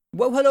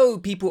Well, hello,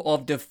 people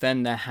of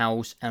Defend the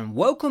House, and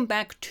welcome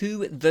back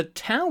to The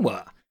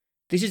Tower.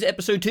 This is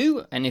episode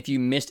 2, and if you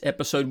missed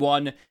episode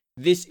 1,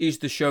 this is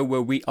the show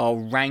where we are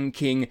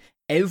ranking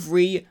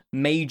every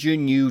major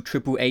new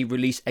AAA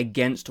release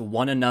against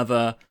one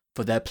another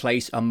for their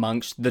place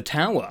amongst The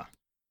Tower.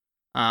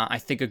 I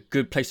think a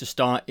good place to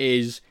start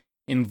is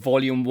in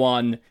Volume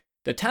 1.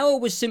 The Tower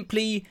was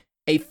simply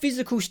a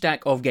physical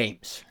stack of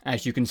games,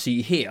 as you can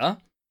see here.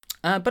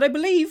 But I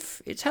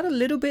believe it's had a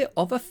little bit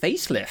of a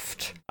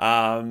facelift.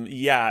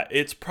 Yeah,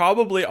 it's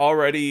probably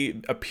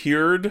already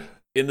appeared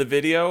in the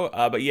video.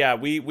 But yeah,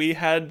 we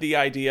had the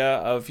idea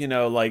of,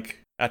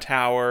 like a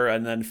tower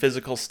and then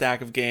physical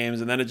stack of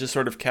games. And then it just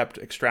sort of kept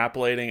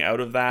extrapolating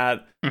out of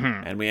that.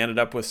 Mm-hmm. And we ended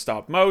up with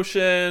stop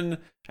motion.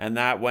 And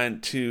that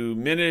went to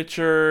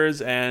miniatures.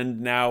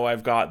 And now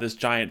I've got this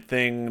giant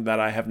thing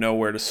that I have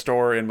nowhere to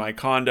store in my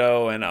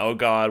condo. And oh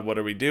God, what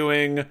are we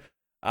doing?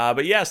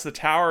 But yes, the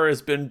tower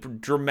has been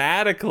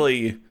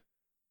dramatically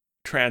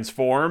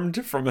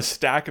transformed from a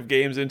stack of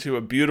games into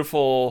a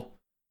beautiful,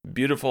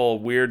 beautiful,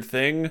 weird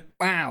thing.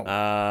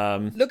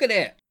 Wow. Look at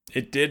it.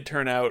 It did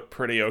turn out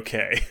pretty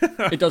okay.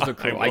 It does look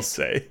cool. I will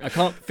say. I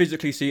can't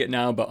physically see it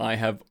now, but I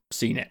have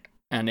seen it.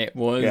 And it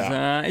was,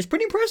 it's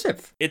pretty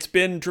impressive. It's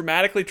been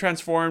dramatically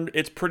transformed.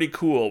 It's pretty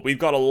cool. We've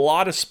got a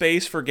lot of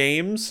space for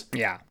games.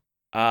 Yeah.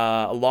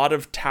 A lot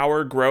of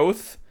tower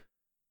growth.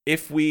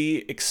 If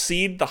we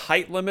exceed the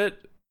height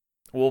limit,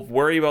 we'll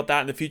worry about that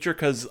in the future,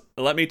 because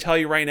let me tell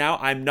you right now,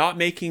 I'm not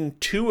making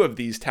 2 of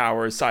these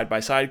towers side by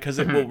side, because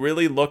it will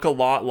really look a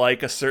lot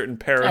like a certain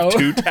pair of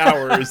 2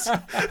 towers.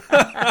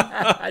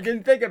 I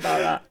didn't think about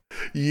that.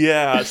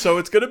 Yeah, so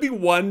it's going to be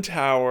 1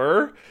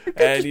 tower,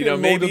 and maybe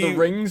Lord of the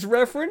Rings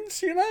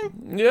reference,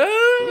 Yeah,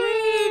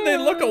 they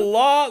look a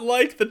lot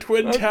like the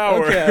Twin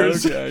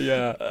Towers. Okay,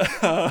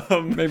 yeah.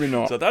 Maybe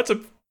not. So that's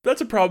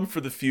a problem for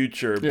the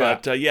future,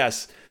 but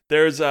yes.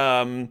 There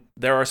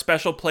are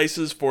special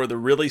places for the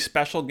really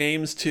special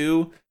games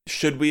too.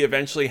 Should we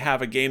eventually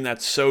have a game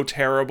that's so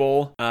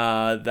terrible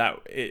that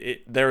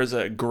there is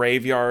a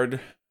graveyard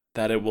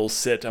that it will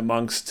sit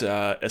amongst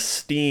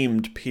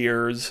esteemed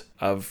peers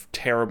of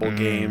terrible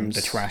games.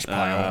 The trash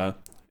pile.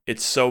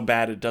 It's so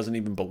bad it doesn't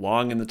even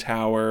belong in the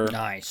tower.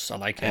 Nice, I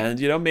like it. And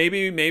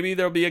maybe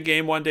there'll be a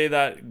game one day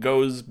that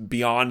goes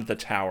beyond the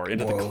tower,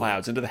 into the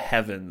clouds, into the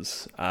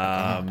heavens.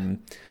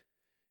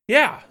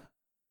 Yeah.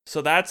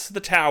 So that's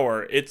the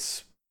tower.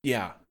 It's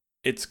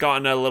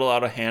gotten a little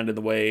out of hand in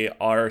the way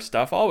our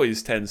stuff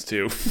always tends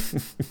to.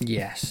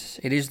 Yes,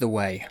 it is the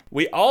way.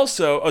 We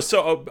also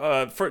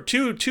for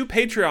two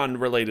Patreon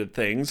related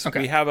things.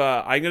 Okay. We have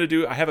I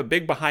have a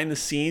big behind the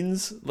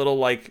scenes thing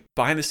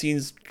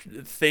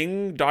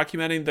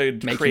documenting the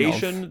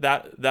creation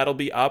that'll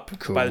be up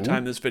by the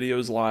time this video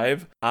is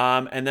live.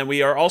 And then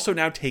we are also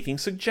now taking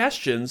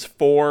suggestions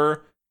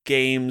for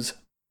games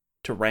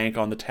to rank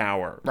on the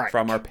tower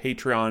from our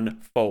Patreon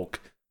folk,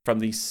 from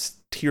the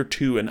tier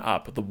 2 and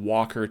up, the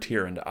Walker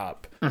tier and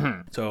up.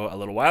 Mm-hmm. So a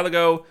little while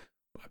ago,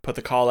 I put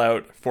the call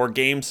out for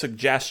game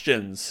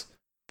suggestions.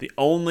 The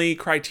only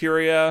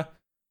criteria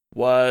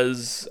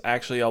was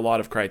actually a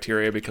lot of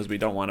criteria, because we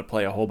don't want to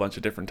play a whole bunch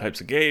of different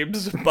types of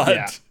games,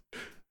 but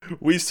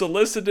we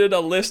solicited a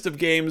list of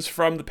games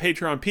from the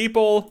Patreon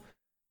people,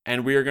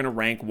 and we are going to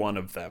rank one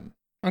of them.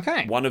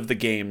 Okay. One of the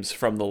games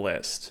from the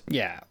list.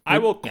 Yeah. I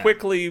will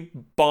quickly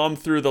bomb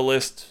through the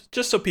list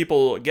just so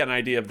people get an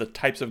idea of the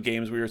types of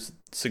games we were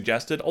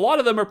suggested. A lot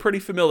of them are pretty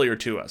familiar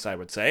to us, I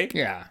would say.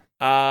 Yeah.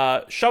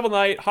 Shovel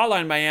Knight,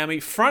 Hotline Miami,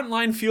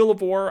 Frontline Fuel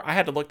of War. I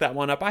had to look that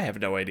one up. I have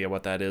no idea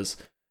what that is.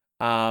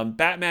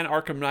 Batman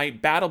Arkham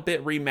Knight,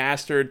 BattleBit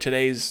Remastered,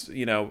 today's,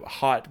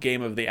 hot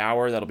game of the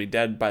hour. That'll be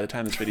dead by the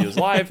time this video is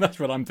live.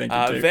 That's what I'm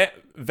thinking too.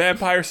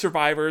 Vampire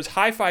Survivors,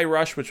 Hi-Fi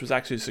Rush, which was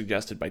actually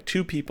suggested by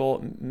 2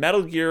 people,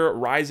 Metal Gear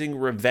Rising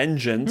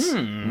Revengeance,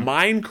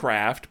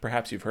 Minecraft,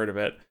 perhaps you've heard of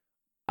it,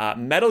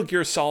 Metal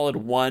Gear Solid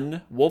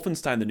 1,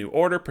 Wolfenstein The New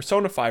Order,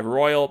 Persona 5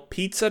 Royal,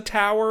 Pizza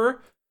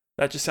Tower,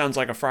 that just sounds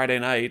like a Friday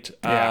night,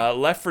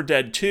 Left 4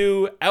 Dead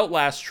 2,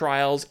 Outlast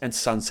Trials, and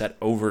Sunset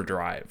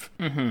Overdrive.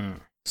 Mm-hmm.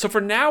 So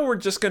for now, we're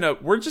just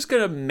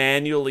gonna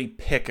manually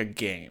pick a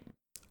game.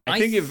 I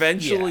think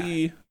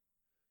eventually,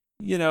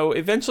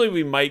 eventually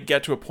we might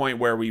get to a point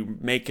where we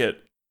make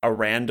it a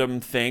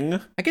random thing.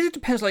 I guess it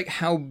depends,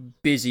 how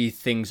busy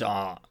things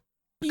are.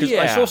 Because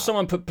I saw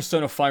someone put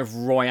Persona 5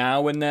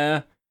 Royale in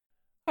there.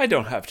 I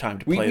don't have time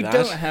to play that. We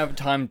don't have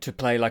time to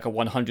play a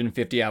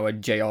 150-hour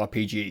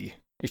JRPG.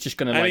 It's just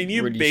gonna.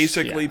 You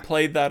basically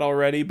played that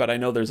already, but I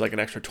know there's an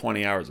extra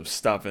 20 hours of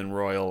stuff in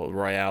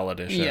Royale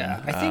Edition.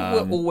 Yeah, I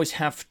think we'll always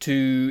have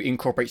to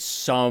incorporate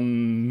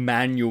some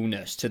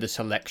manualness to the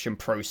selection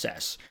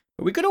process.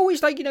 But we could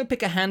always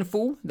pick a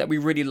handful that we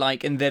really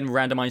like and then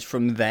randomize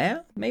from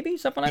there, maybe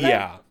something like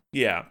that.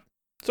 Yeah.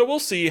 So we'll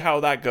see how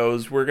that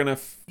goes. We're gonna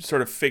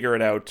sort of figure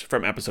it out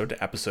from episode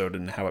to episode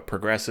and how it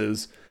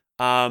progresses.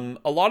 A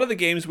lot of the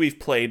games we've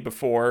played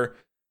before,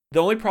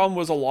 the only problem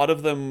was a lot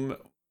of them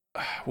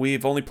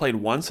we've only played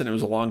once, and it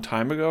was a long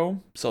time ago.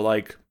 So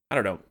I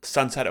don't know,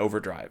 Sunset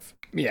Overdrive,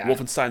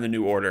 Wolfenstein: The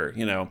New Order,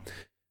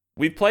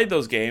 we've played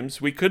those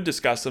games. We could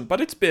discuss them,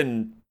 but it's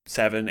been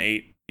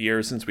 7-8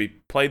 years since we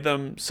played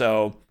them.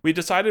 So we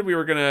decided we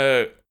were going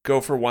to go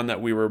for one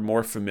that we were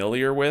more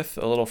familiar with,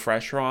 a little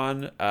fresher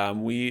on.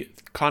 We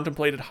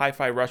contemplated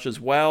Hi-Fi Rush as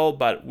well,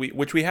 but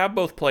which we have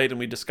both played and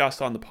we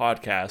discussed on the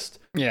podcast.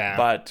 Yeah.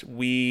 But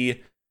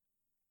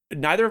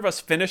neither of us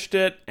finished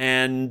it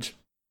and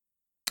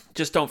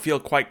just don't feel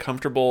quite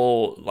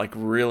comfortable like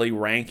really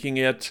ranking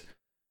it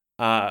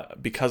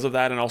because of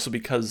that, and also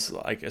because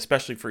like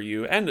especially for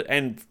you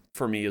and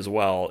for me as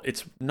well,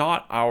 it's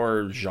not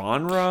our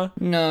genre.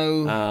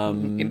 No.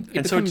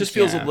 So it just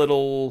feels a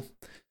little,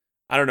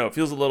 I don't know, it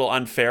feels a little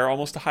unfair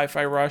almost to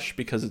Hi-Fi Rush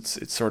because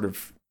it's sort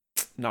of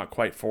not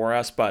quite for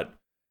us, but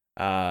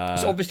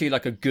it's obviously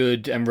like a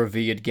good and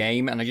revered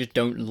game, and I just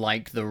don't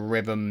like the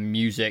rhythm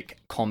music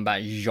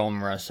combat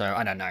genre, so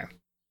I don't know.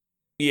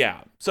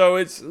 Yeah, so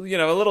it's, you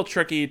know, a little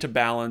tricky to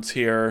balance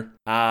here.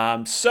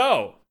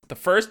 So the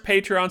first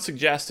Patreon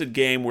suggested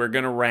game we're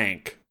gonna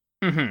rank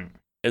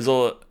is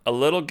a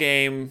little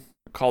game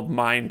called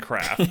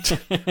Minecraft,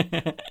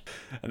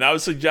 and that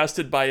was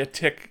suggested by a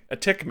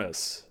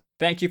Tickmas.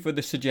 Thank you for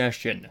the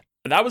suggestion.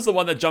 And that was the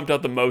one that jumped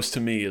out the most to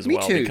me as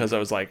well, too. Because I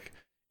was like,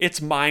 it's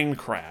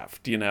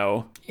Minecraft, you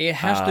know? It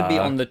has to be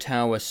on the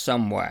tower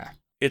somewhere.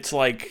 It's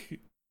like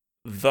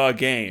the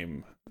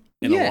game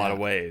in a lot of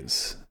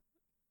ways.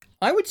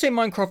 I would say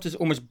Minecraft is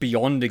almost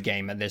beyond a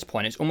game at this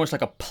point. It's almost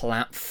like a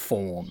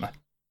platform.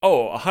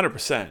 Oh,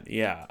 100%,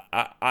 yeah.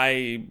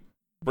 I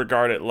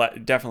regard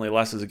it definitely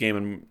less as a game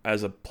and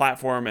as a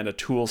platform and a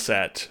tool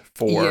set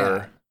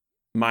for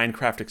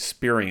Minecraft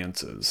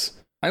experiences.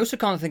 I also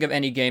can't think of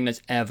any game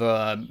that's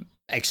ever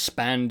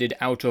expanded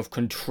out of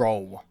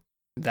control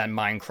than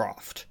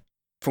Minecraft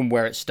from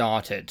where it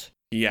started.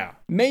 Yeah.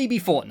 Maybe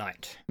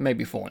Fortnite.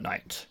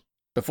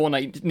 But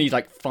Fortnite needs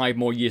like 5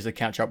 more years to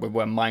catch up with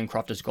where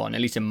Minecraft has gone,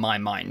 at least in my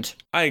mind.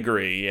 I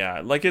agree,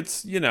 yeah. Like,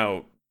 it's, you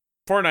know,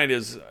 Fortnite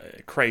is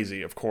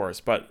crazy, of course,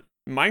 but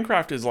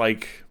Minecraft is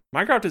like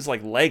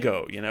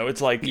Lego, you know?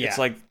 It's like,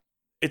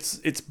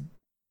 it's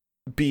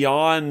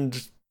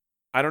beyond,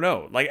 I don't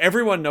know. Like,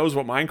 everyone knows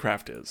what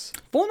Minecraft is.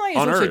 Fortnite is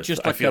also Earth,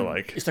 just I like feel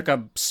like. It's like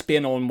a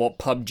spin on what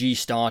PUBG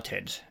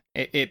started.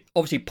 It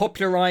obviously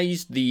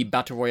popularized the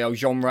Battle Royale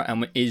genre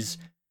and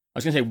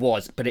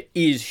but it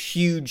is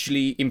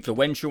hugely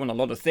influential in a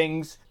lot of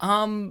things.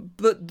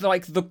 But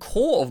like the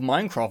core of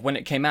Minecraft when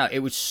it came out, it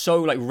was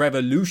so like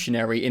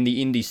revolutionary in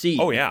the indie scene.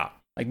 Oh yeah.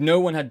 Like no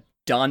one had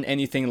done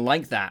anything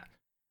like that.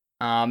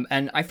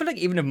 And I feel like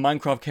even if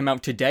Minecraft came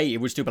out today, it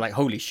would still be like,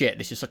 holy shit,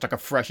 this is such like a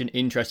fresh and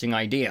interesting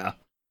idea.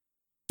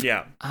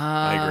 Yeah,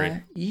 I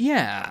agree.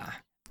 Yeah.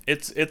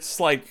 It's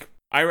like,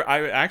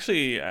 I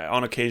actually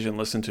on occasion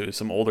listen to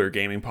some older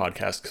gaming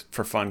podcasts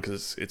for fun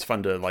because it's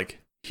fun to like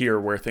hear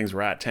where things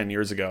were at 10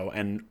 years ago.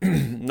 And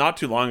not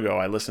too long ago,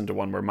 I listened to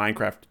one where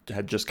Minecraft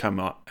had just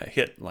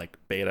hit like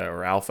beta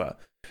or alpha,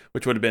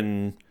 which would have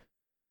been,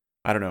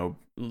 I don't know,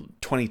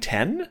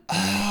 2010?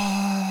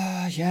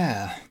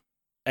 Yeah.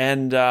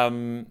 And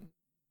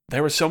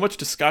there was so much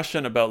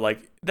discussion about like,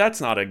 that's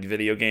not a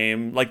video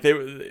game. Like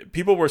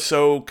people were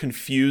so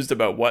confused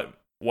about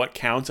what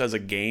counts as a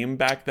game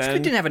back then.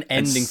 It didn't have an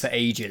ending for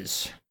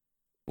ages.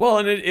 Well,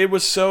 and it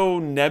was so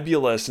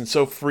nebulous and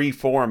so free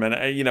form,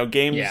 and you know,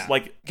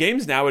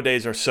 games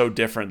nowadays are so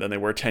different than they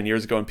were 10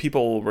 years ago, and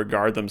people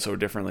regard them so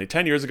differently.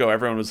 10 years ago,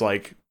 everyone was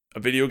like, a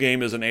video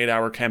game is an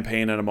 8-hour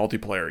campaign and a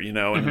multiplayer, you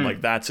know, and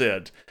like that's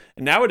it.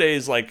 And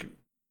nowadays, like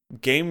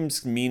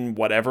games mean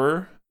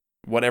whatever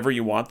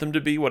you want them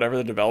to be, whatever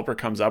the developer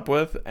comes up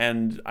with,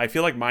 and I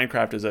feel like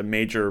Minecraft is a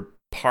major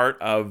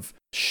part of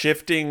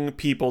shifting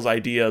people's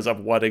ideas of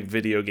what a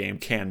video game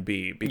can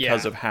be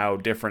because of how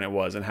different it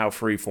was and how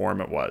free form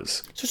it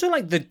was. It's also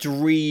like the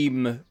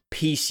dream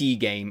PC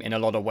game in a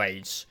lot of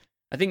ways.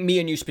 I think me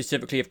and you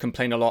specifically have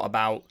complained a lot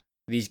about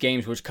these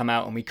games which come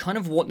out and we kind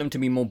of want them to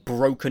be more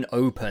broken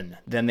open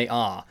than they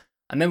are.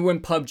 I remember when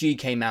PUBG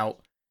came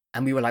out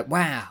and we were like,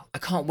 wow, I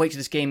can't wait till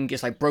this game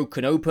gets like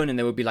broken open and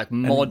there would be like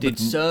modded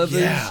servers.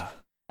 Yeah.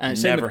 And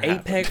same with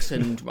Apex,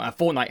 and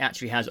Fortnite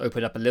actually has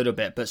opened up a little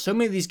bit, but so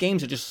many of these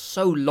games are just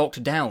so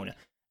locked down.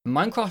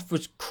 Minecraft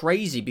was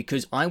crazy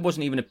because I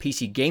wasn't even a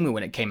PC gamer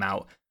when it came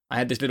out. I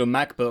had this little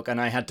MacBook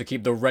and I had to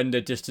keep the render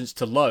distance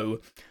to low,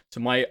 so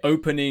my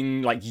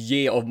opening like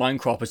year of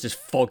Minecraft was this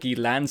foggy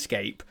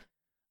landscape.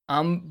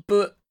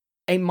 But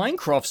a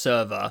Minecraft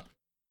server,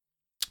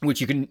 which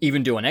you can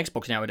even do on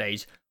Xbox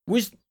nowadays,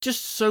 was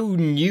just so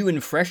new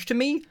and fresh to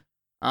me.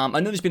 I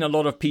know there's been a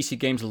lot of PC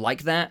games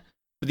like that,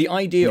 but the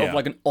idea of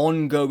like an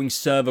ongoing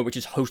server which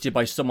is hosted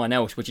by someone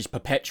else, which is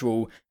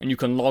perpetual, and you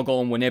can log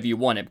on whenever you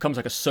want, it becomes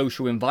like a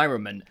social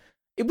environment.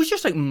 It was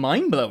just like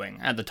mind-blowing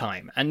at the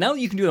time. And now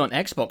that you can do it on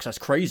Xbox, that's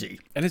crazy.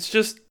 And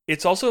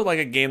it's also like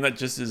a game that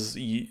just is,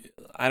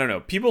 I don't know,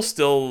 people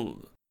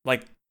still,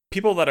 like,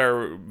 people that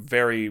are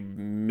very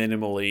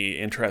minimally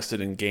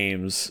interested in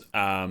games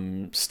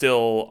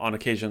still on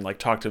occasion like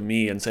talk to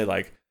me and say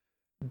like,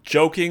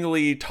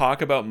 jokingly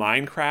talk about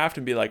Minecraft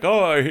and be like,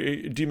 oh,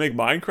 do you make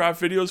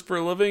Minecraft videos for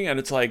a living? And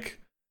it's like,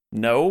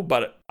 No,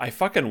 but I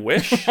fucking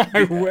wish.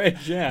 I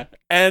wish, yeah.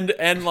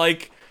 And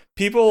like,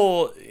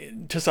 people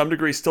to some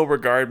degree still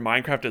regard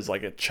Minecraft as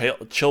like a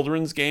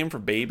children's game for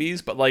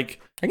babies, but like,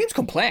 I think it's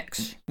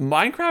complex.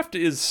 Minecraft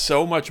is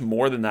so much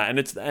more than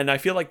that, and I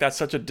feel like that's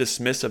such a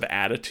dismissive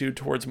attitude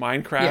towards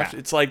Minecraft. Yeah.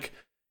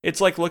 It's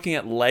like looking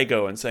at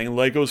Lego and saying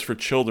Lego's for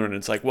children.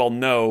 It's like, well,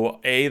 no,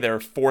 they're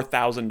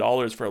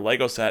 $4,000 for a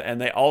Lego set, and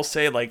they all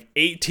say like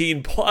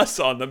 18 plus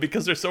on them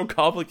because they're so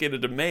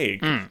complicated to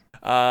make.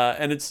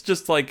 And it's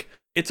just like,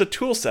 it's a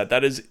tool set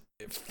that is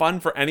fun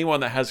for anyone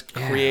that has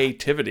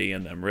creativity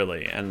in them,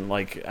 really. And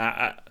like,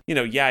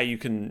 you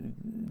can,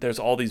 there's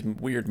all these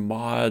weird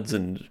mods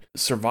and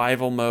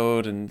survival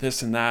mode and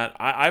this and that.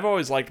 I've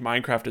always liked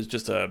Minecraft as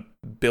just a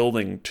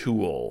building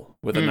tool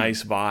with a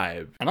nice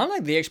vibe. And I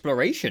like the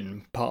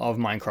exploration part of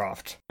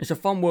Minecraft. It's a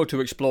fun world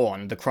to explore,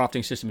 and the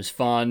crafting system is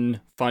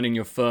fun. Finding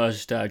your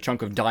first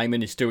chunk of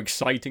diamond is still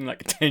exciting,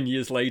 like 10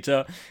 years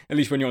later, at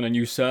least when you're on a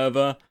new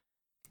server.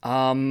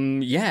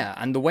 And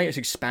the way it's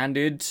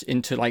expanded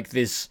into like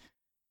this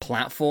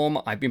platform,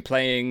 I've been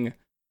playing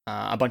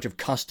a bunch of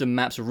custom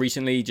maps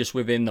recently, just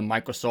within the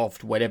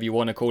Microsoft, whatever you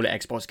want to call it,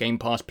 Xbox Game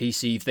Pass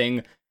PC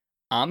thing.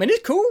 And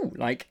it's cool.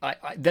 Like,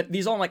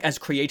 these aren't like as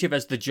creative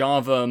as the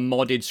Java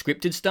modded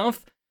scripted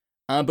stuff,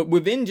 but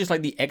within just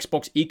like the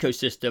Xbox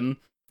ecosystem,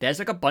 there's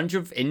like a bunch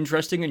of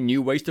interesting and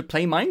new ways to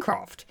play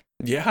Minecraft.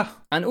 Yeah.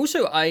 And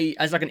also,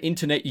 as like an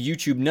internet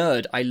YouTube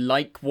nerd, I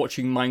like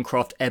watching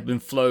Minecraft ebb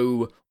and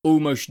flow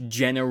almost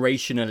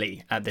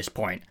generationally at this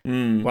point.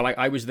 Well, like,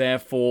 I was there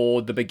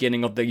for the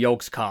beginning of the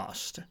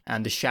Yogscast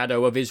and the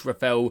Shadow of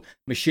Israfel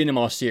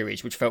Machinima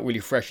series, which felt really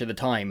fresh at the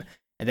time.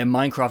 And then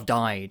Minecraft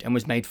died and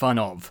was made fun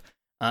of.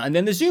 And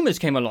then the Zoomers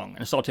came along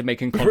and started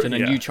making content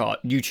on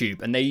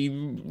YouTube. And they,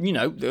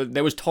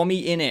 there was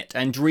Tommy in it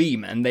and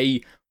Dream, and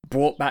they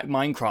brought back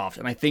Minecraft.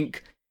 And I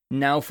think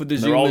now for the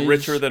Zoomers, they're all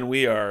richer than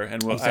we are,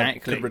 and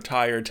could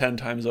retire 10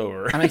 times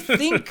over. And I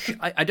think,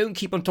 I don't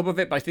keep on top of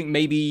it, but I think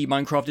maybe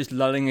Minecraft is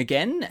lulling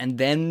again, and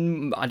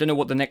then, I don't know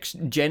what the next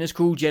gen is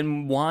called,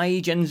 Gen Y,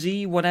 Gen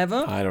Z,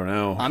 whatever. I don't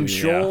know. I'm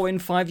sure in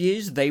 5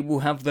 years, they will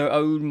have their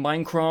own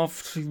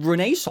Minecraft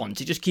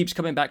renaissance. It just keeps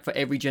coming back for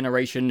every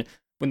generation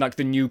when, like,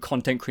 the new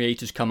content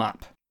creators come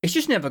up. It's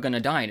just never going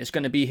to die, and it's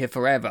going to be here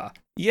forever.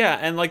 Yeah,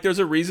 and like, there's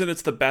a reason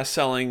it's the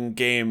best-selling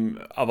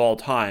game of all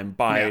time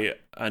by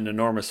an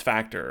enormous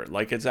factor.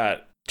 Like, it's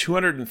at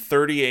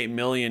 238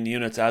 million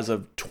units as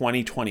of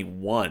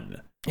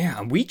 2021. Yeah,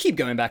 and we keep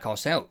going back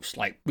ourselves.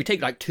 Like, we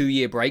take like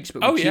 2-year breaks,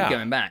 but we keep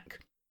going back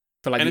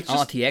for like the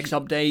RTX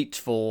update,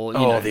 for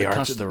the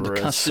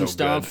custom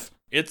stuff.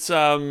 Good. It's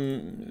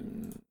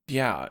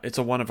it's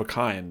a one of a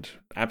kind.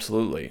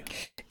 Absolutely.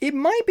 It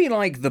might be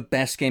like the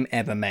best game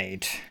ever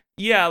made.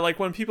 Yeah, like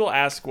when people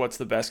ask what's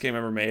the best game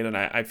ever made, and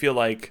I feel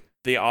like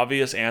the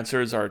obvious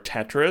answers are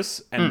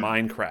Tetris and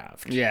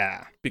Minecraft.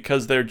 Yeah.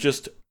 Because they're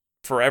just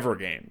forever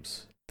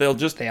games. They'll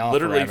just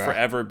literally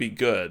forever be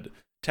good.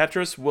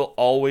 Tetris will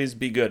always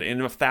be good. In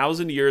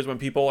 1,000 years, when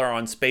people are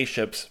on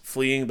spaceships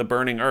fleeing the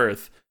burning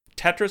Earth,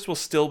 Tetris will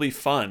still be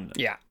fun.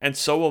 Yeah. And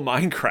so will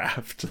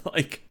Minecraft.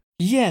 Like.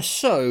 Yeah,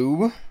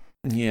 so.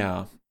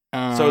 Yeah.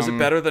 So is it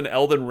better than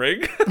Elden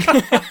Ring?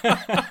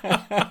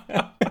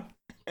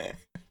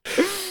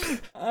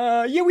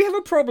 We have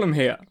a problem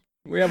here.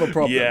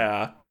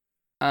 Yeah.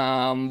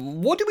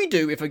 What do we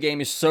do if a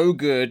game is so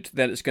good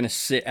that it's going to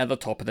sit at the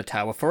top of the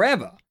tower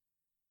forever?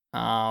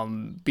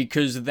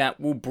 Because that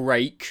will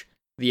break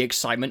the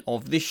excitement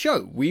of this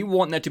show. We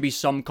want there to be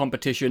some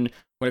competition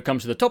when it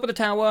comes to the top of the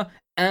tower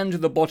and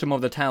the bottom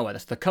of the tower.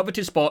 That's the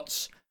coveted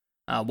spots,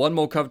 one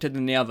more coveted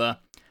than the other.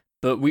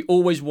 But we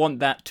always want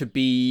that to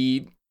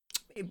be...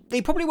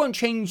 They probably won't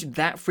change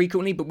that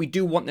frequently, but we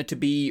do want there to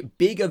be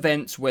big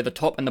events where the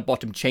top and the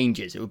bottom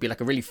changes. It would be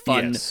like a really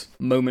fun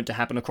moment to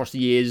happen across the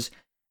years.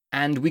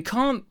 And we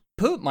can't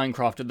put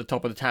Minecraft at the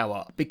top of the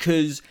tower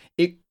because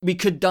we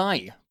could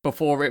die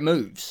before it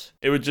moves.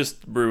 It would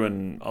just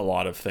ruin a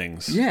lot of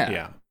things.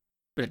 Yeah.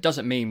 But it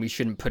doesn't mean we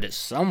shouldn't put it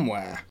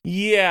somewhere.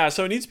 Yeah,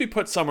 so it needs to be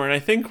put somewhere. And I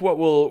think what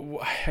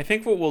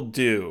we'll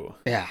do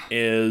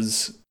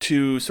is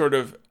to sort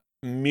of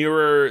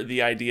mirror the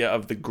idea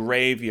of the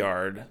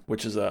graveyard,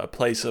 which is a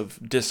place of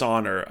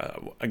dishonor,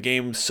 a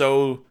game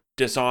so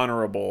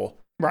dishonorable,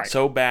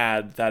 so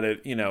bad that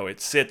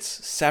it sits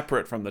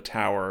separate from the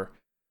tower,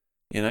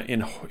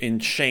 in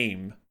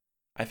shame.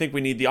 I think we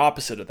need the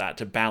opposite of that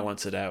to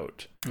balance it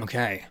out.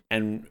 Okay.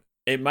 And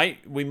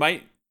we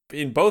might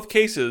in both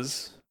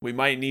cases we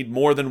might need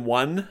more than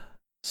one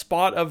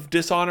spot of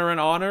dishonor and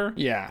honor.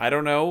 Yeah. I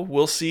don't know.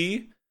 We'll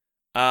see.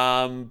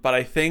 But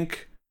I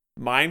think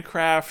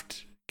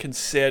Minecraft can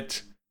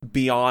sit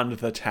beyond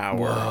the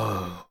tower.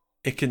 Whoa.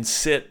 It can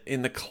sit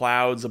in the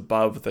clouds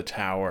above the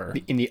tower.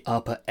 In the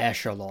upper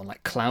echelon,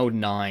 like Cloud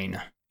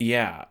 9.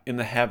 Yeah, in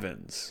the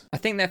it I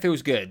think that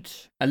feels good.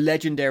 A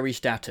legendary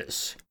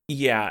status.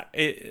 Yeah,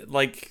 it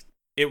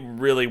it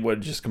really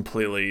would just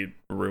completely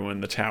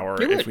ruin the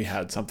tower if we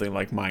had something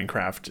like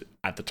Minecraft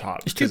at the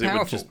top. It's too powerful. It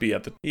would just be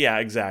at the... Yeah,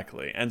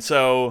 exactly. And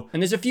so...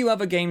 And there's a few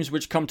other games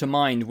which come to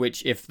mind,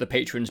 which if the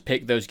patrons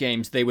pick those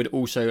games, they would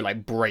also,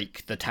 like,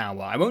 break the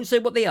tower. I won't say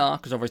what they are,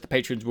 because obviously the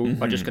patrons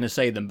are just going to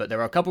say them, but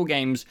there are a couple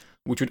games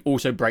which would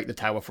also break the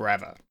tower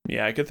forever.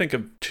 Yeah, I could think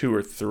of 2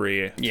 or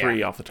 3.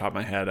 3 off the top of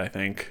my head, I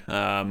think.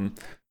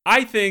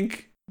 I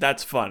think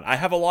that's fun. I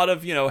have a lot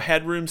of,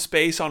 headroom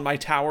space on my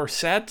tower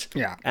set.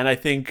 Yeah. And I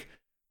think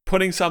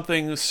putting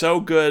something so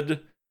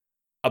good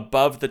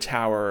above the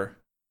tower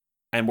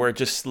and where it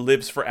just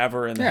lives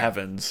forever in the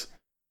heavens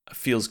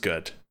feels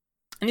good.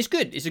 And it's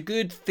good. It's a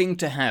good thing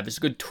to have. It's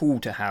a good tool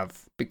to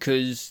have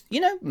because,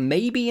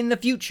 maybe in the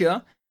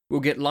future we'll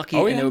get lucky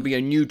and there will be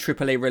a new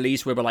AAA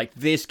release where we're like,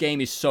 this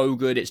game is so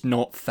good, it's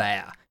not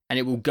fair. And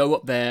it will go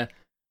up there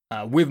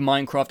with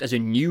Minecraft as a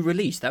new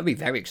release. That would be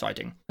very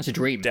exciting. That's a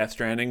dream. Death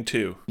Stranding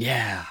 2.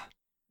 Yeah.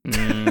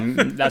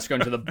 That's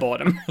going to the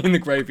bottom in the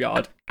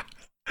graveyard.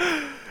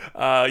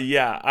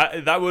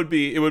 It would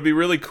be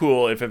really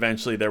cool if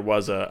eventually there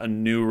was a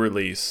new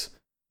release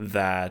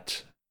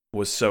that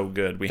was so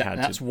good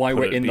that's why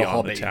we're in the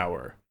hobby. The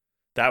tower.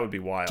 That would be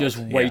wild. Just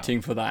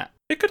waiting for that.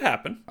 It could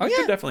happen. It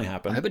could definitely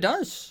happen. I hope it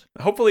does.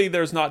 Hopefully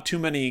there's not too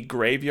many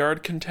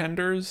graveyard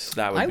contenders.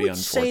 That would be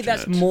unfortunate. I would say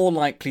that's more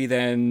likely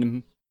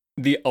than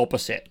the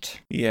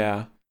opposite.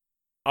 Yeah.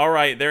 All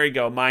right, there you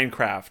go.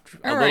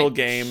 Minecraft. Little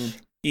game,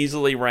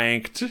 easily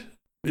ranked.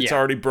 It's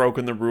already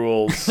broken the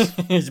rules.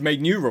 It's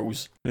made new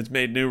rules. That's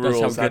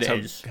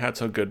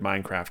how good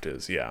Minecraft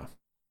is, yeah.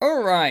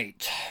 All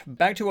right,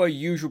 back to our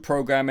usual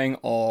programming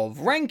of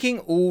ranking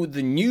all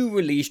the new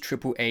release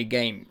AAA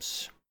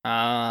games.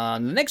 The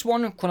next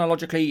one,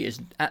 chronologically, is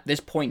at this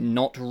point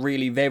not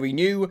really very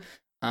new.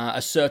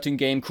 A certain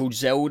game called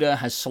Zelda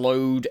has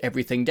slowed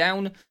everything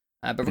down.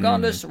 But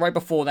regardless, right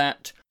before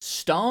that,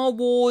 Star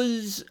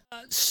Wars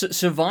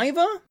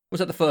Survivor? Was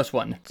that the first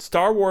one?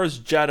 Star Wars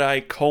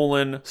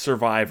Jedi: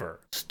 Survivor.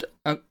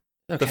 Okay.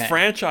 The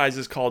franchise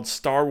is called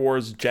Star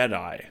Wars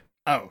Jedi.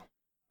 Oh,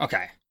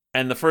 okay.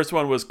 And the first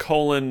one was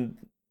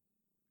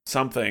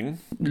something.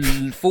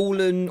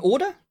 Fallen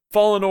Order?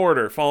 Fallen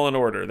Order.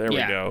 There we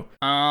go.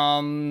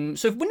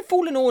 So when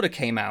Fallen Order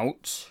came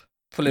out,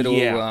 for a little,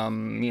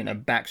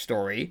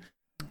 backstory.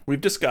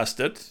 We've discussed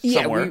it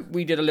somewhere. Yeah,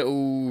 we did a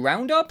little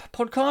roundup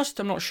podcast.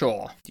 I'm not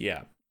sure.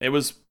 Yeah, it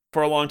was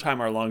for a long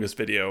time our longest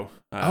video.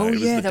 It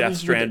was the Death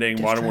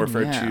Stranding, Modern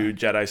Warfare 2,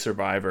 Jedi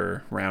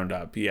Survivor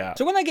roundup. Yeah.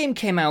 So when that game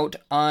came out,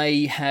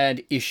 I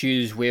had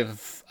issues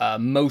with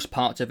most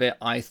parts of it.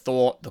 I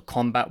thought the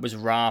combat was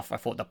rough. I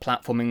thought the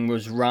platforming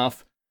was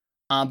rough.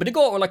 But it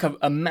got like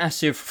a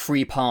massive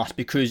free pass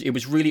because it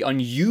was really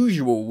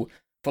unusual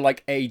for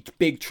like a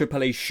big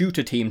AAA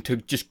shooter team to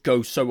just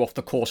go so off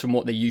the course from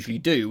what they usually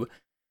do.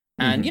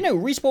 And,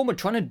 Respawn were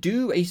trying to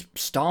do a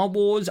Star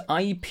Wars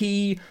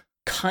IP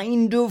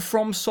kind of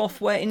From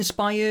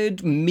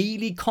Software-inspired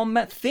melee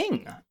combat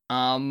thing.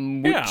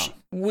 Which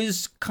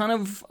was kind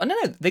of, I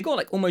don't know, they got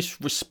like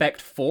almost respect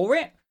for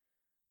it,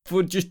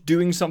 for just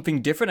doing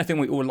something different. I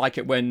think we all like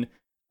it when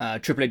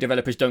AAA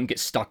developers don't get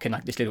stuck in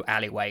like this little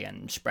alleyway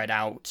and spread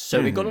out.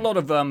 So we got a lot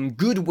of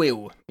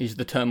goodwill, is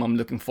the term I'm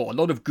looking for. A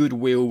lot of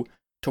goodwill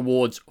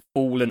towards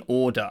Fallen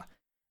Order.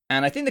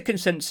 And I think the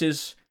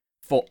consensus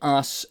for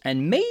us,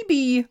 and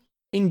maybe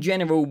in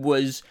general,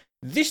 was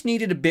this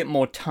needed a bit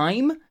more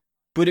time,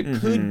 but it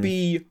could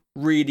be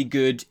really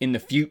good in the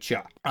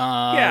future.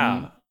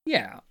 Yeah.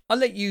 I'll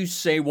let you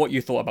say what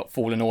you thought about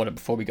Fallen Order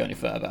before we go any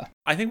further.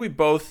 I think we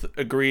both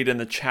agreed in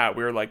the chat.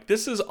 We were like,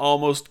 this is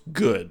almost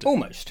good.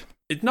 Almost.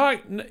 It's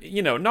not,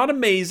 not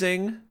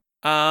amazing,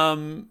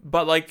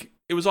 but like,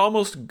 it was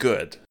almost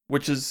good,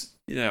 which is,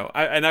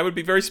 I would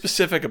be very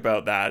specific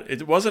about that.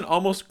 It wasn't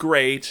almost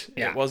great.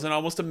 Yeah. It wasn't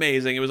almost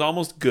amazing. It was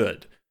almost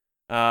good.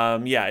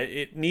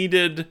 It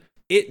needed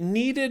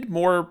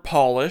more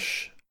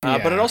polish,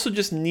 but it also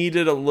just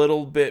needed a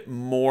little bit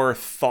more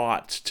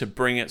thought to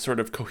bring it sort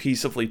of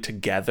cohesively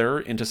together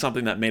into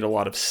something that made a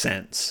lot of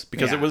sense,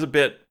 because it was a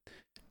bit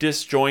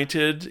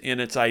disjointed in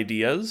its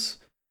ideas.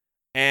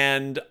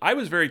 And I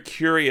was very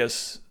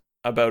curious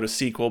about a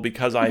sequel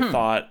because I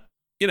thought,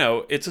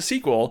 it's a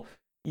sequel.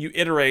 You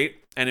iterate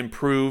and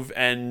improve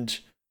and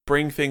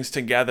bring things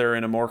together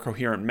in a more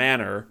coherent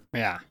manner.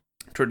 Yeah.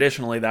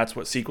 Traditionally, that's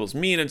what sequels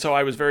mean. And so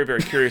I was very,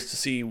 very curious to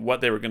see what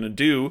they were going to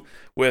do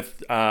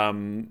with,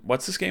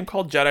 what's this game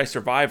called? Jedi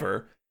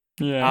Survivor.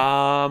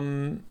 Yeah.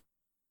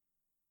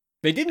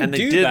 They didn't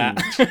do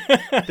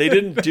that. They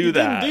didn't do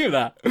that. They didn't do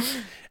that.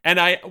 And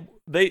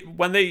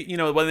when they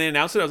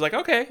announced it, I was like,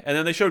 okay. And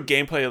then they showed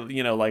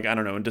gameplay, like, I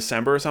don't know, in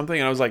December or something.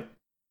 And I was like,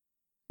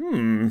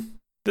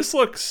 this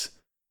looks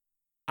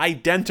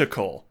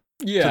identical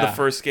to the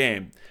first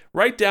game.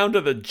 Right down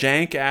to the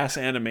jank-ass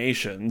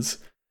animations.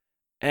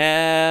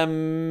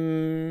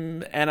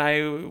 And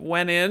I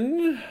went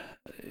in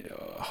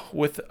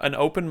with an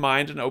open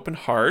mind and open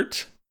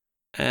heart.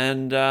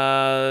 And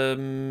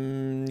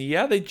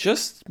yeah, they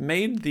just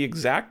made the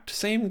exact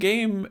same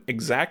game,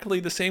 exactly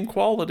the same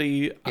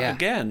quality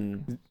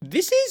again.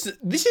 This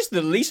is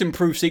the least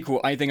improved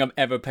sequel I think I've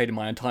ever played in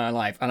my entire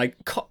life, and I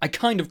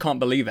kind of can't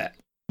believe it.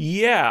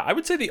 Yeah, I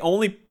would say the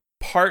only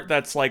part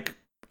that's like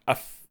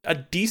a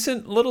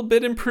decent little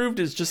bit improved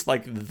is just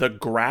like the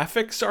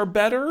graphics are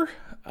better.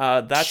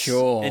 That's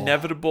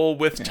inevitable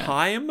with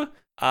time.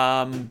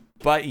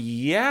 But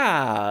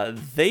yeah,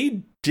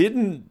 they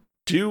didn't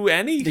do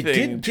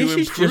anything to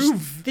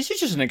improve. This is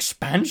just an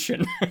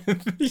expansion. To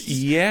a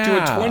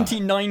Yeah.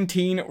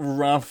 2019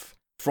 rough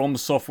From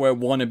Software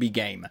wannabe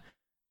game.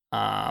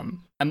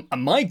 And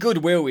my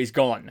goodwill is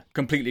gone,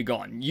 completely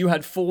gone. You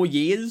had 4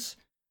 years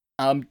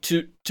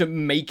to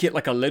make it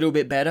like a little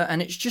bit better,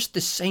 and it's just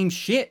the same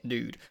shit,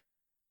 dude.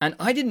 And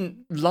I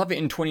didn't love it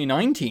in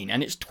 2019,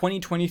 and it's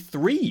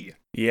 2023.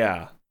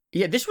 Yeah.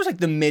 Yeah, this was like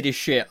the middest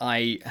shit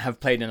I have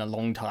played in a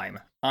long time.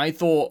 I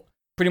thought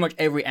pretty much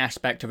every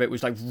aspect of it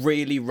was like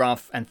really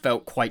rough and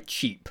felt quite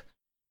cheap.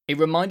 It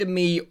reminded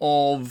me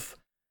of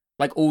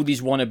like all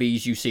these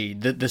wannabes you see,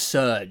 the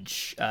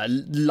Surge,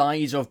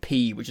 Lies of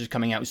P, which is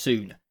coming out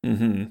soon.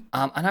 Mm-hmm.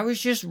 And I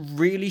was just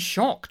really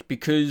shocked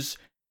because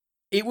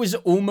it was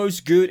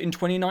almost good in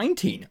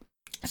 2019.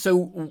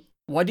 So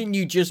why didn't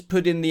you just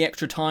put in the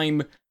extra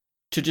time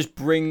to just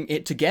bring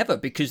it together?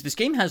 Because this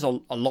game has a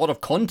lot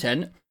of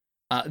content.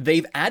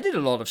 They've added a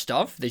lot of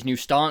stuff. There's new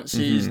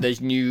stances, there's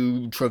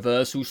new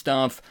traversal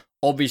stuff,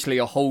 obviously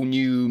a whole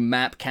new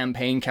map,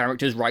 campaign,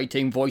 characters,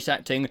 writing, voice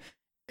acting.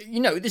 You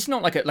know, it's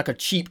not like a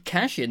cheap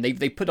cash in.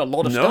 They put a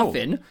lot of stuff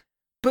in,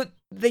 but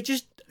they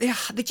just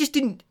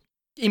didn't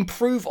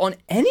improve on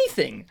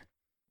anything.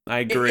 I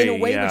agree. In a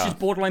way which is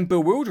borderline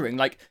bewildering.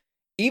 Like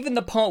even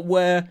the part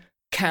where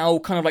Cal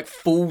kind of like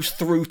falls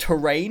through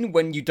terrain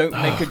when you don't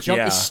make a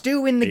jump is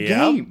still in the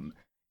game.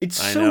 It's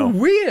so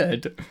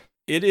weird.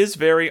 It is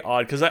very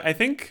odd because I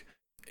think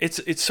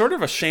it's sort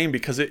of a shame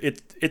because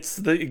it's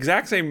the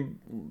exact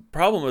same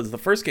problem as the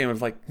first game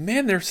of like,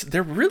 man,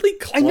 they're really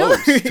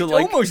close to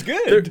like almost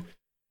good.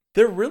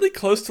 They're really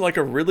close to like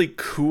a really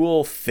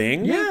cool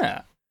thing.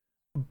 Yeah.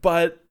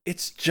 But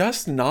it's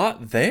just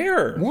not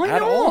there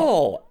at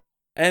all.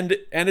 And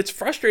it's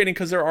frustrating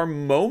because there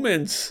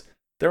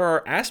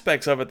are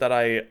aspects of it that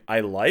I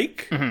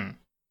like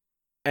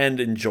and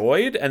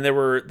enjoyed, and there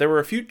were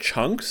a few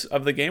chunks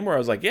of the game where I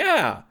was like,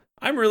 yeah,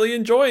 I'm really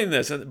enjoying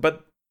this.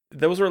 But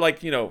those were like,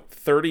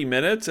 30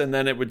 minutes, and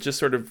then it would just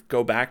sort of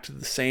go back to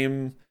the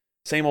same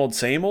old.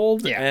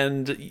 Yeah.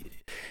 And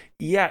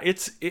yeah,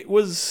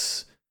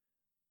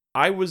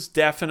 I was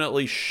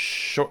definitely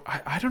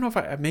I don't know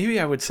if maybe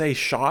I would say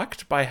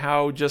shocked by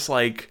how just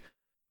like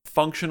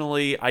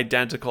functionally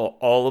identical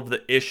all of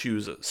the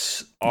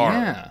issues are.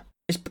 Yeah.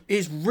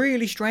 It's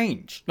really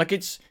strange. Like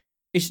it's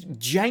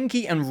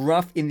janky and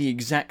rough in the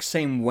exact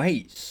same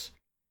ways.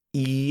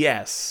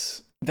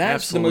 Yes.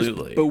 That's absolutely.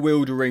 The most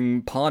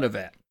bewildering part of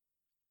it.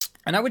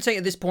 And I would say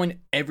at this point,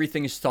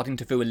 everything is starting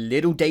to feel a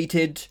little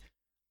dated.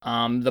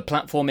 The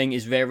platforming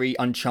is very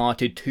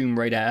Uncharted, Tomb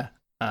Raider.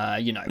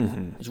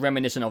 It's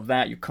reminiscent of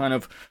that. You're kind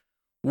of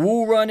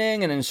wall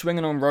running and then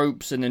swinging on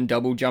ropes and then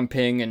double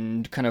jumping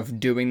and kind of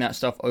doing that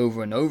stuff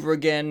over and over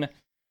again.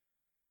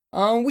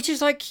 Which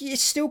is like,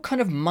 it's still kind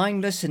of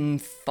mindless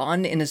and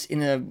fun in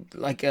a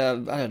like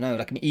a, I don't know,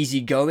 like an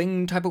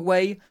easygoing type of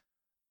way.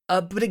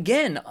 But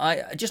again,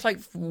 I just like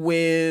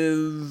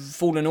with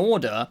Fallen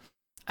Order,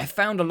 I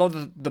found a lot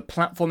of the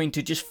platforming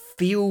to just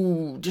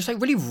feel just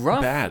like really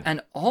rough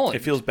and odd. It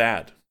feels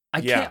bad.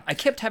 I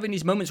kept having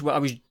these moments where I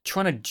was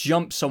trying to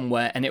jump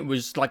somewhere and it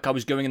was like I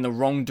was going in the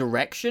wrong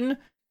direction.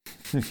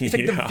 It's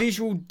like the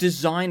visual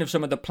design of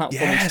some of the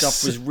platforming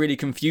stuff was really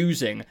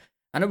confusing.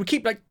 And I would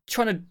keep like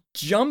trying to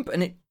jump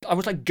and I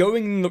was like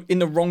going in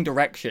the wrong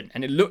direction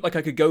and it looked like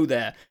I could go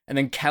there. And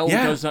then Cal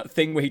does that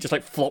thing where he just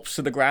like flops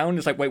to the ground.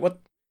 It's like, wait, what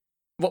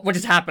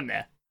just happened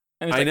there?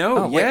 And it's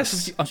I'm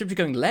supposed to be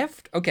going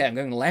left? Okay, I'm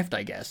going left,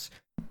 I guess.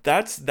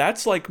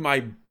 That's like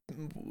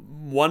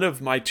one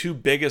of my two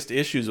biggest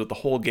issues with the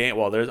whole game.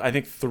 Well, there's I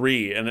think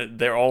 3, and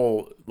they're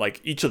all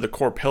like each of the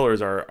core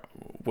pillars are,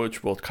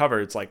 which we'll cover.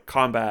 It's like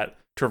combat,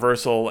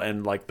 traversal,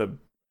 and like the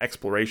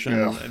exploration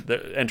and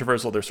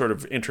traversal. They're sort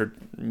of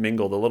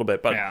intermingled a little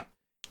bit, but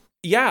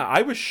yeah,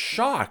 I was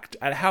shocked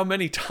at how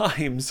many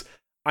times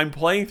I'm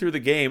playing through the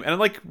game, and I'm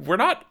like, we're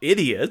not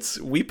idiots.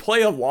 We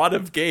play a lot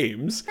of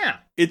games. Yeah,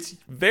 it's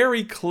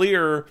very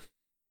clear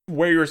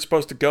where you're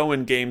supposed to go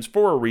in games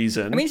for a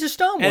reason. I mean, it's a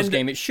Star Wars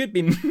game. It should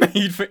be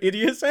made for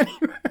idiots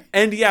anyway.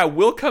 And yeah,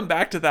 we'll come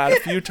back to that a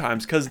few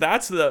times because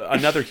that's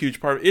another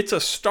huge part. It's a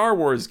Star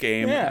Wars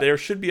game. Yeah. There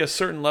should be a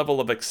certain level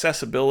of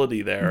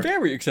accessibility there.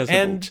 Very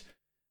accessible.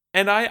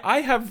 And I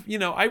have,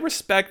 I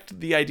respect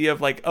the idea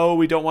of like, oh,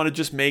 we don't want to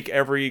just make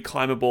every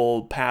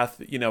climbable path,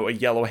 a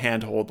yellow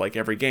handhold like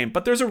every game.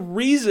 But there's a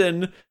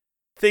reason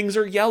things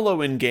are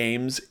yellow in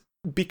games,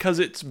 because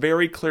it's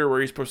very clear where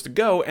you're supposed to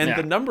go. And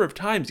the number of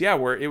times,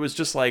 where it was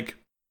just like,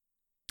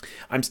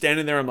 I'm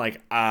standing there, I'm like,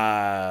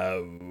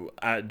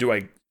 do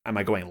I am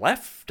I going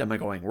left? Am I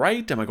going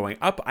right? Am I going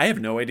up? I have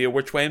no idea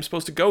which way I'm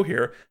supposed to go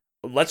here.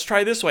 Let's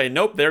try this way.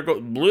 Nope, there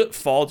go, bleh,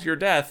 fall to your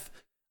death.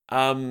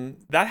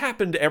 That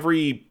happened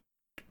every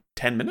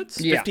 10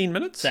 minutes, 15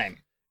 minutes. Same.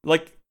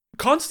 Like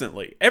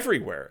constantly,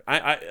 everywhere.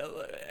 I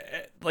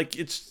like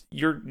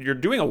you're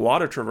doing a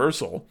lot of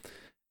traversal,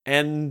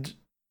 and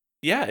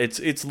yeah,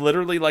 it's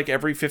literally like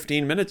every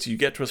 15 minutes you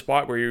get to a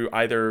spot where you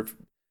either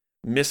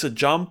miss a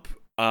jump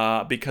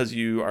because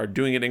you are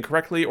doing it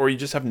incorrectly, or you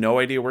just have no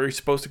idea where you're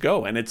supposed to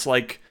go, and it's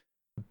like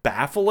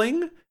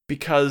baffling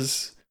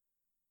because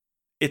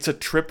it's a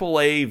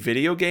AAA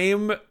video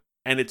game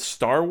and it's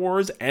Star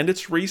Wars and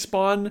it's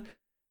Respawn.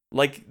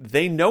 Like,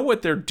 they know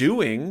what they're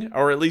doing,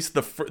 or at least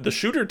the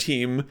shooter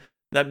team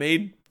that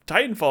made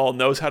Titanfall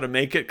knows how to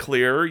make it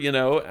clear, you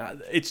know?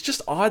 It's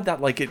just odd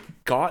that, like, it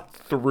got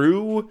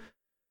through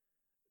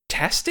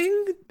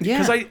testing?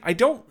 Yeah.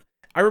 Because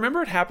I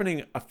remember it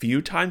happening a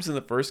few times in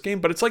the first game,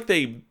 but it's like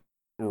they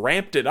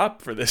ramped it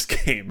up for this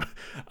game.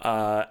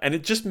 And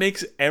it just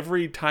makes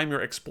every time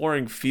you're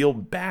exploring feel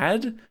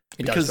bad.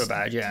 It does feel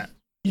bad, yeah.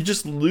 You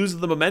just lose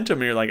the momentum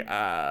and you're like,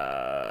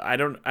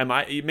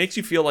 it makes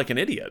you feel like an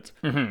idiot.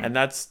 Mm-hmm. And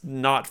that's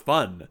not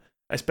fun.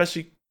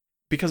 Especially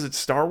because it's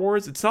Star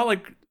Wars. It's not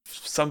like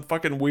some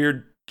fucking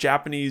weird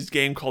Japanese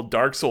game called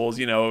Dark Souls,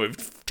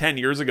 10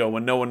 years ago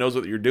when no one knows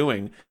what you're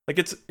doing. Like,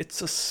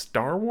 it's a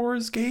Star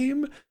Wars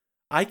game.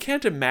 I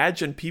can't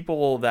imagine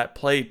people that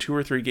play 2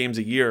 or 3 games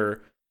a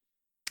year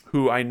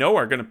who I know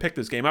are going to pick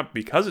this game up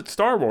because it's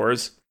Star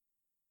Wars.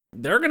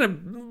 They're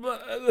going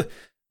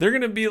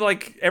to be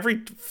like,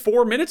 every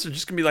 4 minutes, they're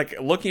just going to be like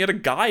looking at a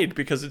guide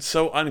because it's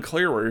so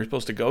unclear where you're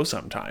supposed to go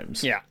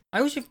sometimes. Yeah. I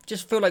also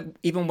just feel like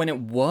even when it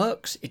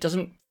works, it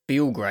doesn't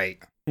feel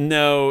great.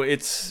 No, it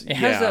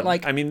has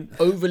that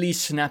overly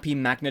snappy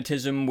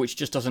magnetism, which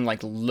just doesn't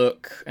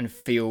look and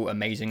feel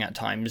amazing at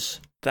times.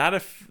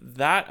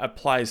 That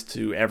applies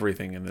to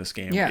everything in this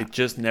game. Yeah. It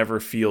just never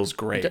feels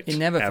great. It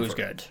never feels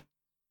good.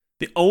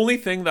 The only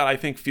thing that I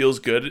think feels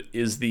good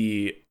is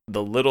the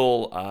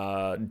little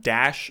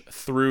dash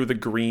through the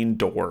green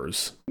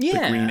doors.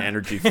 Yeah. The green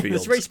energy fields.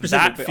 It's very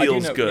specific. That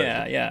feels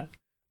good.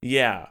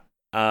 Yeah.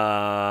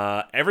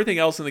 Everything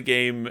else in the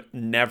game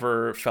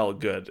never felt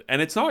good.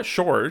 And it's not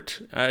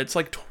short. It's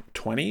like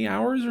 20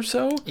 hours or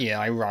so. Yeah,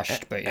 I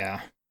rushed, but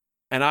yeah.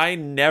 And I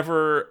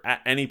never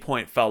at any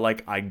point felt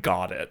like I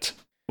got it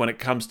when it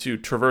comes to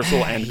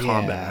traversal and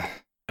combat.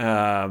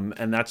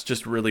 And that's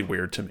just really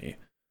weird to me.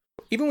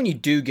 Even when you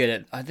do get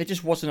it, there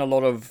just wasn't a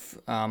lot of,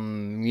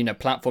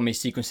 platforming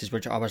sequences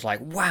which I was like,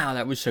 wow,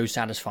 that was so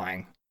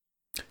satisfying.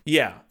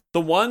 Yeah.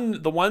 The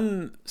one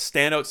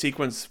standout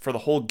sequence for the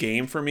whole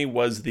game for me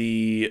was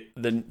the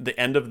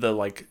end of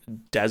the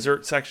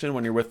desert section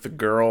when you're with the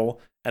girl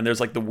and there's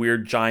the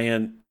weird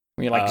giant.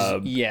 When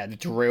you're the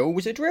drill.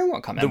 Was it drill?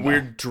 I can't remember. The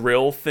weird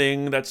drill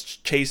thing that's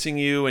chasing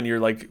you and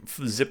you're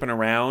zipping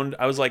around.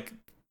 I was like,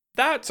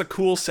 that's a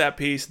cool set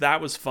piece.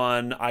 That was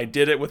fun. I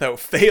did it without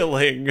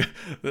failing.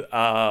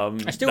 I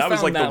still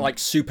found that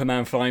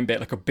Superman flying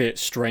bit a bit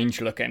strange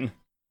looking.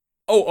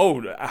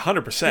 Oh,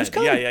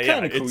 100%. Yeah.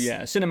 Kind of cool,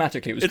 yeah.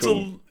 Cinematically, it was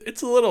cool.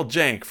 It's a little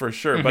jank for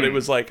sure, but it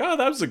was that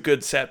was a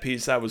good set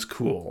piece. That was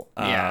cool.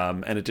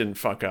 And it didn't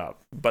fuck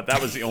up. But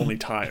that was the only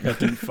time.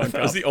 That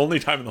was the only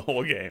time in the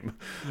whole game.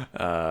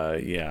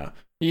 Yeah.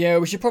 Yeah,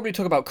 we should probably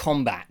talk about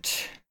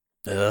combat.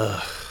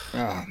 Ugh.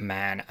 Oh,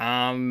 man.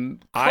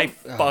 I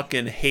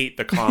fucking hate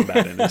the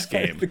combat in this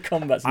game. The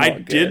combat's not good. I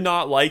did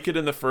not like it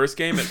in the first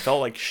game. It felt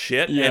like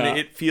shit, and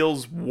it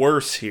feels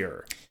worse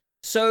here.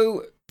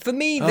 So, for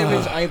me, there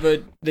is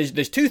either...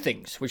 There's 2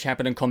 things which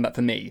happen in combat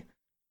for me.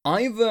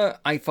 Either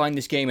I find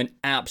this game an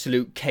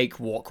absolute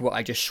cakewalk where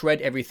I just shred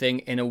everything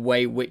in a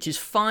way which is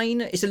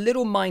fine. It's a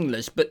little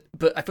mindless, but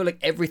I feel like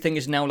everything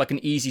is now like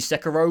an easy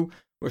Sekiro,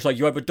 where it's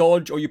you either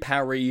dodge or you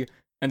parry,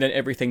 and then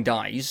everything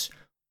dies.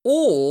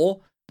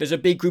 Or there's a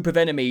big group of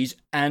enemies,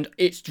 and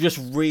it's just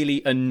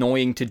really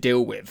annoying to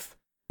deal with.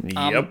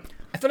 Yep.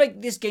 I feel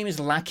like this game is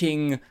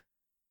lacking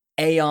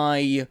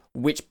AI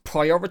which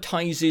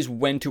prioritizes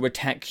when to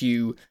attack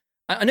you.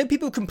 I know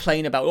people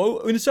complain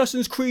about, in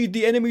Assassin's Creed,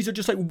 the enemies are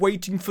just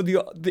waiting for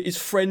his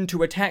friend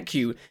to attack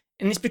you.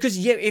 And it's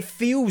because, it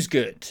feels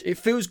good. It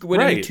feels good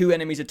when only 2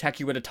 enemies attack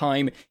you at a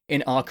time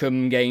in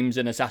Arkham games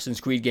and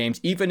Assassin's Creed games,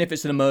 even if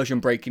it's an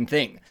immersion-breaking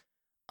thing.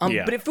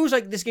 But it feels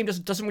like this game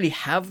doesn't really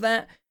have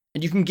that.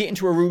 And you can get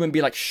into a room and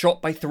be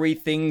shot by 3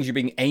 things. You're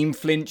being aim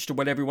flinched or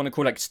whatever you want to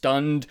call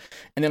stunned.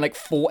 And then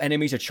 4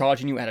 enemies are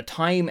charging you at a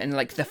time. And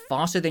they're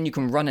faster than you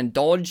can run and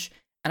dodge.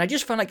 And I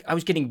just found I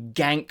was getting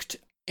ganked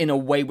in a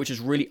way which is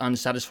really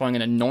unsatisfying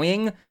and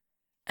annoying.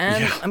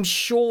 And I'm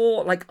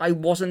sure I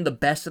wasn't the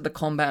best at the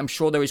combat. I'm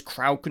sure there is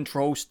crowd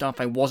control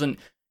stuff I wasn't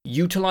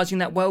utilizing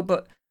that well.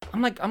 But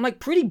I'm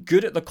pretty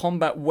good at the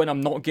combat when I'm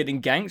not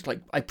getting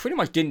ganked. I pretty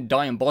much didn't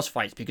die in boss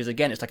fights because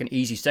again it's an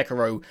easy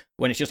Sekiro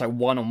when it's just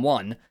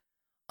one-on-one.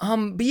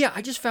 But yeah,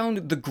 I just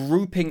found the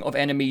grouping of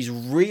enemies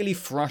really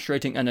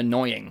frustrating and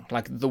annoying.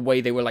 The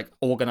way they were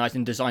organized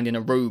and designed in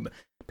a room.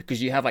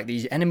 because you have like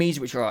these enemies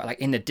which are like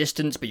in the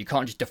distance, but you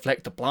can't just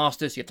deflect the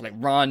blasters. You have to like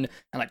run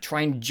and like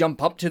try and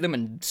jump up to them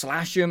and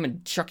slash them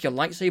and chuck your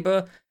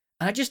lightsaber.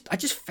 And I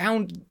just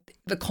found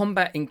the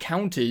combat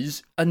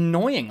encounters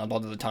annoying a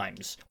lot of the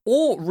times,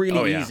 or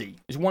really easy.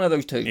 It's one of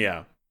those two.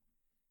 Yeah,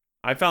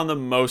 I found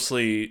them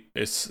mostly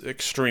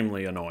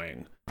extremely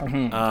annoying.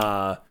 Mm-hmm.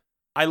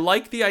 I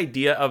like the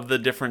idea of the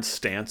different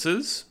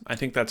stances. I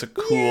think that's a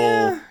cool.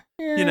 Yeah.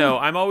 You know,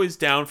 I'm always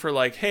down for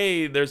like,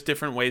 hey, there's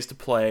different ways to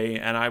play,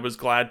 and I was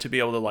glad to be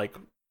able to like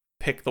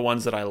pick the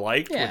ones that I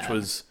liked, which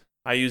was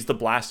I used the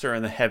blaster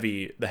and the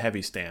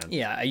heavy stand.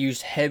 Yeah, I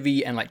used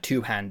heavy and like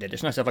two-handed.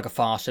 It's nice to have like a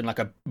fast and like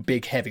a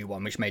big heavy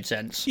one, which made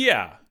sense.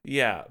 Yeah.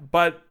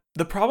 But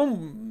the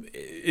problem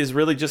is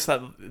really just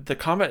that the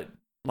combat,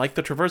 like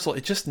the traversal,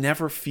 it just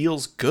never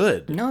feels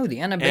good. No, the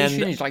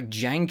animation is like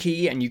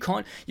janky, and you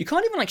can't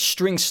even like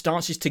string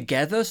stances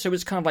together, so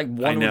it's kind of like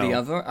one or the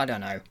other. I don't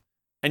know.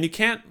 And you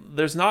can't,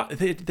 there's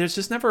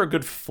just never a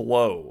good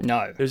flow.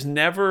 No. There's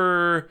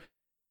never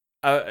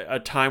a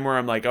time where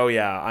I'm like, oh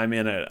yeah, I'm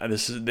in it.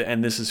 This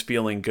is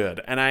feeling good.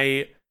 And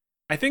I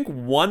think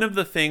one of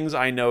the things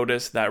I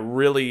noticed that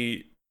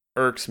really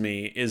irks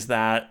me is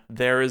that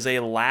there is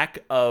a lack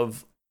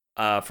of,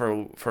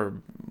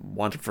 for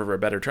want for a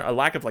better term, a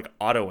lack of like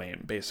auto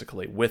aim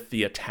basically with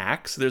the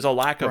attacks. There's a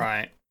lack of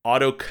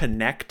auto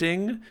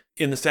connecting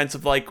in the sense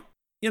of like,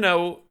 you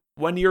know,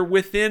 when you're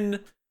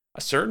within a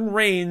certain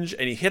range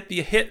and you hit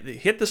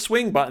the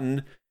swing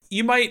button,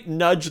 you might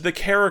nudge the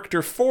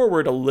character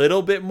forward a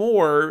little bit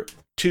more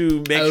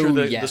to make sure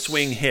the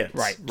swing hits.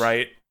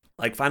 Right.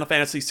 Like Final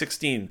Fantasy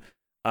 16.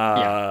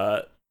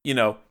 You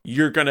know,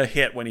 you're gonna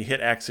hit when you hit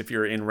X if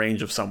you're in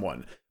range of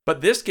someone.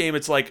 But this game,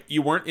 it's like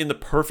you weren't in the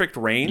perfect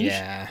range.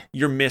 Yeah.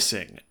 You're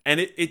missing. And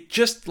it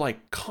just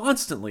like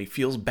constantly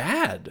feels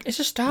bad. It's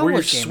a Star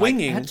Wars game.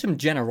 Swinging. Add some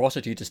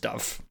generosity to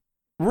stuff.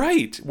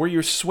 Right, where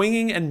you're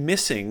swinging and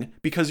missing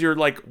because you're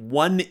like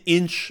 1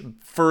 inch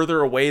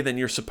further away than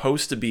you're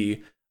supposed to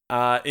be.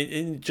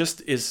 It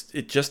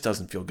just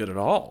doesn't feel good at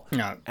all.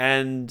 No.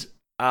 And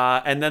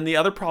then the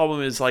other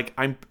problem is like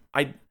I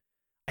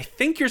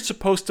think you're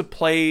supposed to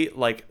play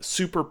like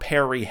super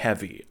parry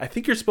heavy. I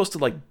think you're supposed to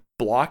like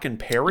block and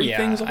parry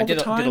things all the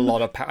time. I did a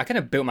lot of I kind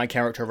of built my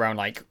character around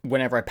like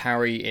whenever I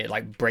parry, it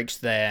like breaks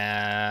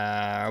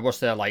their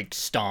like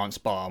stance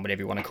bar,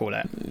 whatever you want to call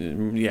it.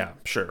 Yeah,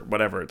 sure,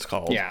 whatever it's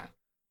called. Yeah.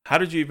 How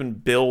did you even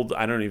build?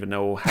 I don't even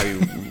know how you.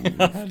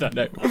 I don't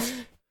know,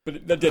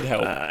 but that did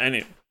help.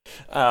 Anyway,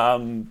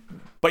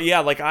 but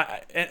yeah, like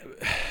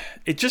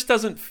it just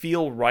doesn't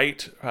feel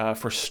right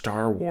for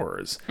Star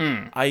Wars.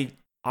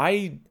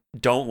 I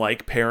don't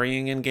like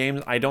parrying in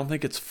games. I don't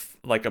think it's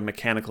like a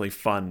mechanically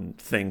fun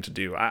thing to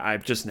do.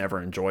 I've just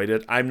never enjoyed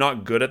it. I'm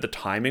not good at the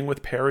timing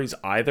with parries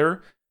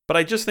either, but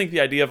I just think the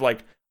idea of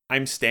like,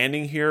 I'm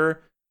standing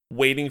here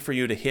waiting for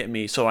you to hit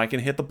me so I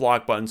can hit the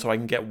block button so I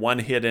can get one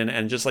hit in,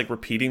 and just like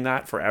repeating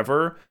that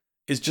forever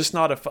is just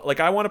not like,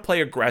 I want to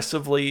play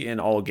aggressively in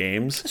all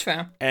games. That's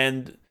fair.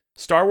 And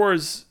Star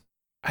Wars,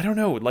 I don't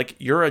know, like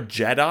you're a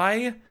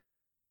Jedi,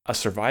 a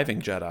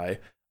surviving Jedi,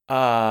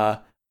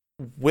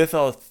 with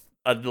a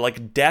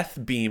like death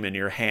beam in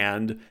your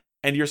hand,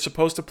 and you're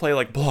supposed to play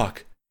like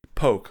block,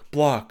 poke,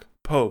 block,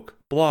 poke,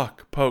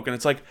 block, poke, and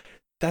it's like,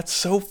 that's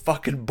so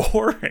fucking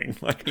boring.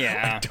 Like,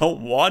 I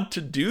don't want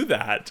to do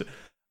that.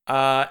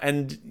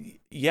 And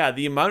yeah,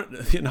 the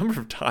number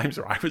of times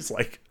where I was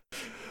like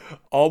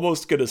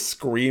almost gonna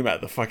scream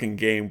at the fucking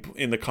game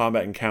in the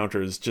combat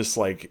encounters, just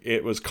like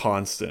it was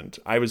constant.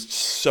 I was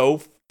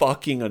so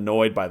fucking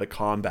annoyed by the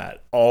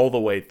combat all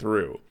the way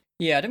through.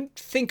 Yeah, I don't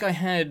think I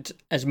had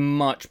as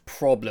much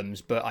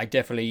problems, but I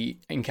definitely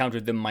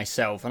encountered them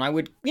myself. And I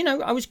would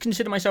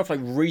consider myself like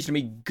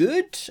reasonably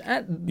good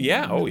at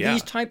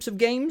these types of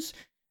games.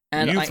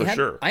 And I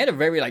had a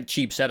very like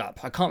cheap setup.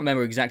 I can't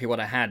remember exactly what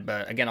I had,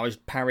 but again, I was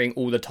parrying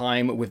all the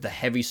time with the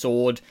heavy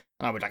sword,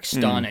 and I would like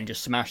stun and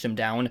just smash them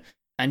down.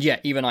 And yeah,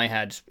 even I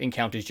had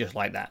encounters just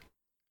like that.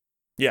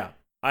 Yeah,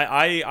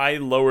 I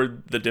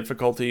lowered the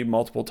difficulty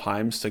multiple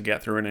times to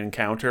get through an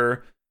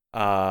encounter.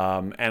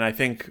 And I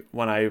think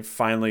when I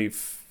finally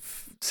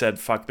said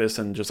fuck this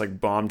and just like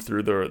bombed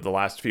through the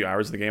last few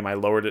hours of the game, I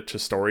lowered it to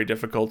story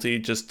difficulty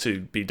just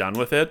to be done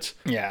with it.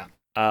 Yeah.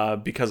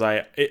 Because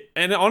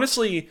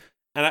honestly,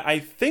 and I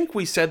think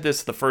we said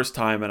this the first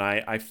time, and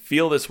I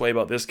feel this way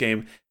about this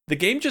game. The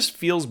game just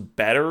feels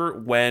better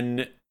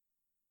when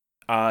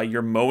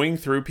you're mowing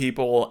through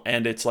people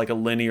and it's like a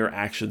linear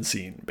action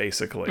scene,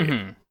 basically.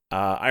 Mm-hmm.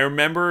 I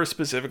remember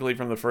specifically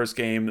from the first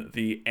game,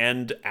 the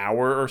end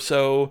hour or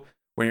so,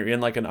 when you're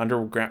in like an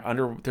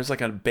there's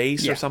like a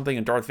base or something,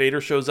 and Darth Vader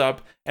shows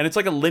up, and it's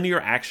like a linear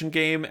action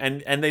game,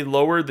 and they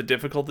lowered the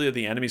difficulty of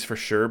the enemies for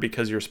sure,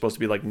 because you're supposed to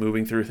be like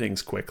moving through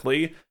things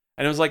quickly.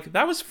 And it was like,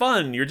 that was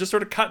fun. You're just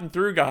sort of cutting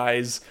through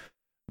guys,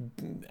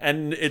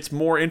 and it's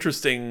more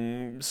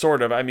interesting,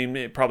 sort of. I mean,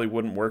 it probably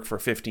wouldn't work for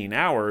 15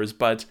 hours,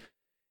 but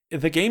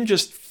the game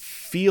just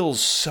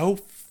feels so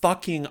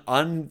fucking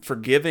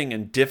unforgiving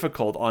and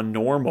difficult on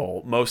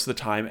normal most of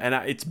the time, and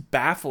it's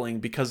baffling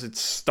because it's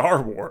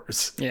Star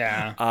Wars.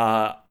 Yeah.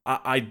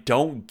 I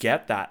don't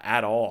get that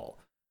at all.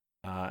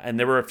 And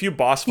there were a few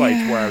boss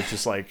fights where I was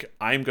just like,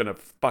 I'm gonna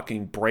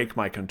fucking break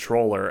my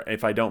controller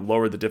if I don't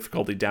lower the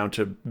difficulty down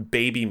to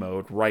baby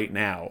mode right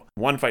now.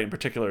 One fight in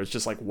particular is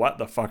just like, what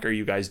the fuck are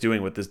you guys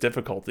doing with this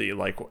difficulty?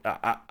 Like,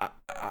 I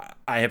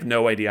have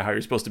no idea how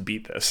you're supposed to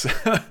beat this.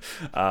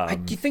 The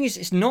thing is,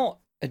 it's not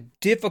a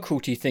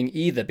difficulty thing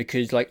either,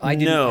 because like I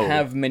didn't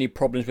have many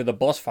problems with the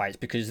boss fights,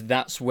 because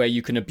that's where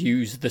you can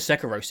abuse the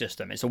Sekiro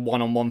system. It's a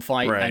one-on-one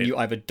fight, and you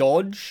either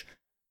dodge.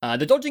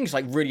 The dodging is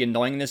like really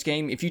annoying in this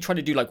game. If you try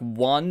to do like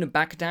one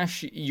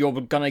backdash, you're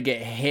gonna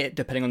get hit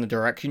depending on the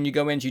direction you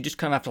go in. So you just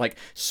kind of have to like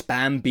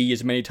spam B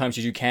as many times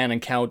as you can,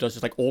 and Cal does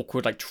this like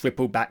awkward like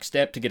triple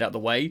backstep to get out of the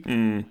way.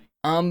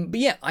 But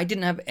yeah, I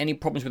didn't have any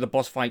problems with the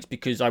boss fights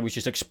because I was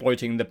just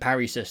exploiting the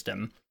parry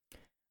system.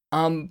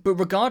 But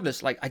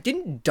regardless, like I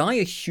didn't die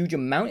a huge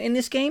amount in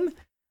this game.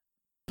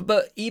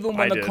 But even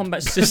when the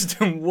combat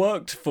system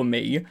worked for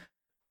me,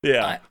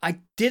 I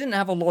didn't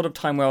have a lot of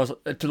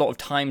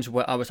times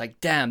where I was like,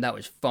 damn, that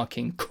was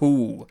fucking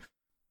cool.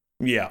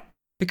 Yeah.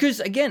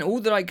 Because again, all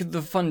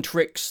the fun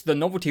tricks, the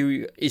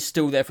novelty is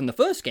still there from the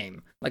first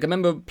game. Like I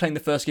remember playing the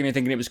first game and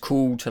thinking it was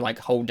cool to like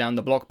hold down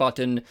the block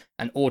button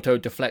and auto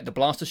deflect the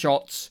blaster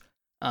shots.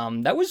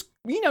 That was,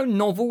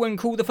 novel and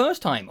cool the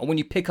first time. Or when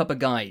you pick up a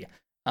guy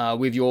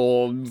with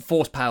your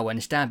force power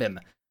and stab him.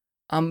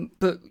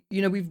 But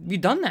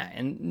we've done that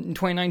in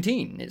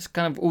 2019. It's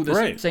kind of all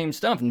the same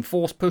stuff, and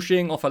force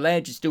pushing off a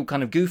ledge is still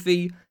kind of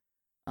goofy.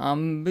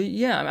 But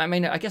yeah, I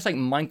mean, I guess like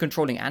mind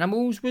controlling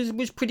animals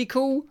was pretty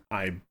cool.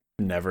 I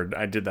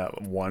did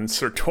that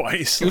once or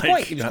twice. It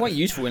was quite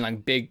useful in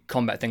like big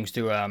combat things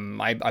too.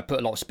 I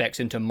put a lot of specs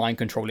into mind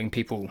controlling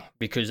people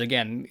because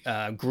again,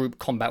 group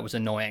combat was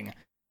annoying.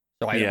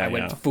 So I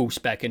went full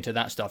spec into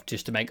that stuff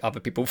just to make other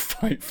people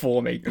fight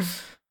for me.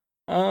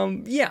 I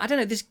don't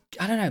know.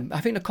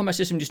 I think the combat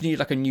system just needed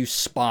like a new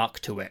spark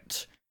to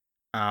it.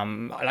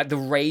 I like the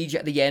rage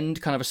at the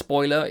end, kind of a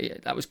spoiler.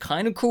 That was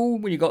kind of cool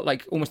when you got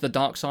like almost the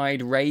dark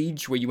side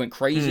rage where you went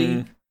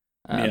crazy.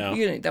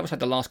 That was like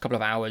the last couple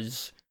of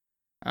hours.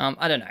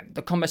 I don't know.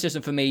 The combat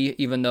system for me,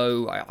 even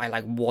though I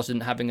like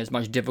wasn't having as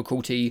much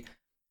difficulty,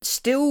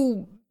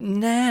 still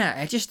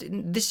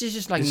this is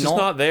just like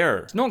not there.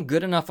 It's not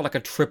good enough for like a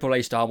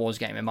AAA Star Wars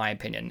game, in my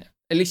opinion.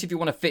 At least if you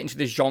want to fit into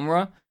this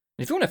genre.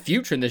 If you want a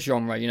future in this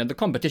genre, the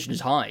competition is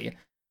high.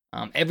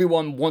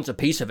 Everyone wants a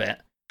piece of it.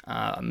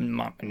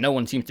 No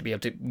one seems to be able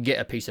to get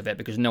a piece of it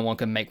because no one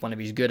can make one of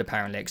these good,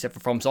 apparently, except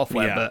for From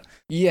Software. Yeah. But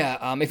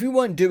yeah, if we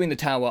weren't doing the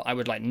tower, I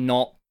would like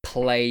not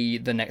play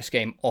the next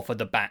game off of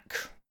the back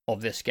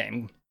of this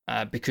game.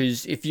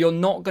 Because if you're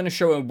not going to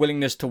show a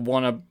willingness to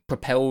want to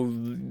propel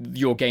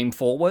your game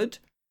forward,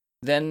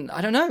 then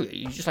I don't know.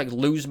 You just like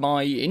lose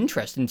my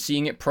interest in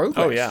seeing it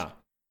progress. Oh yeah.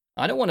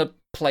 I don't want to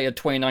play a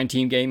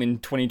 2019 game in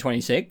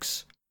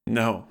 2026.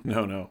 No.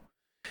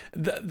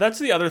 That's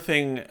the other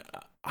thing.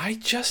 I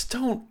just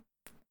don't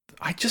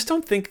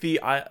think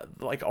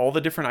like all the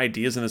different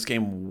ideas in this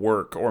game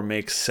work or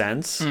make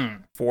sense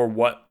for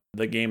what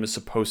the game is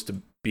supposed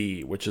to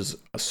be, which is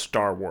a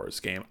Star Wars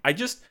game. I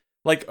just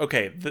like,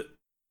 okay,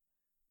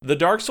 the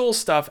Dark Souls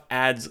stuff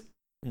adds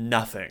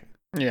nothing.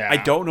 Yeah. I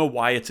don't know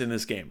why it's in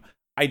this game.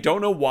 I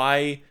don't know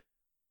why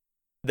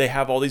they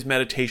have all these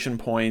meditation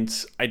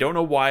points. I don't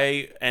know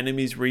why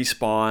enemies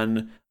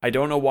respawn. I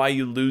don't know why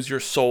you lose your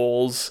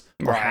souls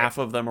or half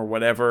of them or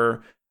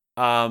whatever.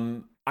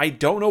 I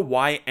don't know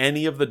why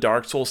any of the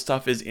Dark Souls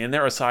stuff is in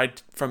there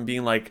aside from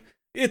being like,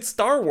 it's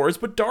Star Wars,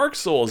 but Dark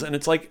Souls. And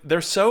it's like,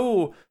 they're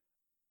so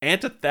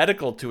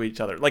antithetical to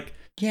each other. Like,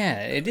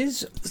 yeah, it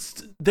is.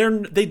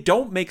 They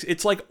don't make,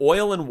 it's like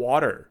oil and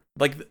water.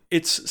 Like,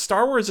 it's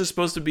Star Wars is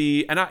supposed to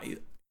be, and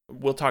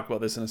we'll talk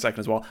about this in a second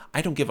as well.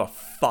 I don't give a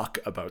fuck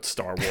about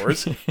Star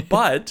Wars,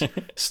 but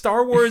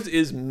Star Wars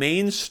is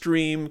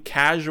mainstream,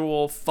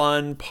 casual,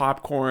 fun,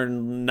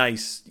 popcorn,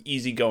 nice,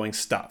 easygoing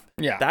stuff.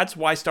 Yeah. That's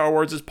why Star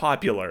Wars is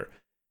popular.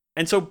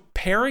 And so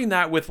pairing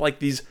that with like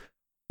these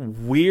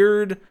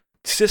weird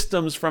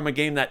systems from a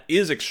game that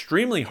is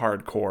extremely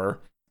hardcore,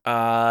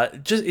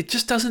 it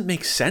just doesn't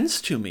make sense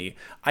to me.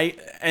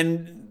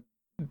 The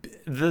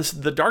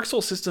Dark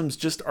Souls systems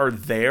just are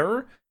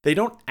there. They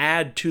don't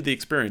add to the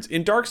experience.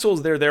 In Dark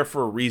Souls, they're there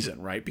for a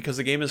reason, right? Because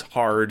the game is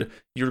hard.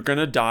 You're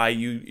gonna die.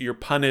 You're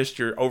punished.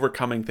 You're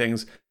overcoming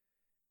things.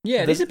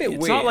 Yeah, it is a bit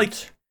weird.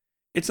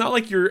 It's not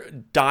like you're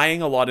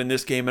dying a lot in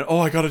this game and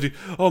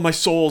my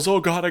souls. Oh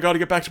god, I gotta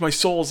get back to my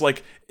souls.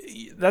 Like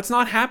that's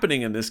not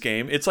happening in this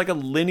game. It's like a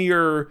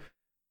linear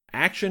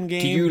action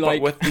game.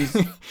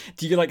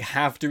 Do you like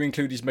have to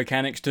include these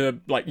mechanics to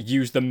like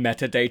use the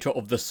metadata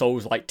of the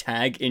souls like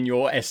tag in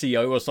your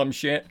SEO or some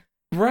shit?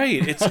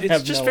 Right. It's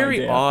just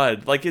very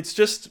odd. Like it's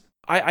just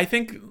I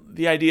think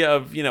the idea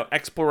of,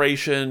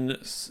 exploration,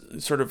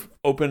 sort of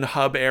open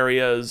hub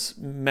areas,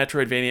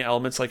 Metroidvania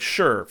elements, like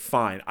sure,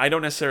 fine. I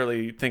don't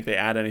necessarily think they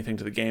add anything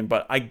to the game,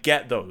 but I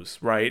get those,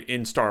 right?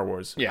 In Star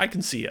Wars. Yeah. I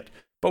can see it.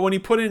 But when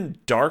you put in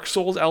Dark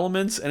Souls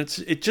elements, and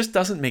it just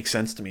doesn't make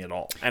sense to me at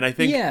all. And I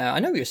think I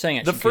know what you're saying.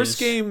 Actually,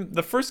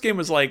 the first game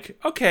was like,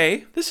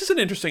 okay, this is an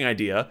interesting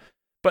idea.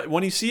 But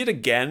when you see it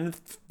again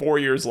 4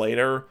 years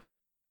later,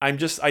 I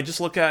just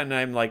look at it and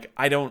I'm like,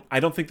 I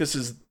don't think this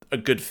is a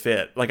good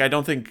fit. Like, I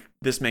don't think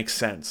this makes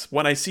sense.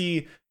 When I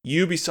see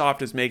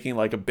Ubisoft is making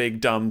like a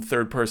big dumb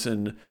third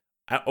person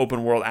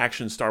open world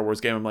action Star Wars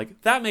game, I'm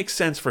like, that makes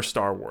sense for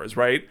Star Wars,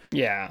 right?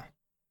 Yeah.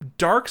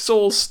 Dark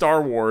Souls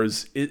Star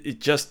Wars, it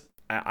just,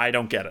 I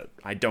don't get it.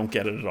 I don't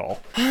get it at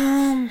all.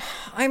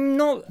 I'm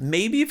not.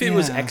 Maybe if it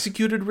was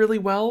executed really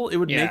well, it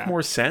would make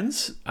more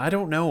sense. I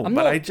don't know. I'm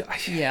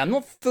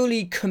not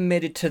fully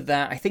committed to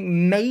that. I think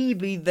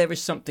maybe there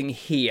is something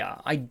here.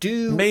 I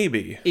do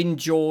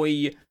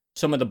enjoy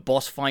some of the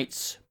boss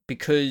fights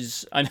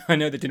because I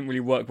know that didn't really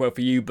work well for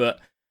you, but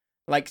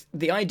like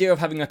the idea of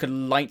having like a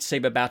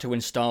lightsaber battle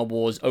in Star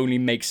Wars only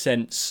makes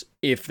sense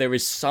if there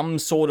is some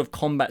sort of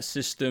combat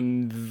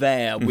system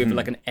there with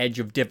like an edge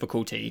of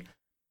difficulty.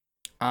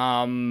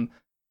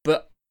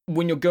 But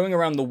when you're going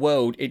around the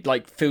world, it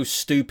like feels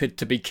stupid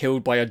to be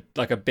killed by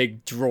a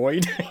big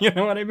droid. You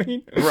know what I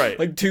mean? Right.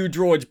 Like 2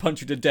 droids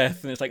punch you to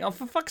death, and it's like, oh,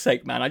 for fuck's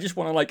sake, man! I just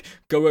want to like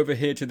go over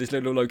here to this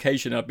little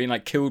location. I've been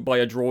like killed by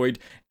a droid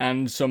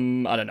and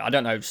some I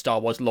don't know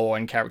Star Wars lore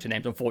and character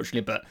names,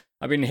 unfortunately, but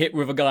I've been hit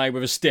with a guy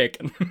with a stick,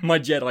 and my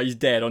Jedi's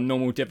dead on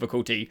normal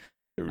difficulty.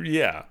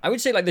 Yeah. I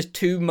would say like there's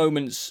 2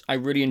 moments I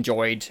really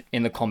enjoyed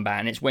in the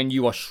combat, and it's when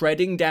you are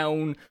shredding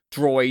down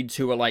droids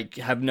who are like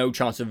have no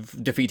chance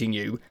of defeating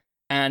you,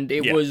 and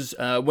it was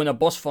when a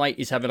boss fight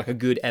is having like a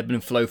good ebb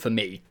and flow for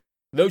me.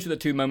 Those are the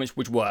 2 moments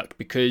which work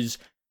because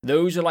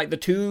those are like the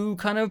 2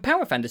 kind of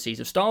power fantasies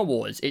of Star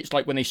Wars. It's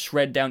like when they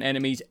shred down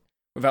enemies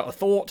without a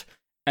thought,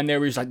 and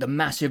there is like the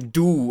massive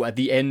duel at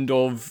the end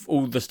of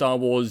all the Star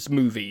Wars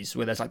movies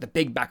where there's like the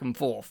big back and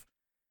forth.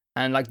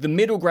 And like the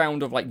middle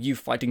ground of like you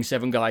fighting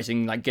 7 guys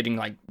and like getting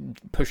like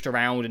pushed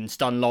around and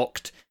stun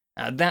locked,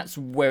 that's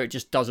where it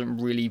just doesn't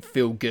really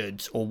feel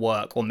good or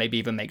work or maybe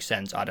even make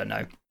sense. I don't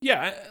know.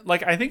 Yeah,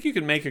 like I think you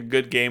can make a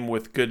good game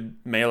with good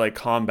melee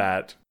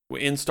combat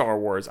in Star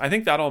Wars. I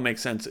think that all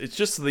makes sense. It's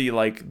just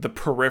the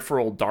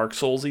peripheral Dark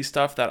Souls-y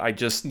stuff that I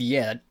just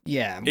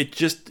It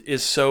just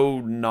is so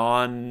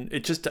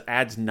it just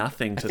adds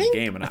nothing to the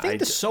game, and I think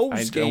the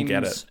Souls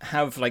games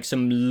have like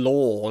some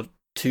lore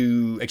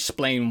to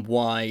explain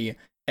why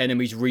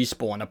enemies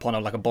respawn upon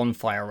a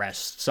bonfire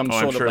rest. Some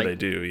sort of like they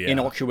do,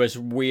 innocuous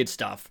weird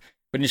stuff.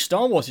 But in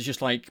Star Wars, it's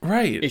just like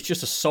it's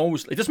just a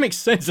Souls. It doesn't make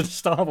sense in a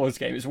Star Wars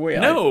game. It's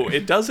weird. No,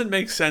 it doesn't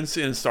make sense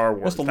in Star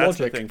Wars. That's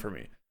the thing for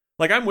me.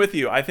 Like I'm with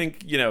you. I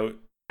think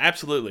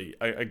absolutely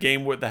a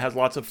game that has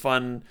lots of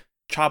fun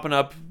chopping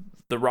up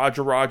the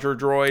Roger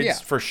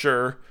droids for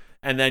sure,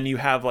 and then you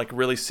have like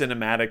really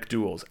cinematic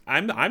duels.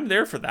 I'm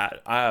there for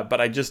that. But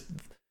I just.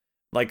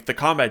 Like, the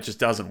combat just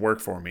doesn't work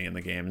for me in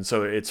the game, and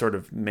so it sort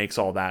of makes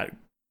all that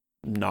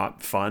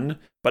not fun.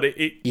 But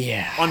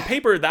on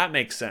paper, that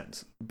makes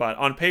sense. But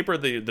on paper,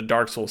 the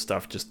Dark Souls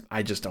stuff,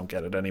 I just don't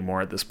get it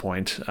anymore at this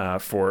point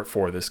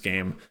for this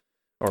game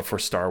or for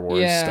Star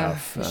Wars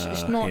stuff.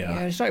 It's not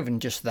even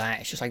just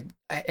that. It's just like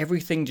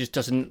everything just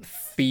doesn't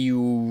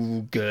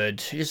feel good.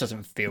 It just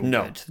doesn't feel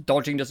good. The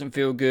dodging doesn't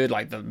feel good.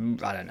 Like, I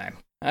don't know.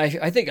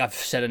 I think I've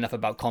said enough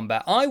about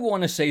combat. I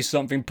want to say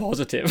something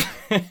positive.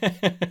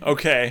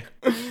 Okay.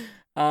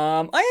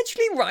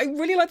 I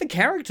really like the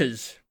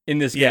characters in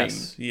this game.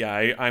 Yes.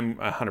 Yeah, I'm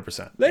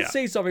 100%. Let's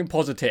say something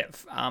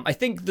positive. I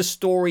think the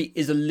story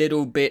is a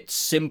little bit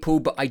simple,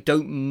 but I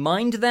don't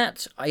mind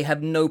that. I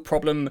have no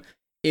problem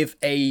if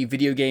a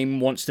video game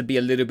wants to be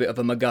a little bit of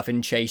a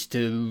MacGuffin chase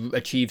to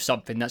achieve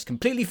something. That's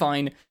completely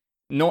fine.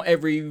 Not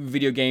every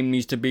video game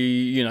needs to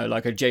be,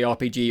 like a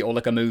JRPG or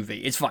like a movie.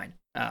 It's fine.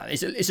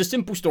 It's a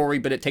simple story,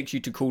 but it takes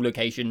you to cool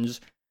locations.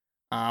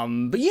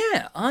 But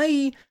yeah,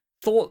 I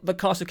thought the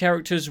cast of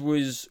characters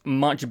was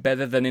much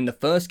better than in the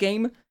first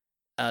game.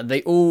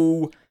 They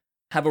all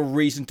have a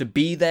reason to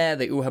be there.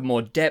 They all have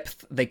more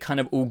depth. They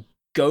kind of all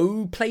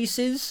go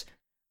places.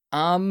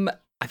 I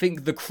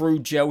think the crew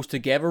gels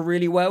together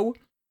really well.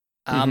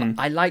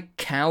 I like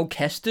Cal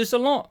Kestis a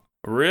lot.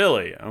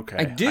 Really? Okay.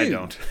 I do. I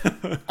don't.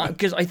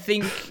 Because I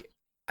think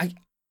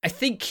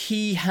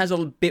he has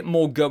a bit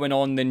more going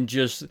on than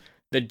just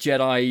the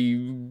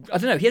Jedi. I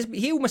don't know.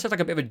 He almost has like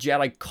a bit of a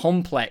Jedi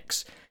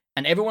complex,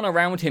 and everyone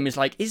around him is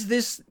like, "Is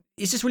this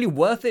really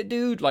worth it,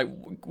 dude? Like,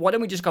 why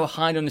don't we just go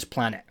hide on this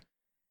planet?"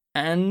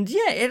 And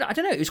yeah, I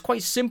don't know. It was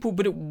quite simple,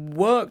 but it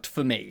worked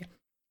for me.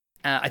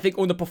 I think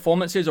all the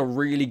performances are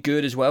really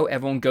good as well.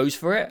 Everyone goes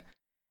for it.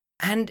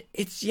 And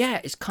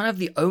it's kind of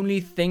the only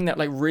thing that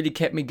like really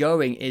kept me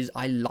going is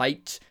I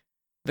liked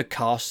the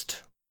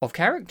cast of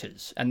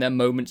characters and their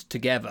moments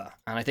together.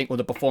 And I think all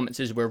the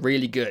performances were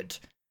really good.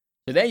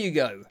 So there you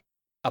go.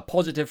 A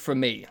positive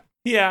from me.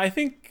 Yeah, I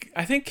think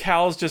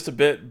Cal's just a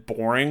bit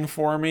boring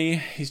for me.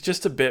 He's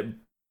just a bit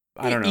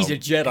I don't know. He's a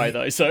Jedi,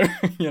 though, so,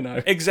 you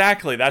know.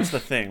 Exactly. That's the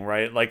thing,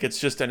 right? Like, it's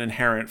just an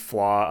inherent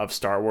flaw of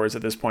Star Wars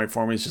at this point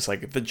for me. It's just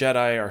like, the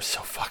Jedi are so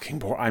fucking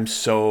boring. I'm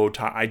so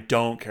tired. I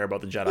don't care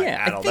about the Jedi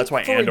at all. That's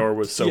why Andor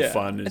was so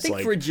fun. It's I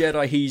think for a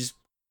Jedi, he's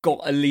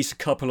got at least a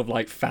couple of,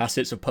 like,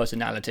 facets of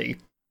personality.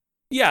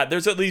 Yeah,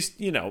 there's at least,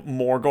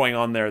 more going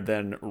on there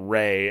than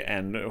Rey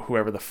and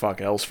whoever the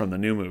fuck else from the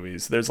new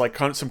movies. There's like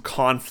some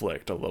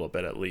conflict a little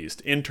bit, at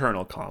least.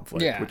 Internal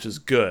conflict, which is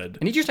good.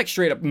 And he just like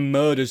straight up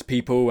murders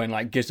people and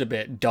like gets a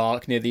bit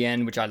dark near the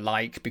end, which I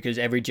like because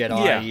every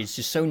Jedi is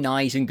just so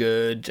nice and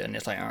good. And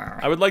it's like,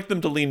 I would like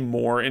them to lean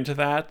more into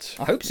that.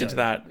 I hope so. Into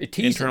that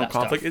internal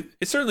conflict.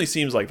 It certainly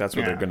seems like that's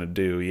what they're going to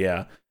do,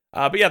 yeah.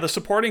 But yeah, the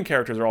supporting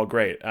characters are all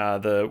great.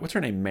 What's her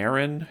name?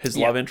 Marin, his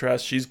love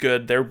interest. She's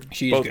good.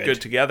 She's both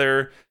good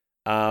together.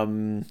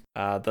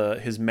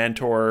 His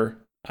mentor.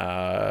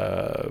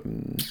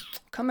 Can't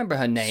remember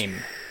her name.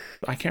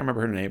 I can't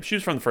remember her name. She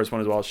was from the first one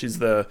as well. She's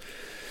that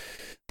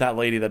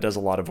lady that does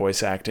a lot of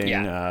voice acting.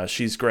 Yeah.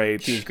 She's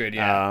great. She's good.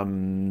 Yeah.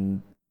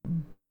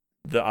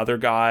 The other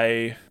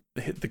guy,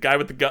 the guy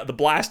with the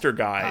blaster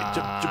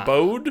guy,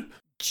 Bode.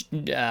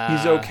 He's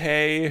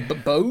okay.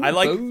 Bode? I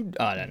don't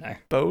know.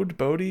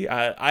 Bodhi?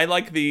 I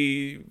like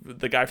the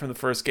guy from the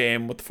first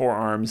game with the 4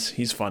 arms.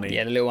 He's funny.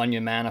 Yeah, the little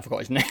onion man. I forgot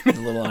his name. The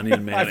little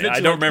onion man. I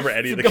don't remember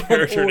any of the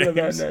character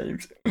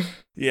names.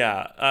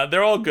 Yeah,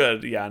 they're all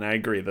good. Yeah, and I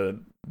agree. The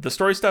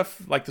story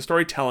stuff, like the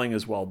storytelling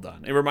is well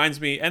done. It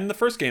reminds me, and the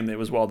first game, it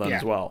was well done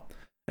as well.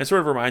 It sort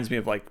of reminds me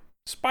of like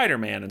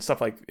Spider-Man and stuff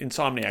like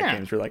Insomniac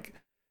games where like,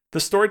 the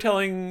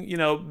storytelling,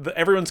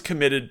 everyone's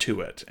committed to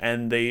it,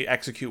 and they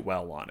execute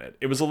well on it.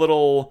 It was a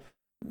little,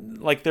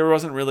 like, there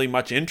wasn't really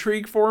much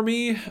intrigue for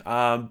me,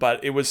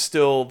 but it was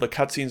still, the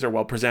cutscenes are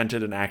well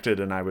presented and acted,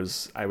 and I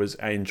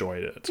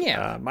enjoyed it.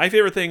 Yeah. My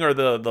favorite thing are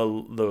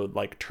the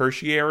like,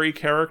 tertiary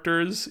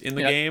characters in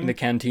the game. The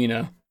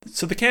cantina.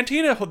 So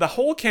the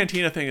whole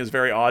cantina thing is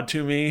very odd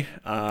to me.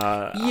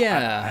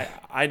 I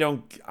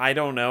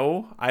don't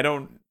know. I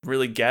don't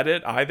really get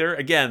it either.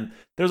 Again,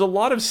 there's a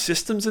lot of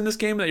systems in this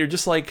game that you're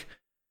just like,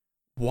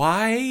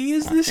 why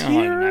is this here?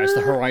 I don't know. It's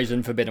the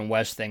Horizon Forbidden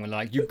West thing.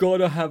 Like, you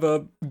gotta have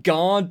a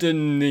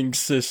gardening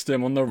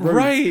system on the roof.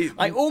 Right.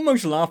 I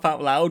almost laugh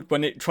out loud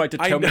when it tried to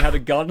tell me how to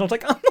garden. I was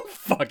like, I'm not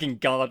fucking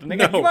gardening.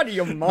 No. Are you out of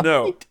your mind?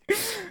 No.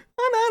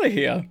 I'm out of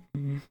here.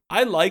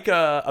 I like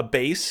a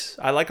base.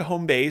 I like a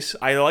home base.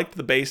 I liked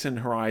the base in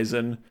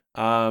Horizon.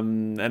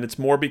 And it's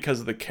more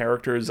because of the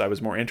characters. I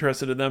was more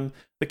interested in them.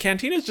 The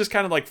cantina is just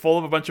kind of like full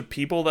of a bunch of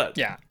people that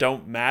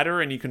don't matter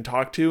and you can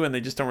talk to, and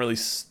they just don't really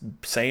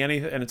say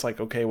anything, and it's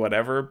like, okay,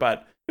 whatever.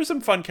 But there's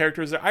some fun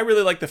characters there. I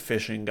really like the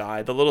fishing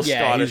guy, the little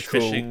Scottish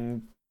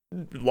fishing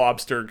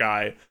lobster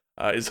guy.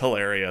 Is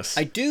hilarious.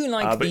 I do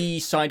like the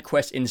side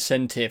quest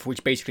incentive,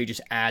 which basically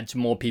just adds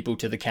more people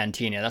to the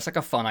cantina. That's like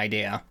a fun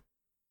idea.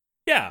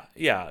 Yeah.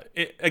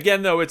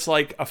 Again, though, it's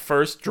like a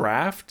first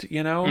draft,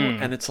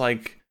 and it's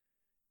like,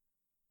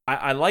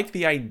 I like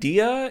the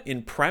idea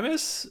in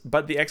premise,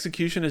 but the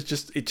execution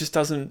is it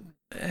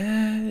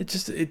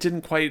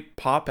didn't quite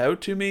pop out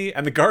to me.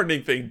 And the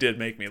gardening thing did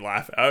make me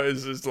laugh. I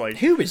was just like,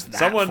 who is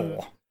that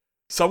for?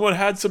 Someone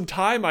had some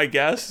time, I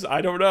guess.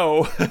 I don't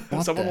know.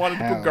 Someone wanted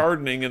to put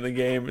gardening in the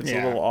game. It's a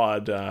little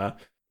odd.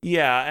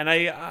 And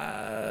I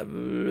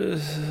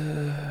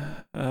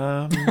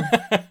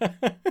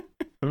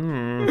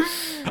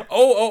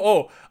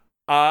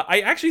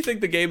actually think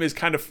the game is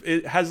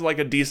it has like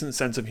a decent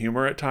sense of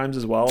humor at times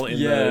as well in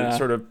the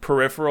sort of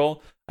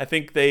peripheral. I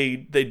think they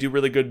do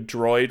really good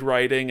droid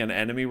writing and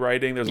enemy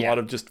writing. There's a lot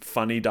of just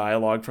funny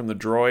dialogue from the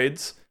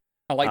droids.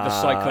 I like the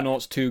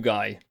Psychonauts 2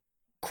 guy.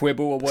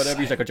 Quibble or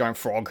whatever. He's like a giant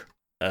frog.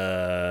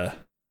 Raz.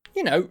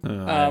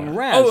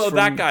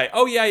 That guy.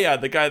 Oh, yeah.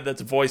 The guy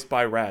that's voiced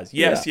by Raz.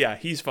 Yes,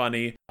 he's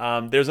funny.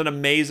 There's an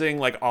amazing,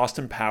 like,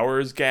 Austin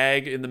Powers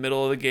gag in the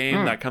middle of the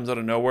game that comes out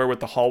of nowhere with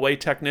the hallway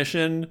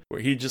technician,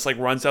 where he just, like,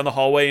 runs down the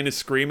hallway and is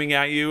screaming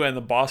at you, and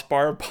the boss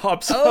bar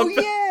pops up. Oh,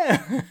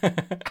 yeah!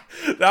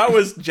 That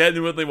was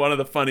genuinely one of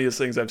the funnious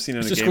things I've seen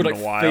in a game in a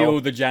while.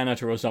 Phil the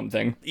janitor or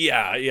something.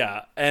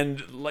 Yeah.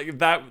 And, like,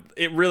 that,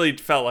 it really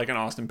felt like an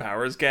Austin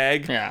Powers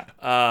gag. Yeah.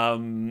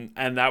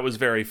 And that was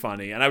very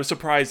funny. And I was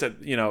surprised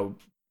that,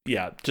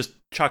 just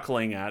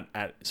chuckling at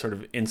sort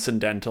of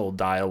incidental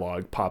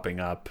dialogue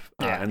popping up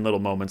and little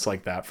moments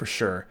like that for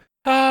sure.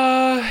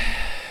 Yeah.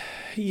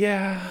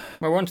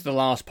 We're on to the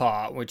last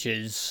part, which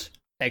is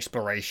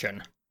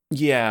exploration.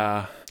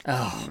 Yeah.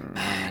 Oh,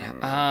 man.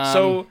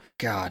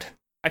 God.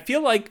 I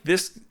feel like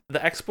the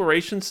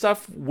exploration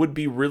stuff would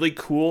be really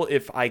cool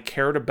if I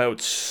cared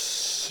about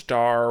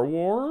Star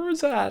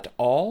Wars at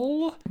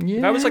all. Yeah.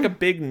 If I was like a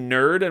big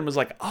nerd and was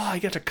like, oh, I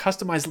get to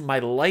customize my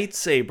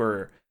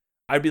lightsaber,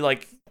 I'd be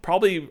like,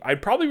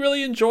 I'd probably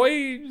really enjoy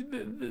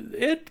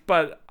it,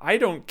 but I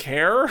don't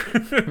care.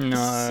 No,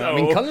 I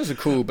mean, colors are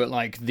cool, but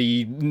like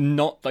the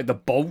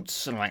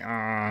bolts and like,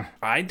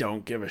 I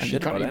don't give a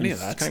shit about any of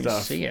that stuff.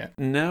 Can't see it.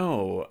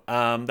 No,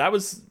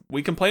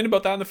 we complained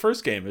about that in the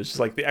first game. It's just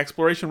like the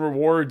exploration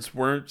rewards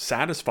weren't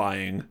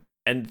satisfying,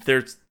 and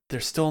there's they're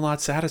still not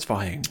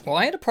satisfying. Well,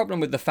 I had a problem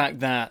with the fact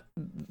that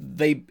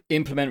they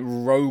implement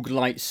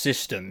roguelite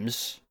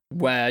systems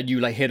where you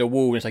like hit a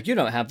wall and it's like, you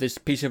don't have this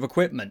piece of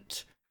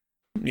equipment.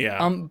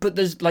 Yeah. But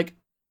there's like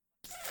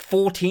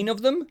 14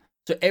 of them.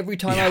 So every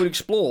time I would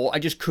explore, I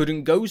just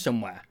couldn't go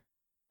somewhere.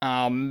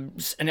 And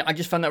I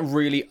just found that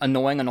really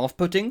annoying and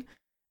off-putting.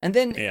 And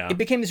then it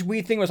became this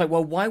weird thing where I was like,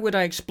 well, why would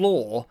I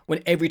explore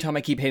when every time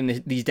I keep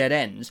hitting these dead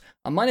ends?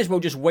 I might as well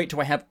just wait till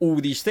I have all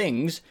these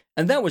things.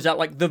 And that was at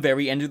like the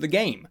very end of the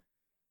game.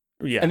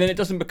 Yeah. And then it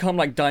doesn't become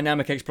like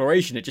dynamic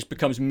exploration. It just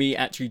becomes me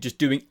actually just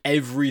doing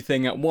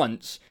everything at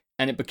once.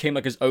 And it became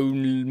like its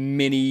own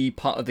mini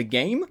part of the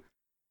game.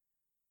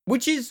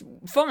 Which is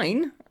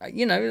fine.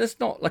 You know, that's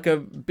not like a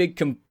big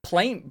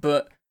complaint,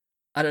 but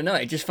I don't know.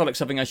 It just felt like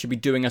something I should be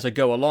doing as I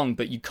go along,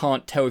 but you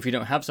can't tell if you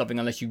don't have something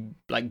unless you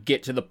like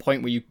get to the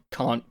point where you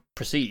can't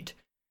proceed.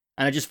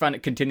 And I just found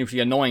it continuously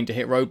annoying to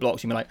hit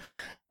roadblocks and be like,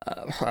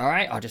 all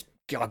right, I'll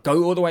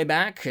go all the way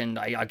back and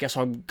I guess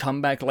I'll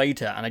come back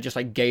later. And I just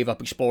like gave up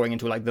exploring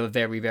until like the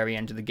very, very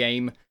end of the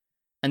game.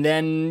 And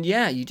then,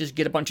 yeah, you just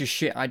get a bunch of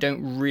shit I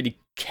don't really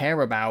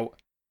care about.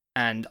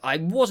 And I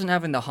wasn't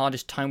having the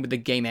hardest time with the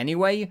game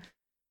anyway.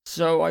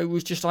 So I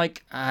was just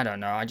like, I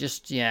don't know.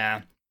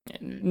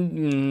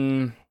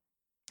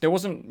 There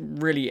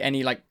wasn't really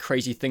any like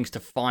crazy things to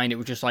find. It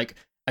was just like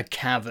a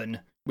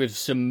cavern with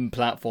some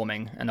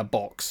platforming and a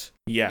box.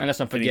 Yeah.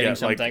 Unless I'm forgetting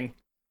something. Like,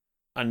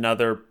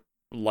 another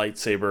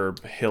lightsaber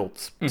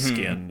hilt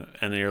skin.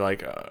 And then you're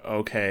like,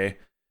 okay.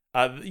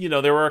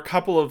 There were a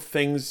couple of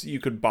things you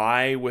could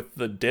buy with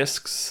the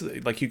discs.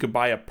 Like you could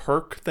buy a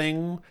perk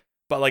thing.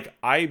 But, like,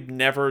 I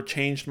never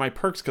changed my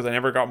perks because I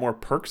never got more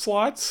perk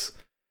slots.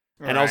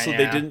 And also,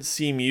 they didn't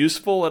seem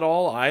useful at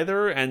all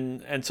either.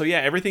 And so, yeah,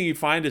 everything you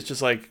find is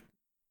just like,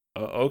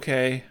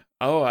 okay.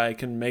 Oh, I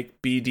can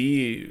make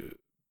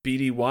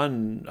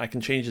BD1. I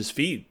can change his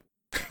feet.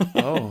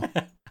 Oh.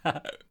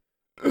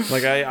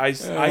 Like, I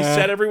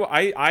said everyone...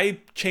 I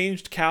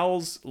changed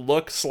Cal's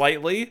look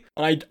slightly.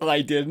 I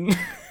didn't.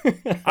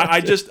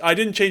 I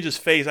didn't change his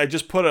face. I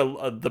just put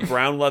the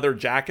brown leather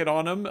jacket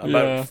on him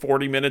about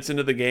 40 minutes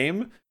into the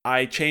game.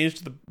 I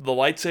changed the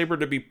lightsaber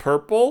to be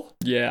purple.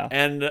 Yeah.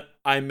 And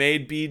I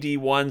made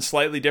BD1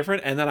 slightly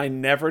different, and then I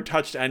never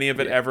touched any of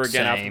it ever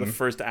again after the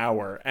first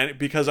hour. And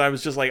because I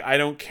was just like, I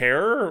don't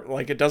care.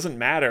 Like, it doesn't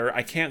matter.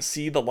 I can't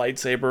see the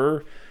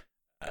lightsaber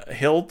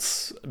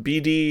hilts.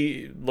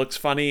 BD looks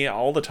funny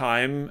all the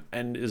time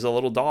and is a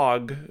little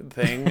dog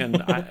thing,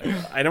 and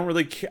I don't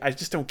really I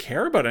just don't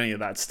care about any of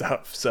that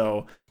stuff.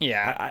 So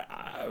yeah,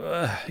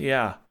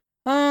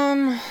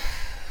 I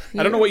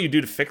don't know what you do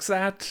to fix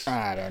that.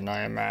 I don't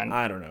know, man.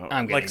 I don't know.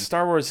 Like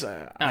Star Wars,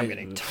 I'm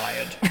getting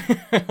tired.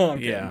 I'm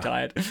getting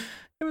tired.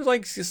 It was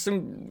like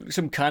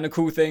some kind of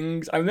cool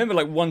things. I remember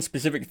like one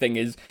specific thing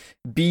is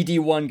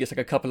BD1 gets like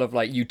a couple of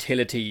like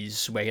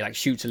utilities where he like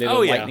shoots a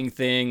little lightning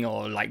thing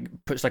or like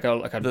puts like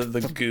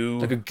the goo,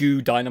 like a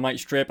goo dynamite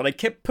strip. And I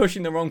kept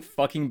pushing the wrong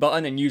fucking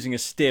button and using a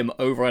stim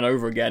over and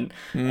over again.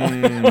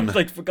 I was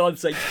like, for God's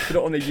sake, put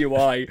it on the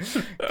UI,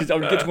 because I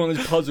would get to one of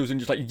those puzzles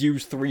and just like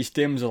use 3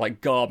 stims. Or like,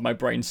 God, my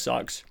brain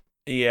sucks.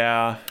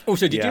 Yeah.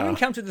 Also, did you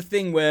encounter the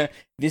thing where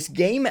this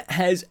game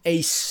has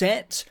a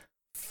set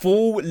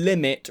fall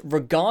limit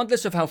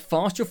regardless of how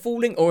fast you're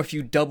falling or if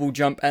you double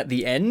jump at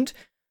the end?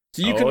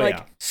 So you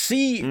can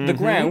see the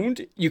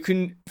ground, you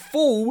can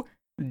fall,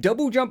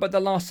 double jump at the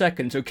last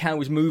second, so Cal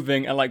was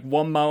moving at like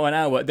 1 mile an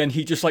hour, then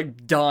he just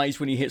like dies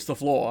when he hits the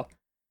floor.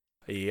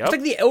 Yep. It's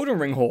like the Elden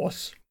Ring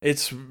horse.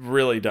 It's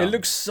really dumb. It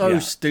looks so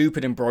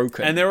stupid and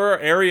broken. And there are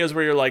areas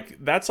where you're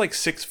like, that's like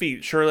 6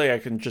 feet, surely I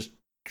can just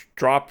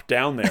drop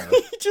down there.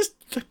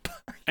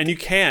 And you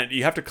can't.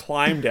 You have to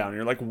climb down.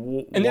 You're like,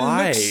 why? And it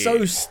looks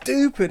so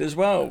stupid as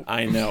well.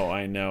 I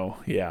know.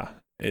 Yeah.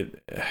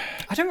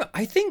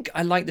 I think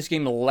I like this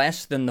game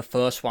less than the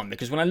first one,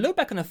 because when I look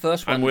back on the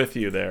first one, I'm with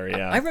you there,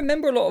 yeah. I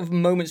remember a lot of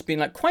moments being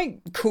like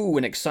quite cool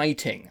and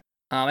exciting.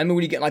 I remember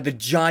when you get like the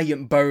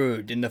giant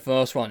bird in the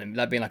first one, and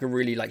that being like a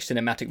really like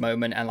cinematic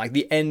moment, and like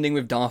the ending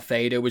with Darth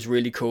Vader was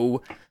really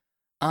cool.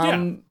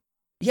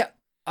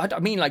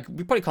 I mean, like,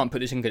 we probably can't put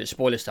this in because it's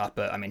spoiler stuff,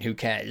 but I mean, who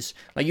cares?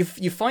 Like,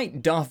 you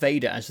fight Darth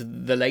Vader as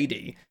the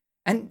lady,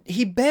 and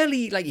he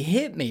barely like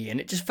hit me, and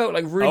it just felt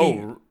like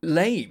really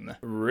lame.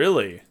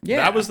 Really? Yeah.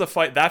 That was the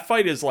fight. That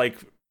fight is like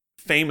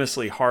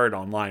famously hard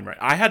online, right?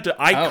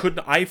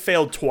 I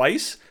failed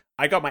twice.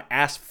 I got my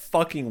ass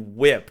fucking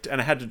whipped, and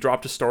I had to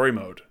drop to story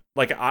mode.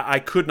 Like, I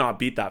could not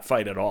beat that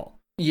fight at all.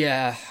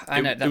 Yeah,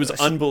 I know. It was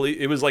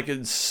unbelievable. It was like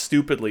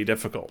stupidly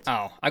difficult.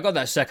 Oh, I got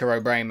that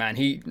Sekiro brain, man.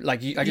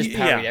 I just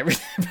parried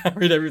everything.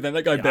 Parried everything.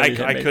 That guy barely hit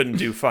me. I couldn't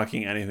do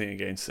fucking anything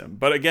against him.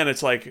 But again,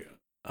 it's like,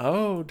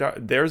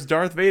 there's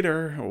Darth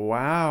Vader.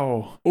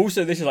 Wow.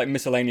 Also, this is like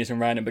miscellaneous and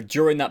random, but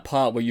during that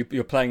part where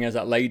you're playing as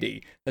that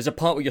lady, there's a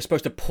part where you're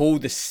supposed to pull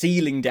the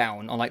ceiling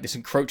down on like this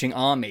encroaching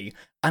army,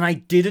 and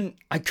I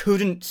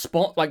couldn't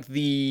spot like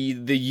the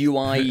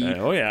UI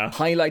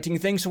highlighting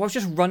thing, so I was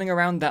just running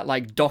around that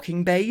like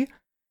docking bay.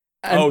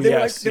 And they were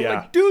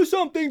like, do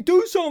something.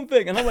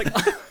 And I'm like,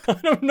 I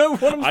don't know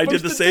what I'm supposed to do. I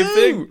did the same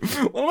thing.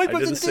 What am I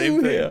supposed to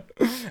do here?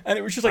 And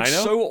it was just like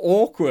so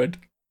awkward.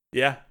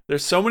 Yeah,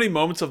 there's so many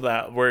moments of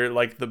that where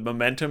like the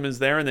momentum is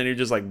there and then you're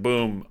just like,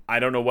 boom, I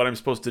don't know what I'm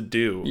supposed to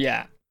do.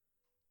 Yeah.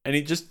 And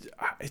it's just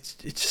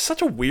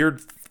such a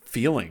weird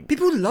feeling.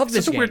 People love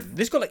this game.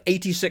 This got like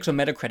 86 on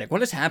Metacritic.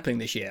 What is happening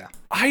this year?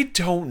 I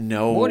don't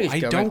know. I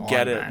don't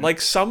get it. Man?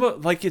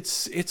 Like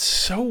it's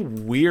so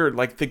weird.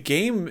 Like the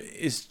game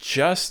is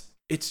just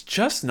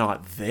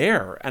not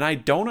there, and I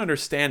don't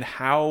understand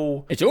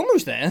how it's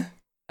almost there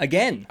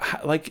again.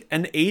 Like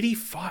an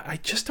 85. I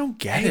just don't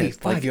get 85,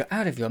 it. Like, you're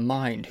out of your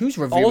mind. Who's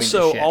reviewing this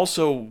shit?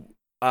 Also,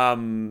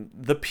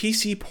 the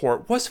PC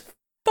port was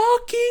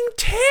fucking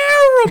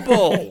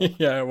terrible.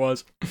 Yeah, it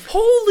was.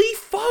 Holy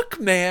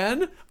fuck,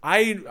 man.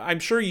 I'm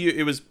sure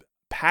it was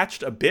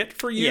patched a bit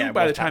for you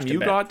by the time you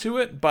got to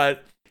it,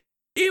 but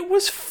it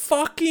was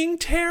fucking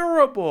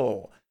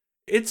terrible.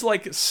 It's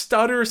like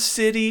Stutter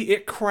City.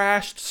 It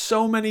crashed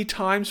so many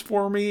times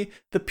for me.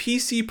 The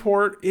PC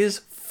port is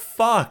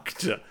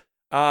fucked.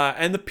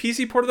 And the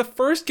PC port of the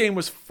first game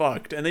was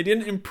fucked, and they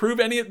didn't improve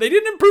anything. They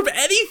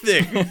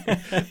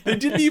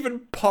didn't even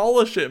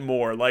polish it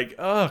more. Like,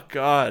 oh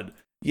god.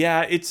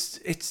 Yeah, it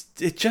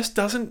just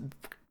doesn't.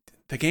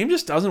 The game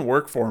just doesn't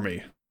work for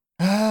me.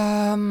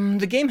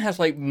 The game has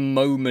like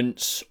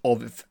moments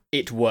of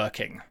it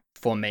working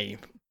for me,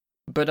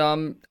 but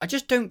I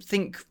just don't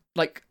think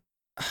like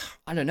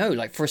I don't know.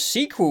 Like for a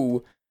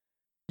sequel,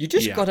 you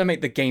just got to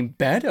make the game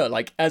better.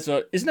 Like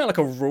isn't that like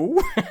a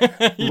rule?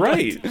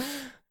 Right.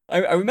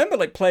 I remember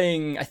like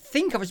playing. I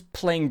think I was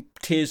playing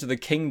Tears of the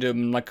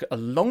Kingdom like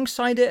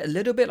alongside it a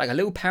little bit, like a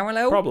little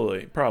parallel.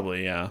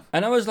 Probably, yeah.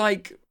 And I was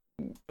like.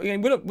 We're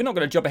not going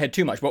to jump ahead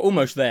too much. We're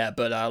almost there,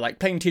 but like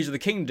playing Tears of the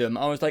Kingdom,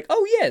 I was like,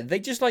 oh yeah, they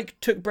just like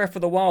took Breath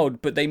of the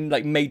Wild, but they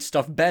like made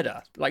stuff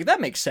better. Like that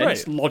makes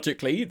sense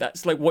logically.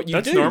 That's like what you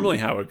do. That's normally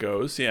how it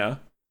goes. Yeah.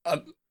 I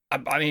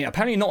mean,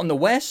 apparently not in the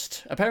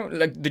West. Apparently,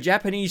 like the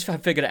Japanese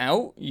have figured it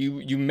out.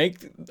 You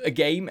make a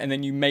game and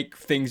then you make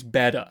things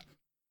better.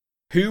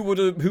 Who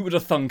would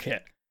have thunk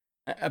it?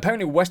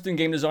 Apparently, Western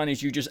game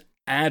designers, you just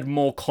add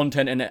more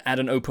content and add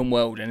an open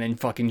world and then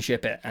fucking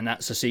ship it, and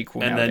that's a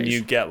sequel. And nowadays. then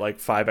you get like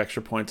 5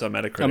 extra points on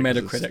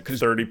Metacritic. Because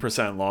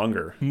 30%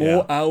 longer.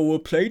 More hour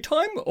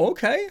playtime.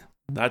 Okay.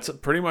 That's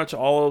pretty much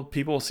all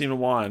people seem to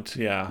want.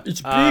 Yeah.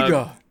 It's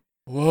bigger.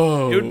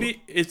 Whoa. It would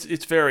be.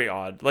 It's very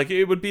odd. Like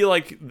it would be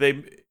like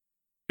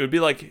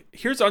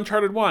here's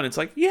Uncharted 1. It's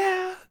like,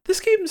 yeah,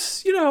 this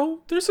game's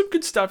there's some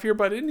good stuff here,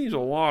 but it needs a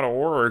lot of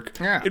work.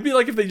 Yeah. It'd be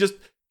like if they just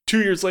 2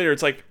 years later,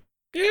 it's like,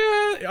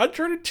 yeah,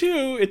 Uncharted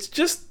 2. It's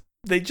just.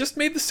 They just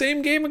made the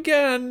same game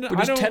again.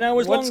 But it's 10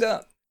 hours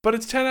longer. But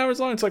it's 10 hours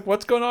long. It's like,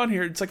 what's going on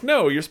here? It's like,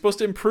 no, you're supposed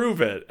to improve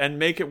it and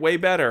make it way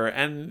better.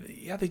 And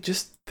yeah, they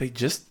just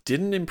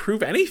didn't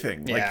improve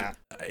anything. Yeah.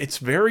 Like, it's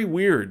very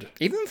weird.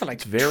 Even for like,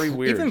 it's very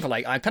weird. Even for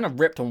like, I kind of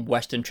ripped on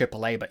Western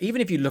AAA, but even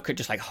if you look at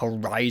just like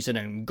Horizon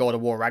and God of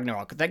War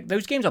Ragnarok,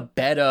 those games are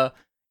better,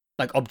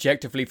 like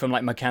objectively from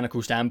like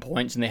mechanical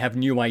standpoints, and they have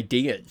new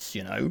ideas,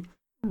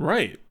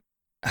 Right.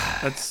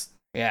 That's.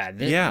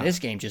 This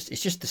game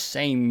it's just the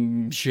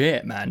same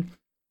shit, man.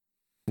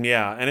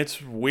 Yeah, and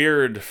it's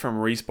weird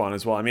from Respawn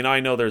as well. I mean, I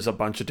know there's a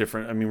bunch of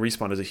different. I mean,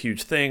 Respawn is a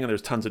huge thing, and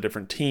there's tons of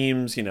different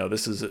teams.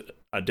 This is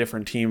a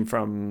different team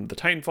from the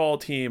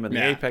Titanfall team and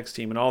the Apex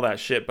team and all that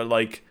shit. But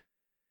like,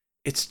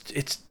 it's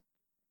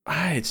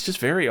just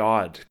very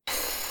odd.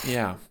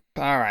 Yeah.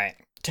 All right,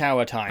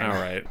 tower time.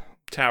 All right,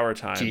 tower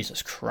time.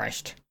 Jesus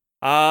Christ.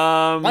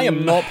 I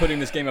am not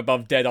putting this game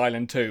above Dead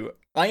Island 2.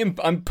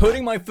 I'm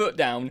putting my foot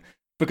down.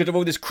 Because of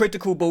all this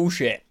critical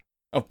bullshit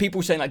of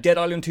people saying like Dead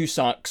Island 2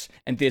 sucks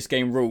and this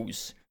game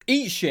rules.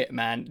 Eat shit,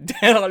 man.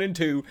 Dead Island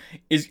 2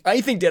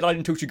 I think Dead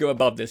Island 2 should go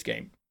above this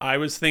game. I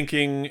was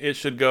thinking it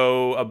should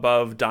go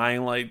above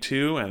Dying Light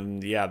 2,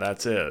 and yeah,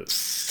 that's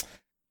it.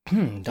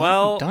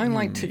 Dying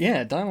Light 2.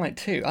 Yeah, Dying Light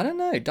 2. I don't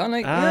know. Dying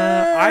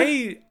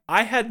Light.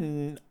 I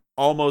had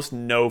almost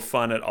no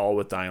fun at all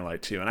with Dying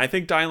Light 2, and I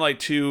think Dying Light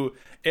 2.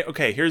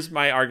 Okay, here's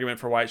my argument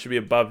for why it should be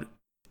above.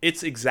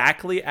 It's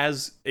exactly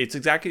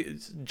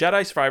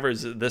Jedi Survivor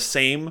is the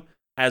same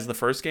as the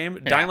first game.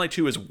 Yeah. Dying Light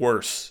 2 is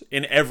worse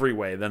in every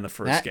way than the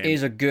first game. That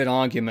is a good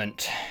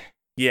argument.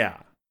 Yeah.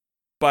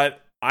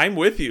 But I'm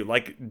with you.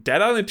 Like,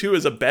 Dead Island 2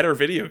 is a better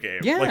video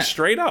game. Yeah. Like,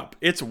 straight up.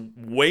 It's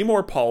way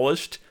more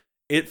polished.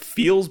 It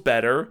feels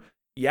better.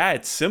 Yeah,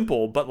 it's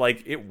simple, but,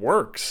 like, it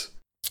works.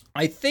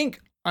 I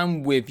think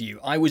I'm with you.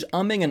 I was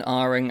umming and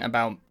ahhing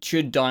about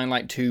should Dying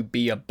Light 2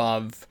 be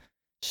above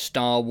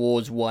Star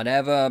Wars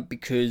whatever,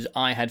 because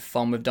I had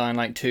fun with Dying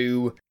Light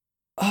 2.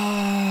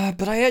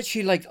 But I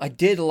actually I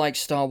did like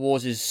Star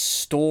Wars'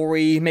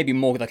 story, maybe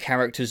more the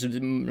characters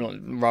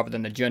rather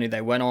than the journey they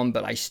went on,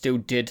 but I still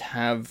did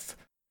have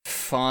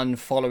fun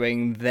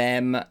following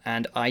them,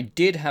 and I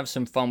did have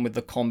some fun with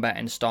the combat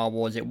in Star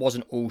Wars. It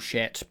wasn't all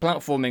shit.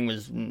 Platforming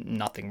was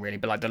nothing really,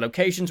 but like the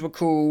locations were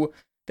cool.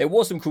 There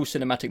was some cool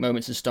cinematic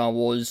moments in Star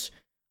Wars.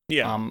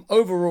 Yeah.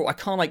 Overall, I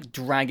can't like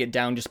drag it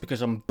down just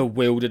because I'm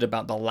bewildered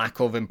about the lack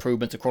of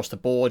improvements across the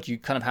board. You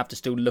kind of have to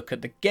still look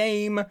at the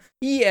game.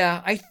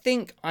 Yeah, I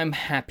think I'm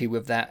happy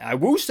with that. I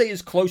will say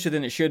it's closer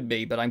than it should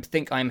be, but I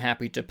think I'm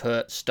happy to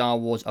put Star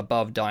Wars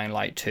above Dying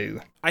Light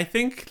 2. I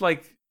think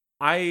like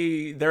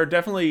there are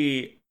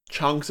definitely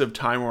chunks of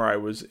time where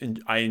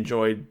I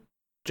enjoyed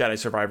Jedi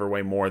Survivor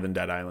way more than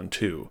Dead Island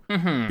 2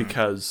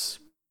 because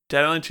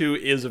Dead Island 2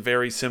 is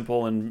very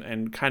simple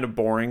and kind of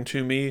boring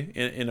to me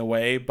in a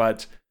way,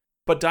 but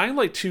Dying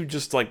Light 2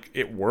 just like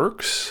it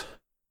works.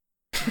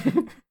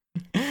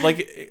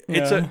 Like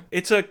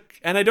it's a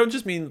and I don't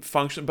just mean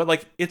function, but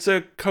like it's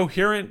a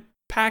coherent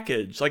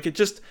package. Like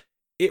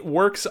it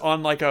works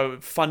on like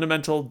a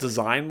fundamental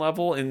design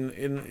level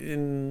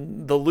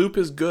in the loop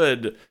is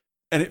good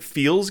and it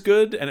feels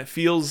good and it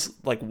feels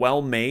like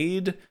well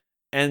made,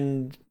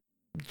 and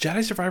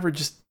Jedi Survivor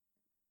just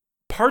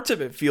parts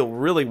of it feel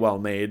really well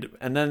made,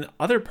 and then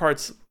other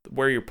parts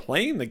where you're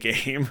playing the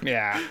game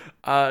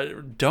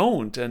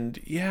don't. And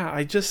yeah,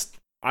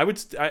 I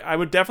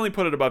would definitely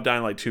put it above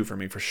Dying Light 2 for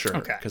me for sure,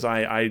 because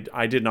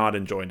I did not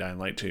enjoy Dying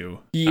Light 2.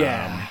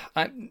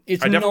 I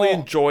definitely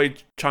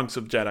enjoyed chunks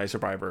of Jedi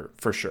Survivor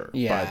for sure.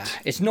 But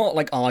it's not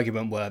like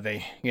argument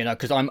worthy,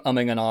 because I'm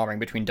umming and ahhing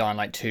between Dying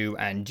Light 2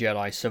 and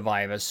Jedi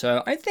Survivor,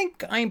 so I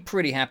think I'm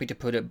pretty happy to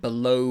put it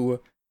below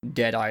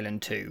Dead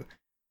Island 2.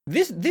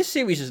 This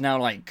series is now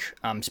like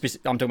I'm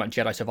talking about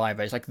Jedi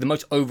Survivor. It's like the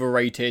most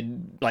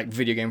overrated like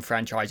video game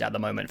franchise at the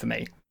moment for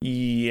me.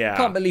 Yeah,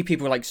 can't believe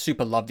people like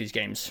super love these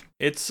games.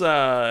 It's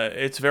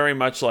very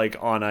much like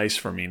on ice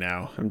for me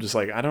now. I'm just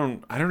like I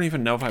don't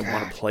even know if I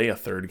want to play a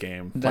third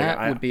game.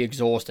 That would be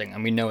exhausting,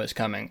 and we know it's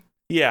coming.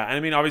 Yeah, and I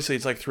mean, obviously,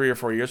 it's like 3 or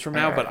 4 years from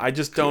now, but I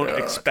just don't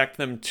expect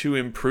them to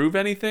improve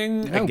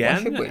anything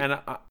again,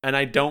 and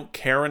I don't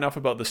care enough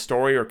about the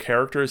story or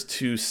characters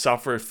to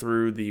suffer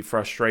through the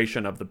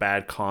frustration of the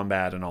bad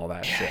combat and all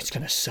that shit. Yeah, it's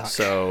gonna suck.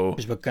 So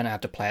because we're gonna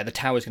have to play it. The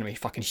tower's gonna be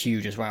fucking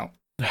huge as well.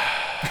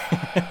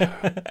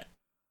 I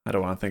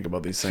don't want to think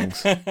about these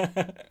things.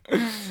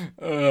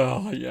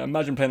 Oh yeah,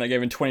 imagine playing that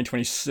game in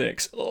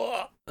 2026.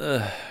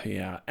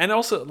 Yeah, and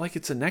also like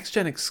it's a next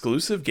gen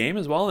exclusive game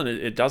as well, and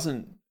it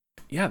doesn't.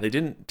 Yeah, they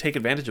didn't take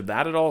advantage of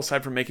that at all,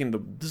 aside from making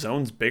the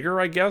zones bigger,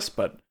 I guess.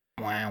 But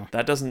wow,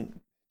 that doesn't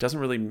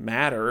really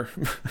matter.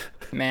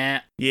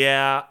 Meh.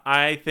 Yeah,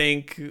 I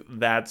think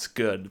that's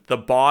good. The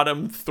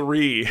bottom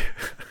 3.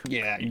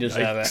 Yeah, you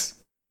deserve it.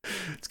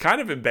 It's kind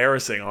of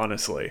embarrassing,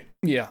 honestly.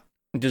 Yeah,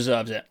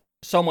 deserves it.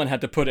 Someone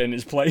had to put it in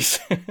his place.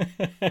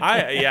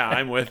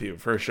 I'm with you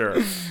for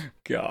sure.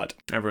 God,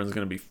 everyone's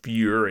gonna be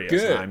furious.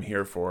 And I'm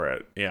here for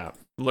it. Yeah,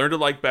 learn to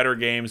like better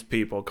games,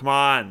 people. Come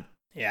on.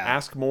 Yeah.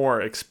 Ask more,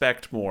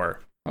 expect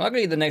more.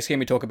 Luckily, the next game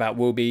we talk about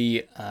will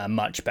be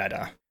much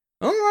better.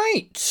 All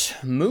right,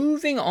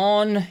 moving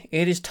on.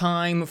 It is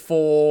time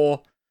for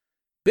a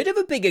bit of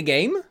a bigger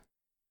game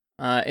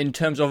in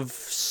terms of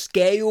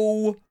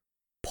scale,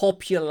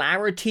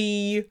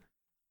 popularity,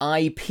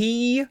 IP.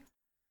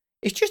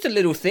 It's just a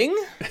little thing.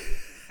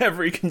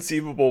 Every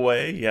conceivable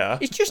way, yeah.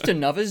 It's just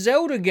another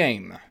Zelda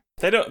game.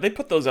 They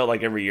put those out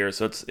like every year,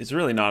 so it's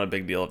really not a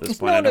big deal at this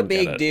point. It's not a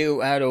big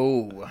deal at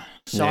all.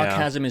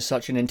 Sarcasm is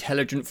such an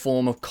intelligent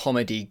form of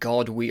comedy.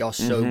 God, we are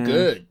so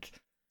good.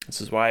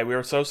 This is why we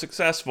are so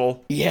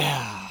successful.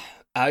 Yeah.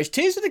 It's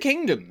Tears of the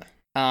Kingdom.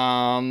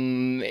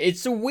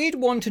 It's a weird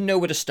one to know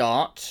where to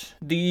start.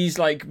 These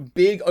like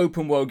big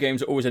open world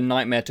games are always a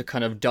nightmare to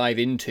kind of dive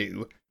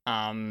into.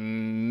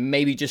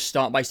 Maybe just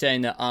start by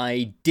saying that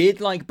I did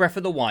like Breath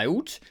of the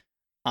Wild.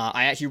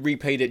 I actually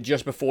replayed it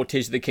just before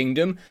Tears of the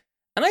Kingdom.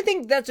 And I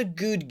think that's a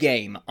good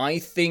game. I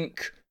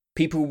think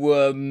people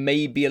were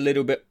maybe a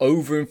little bit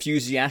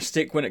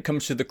over-enthusiastic when it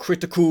comes to the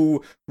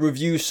critical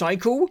review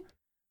cycle.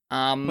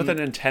 With a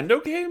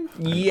Nintendo game?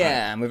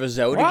 Yeah, with a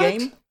Zelda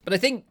game. But I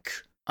think,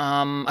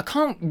 I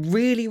can't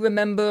really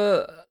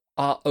remember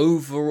our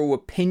overall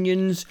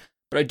opinions,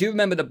 but I do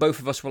remember that both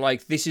of us were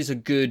like, this is a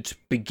good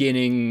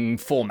beginning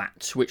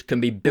format, which can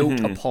be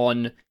built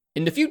upon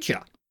in the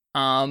future.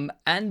 And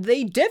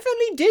they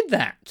definitely did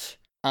that.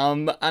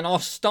 And I'll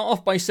start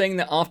off by saying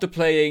that after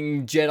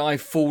playing Jedi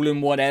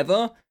Fallen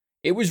whatever,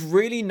 it was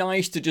really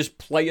nice to just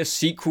play a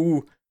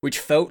sequel which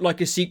felt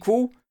like a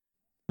sequel.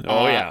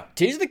 Oh, yeah.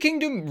 Tears of the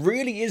Kingdom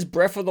really is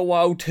Breath of the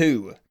Wild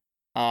 2,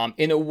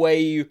 in a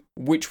way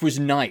which was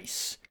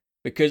nice.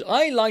 Because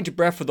I liked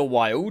Breath of the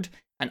Wild,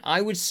 and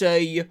I would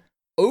say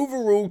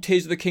overall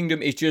Tears of the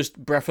Kingdom is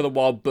just Breath of the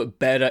Wild, but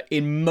better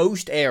in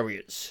most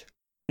areas.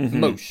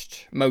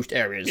 Most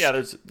areas. Yeah,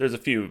 there's a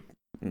few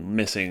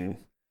missing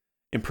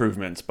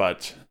improvements,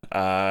 but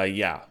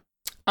yeah,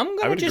 I'm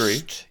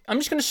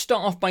just going to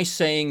start off by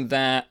saying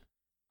that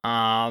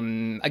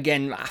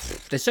again,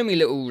 there's so many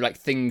little like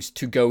things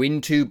to go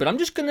into, but I'm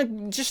just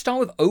going to start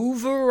with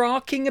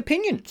overarching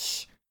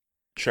opinions.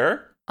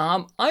 Sure.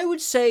 I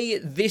would say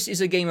this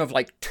is a game of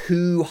like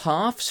 2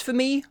 halves for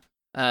me.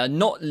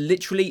 Not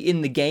literally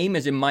in the game,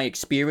 as in my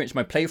experience,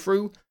 my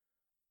playthrough.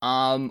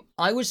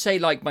 I would say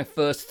like my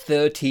first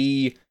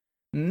 30,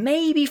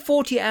 maybe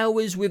 40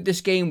 hours with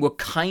this game were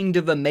kind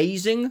of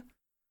amazing.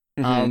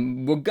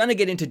 We're gonna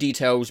get into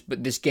details,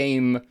 but this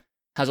game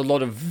has a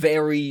lot of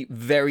very,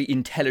 very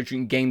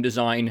intelligent game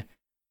design,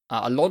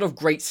 a lot of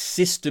great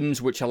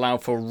systems which allow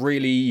for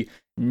really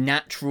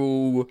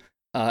natural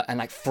and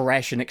like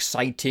fresh and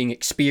exciting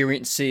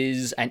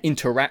experiences and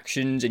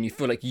interactions, and you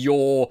feel like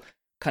you're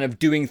kind of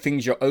doing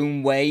things your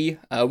own way.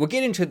 We'll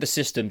get into the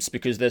systems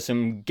because there's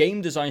some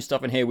game design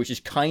stuff in here which is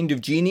kind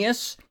of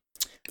genius.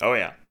 Oh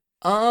yeah.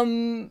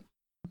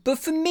 But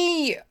for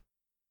me,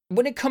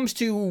 when it comes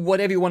to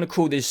whatever you want to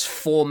call this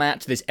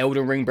format, this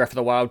Elden Ring, Breath of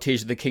the Wild,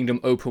 Tears of the Kingdom,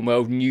 open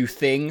world, new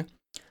thing,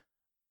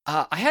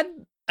 I had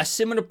a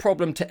similar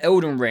problem to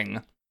Elden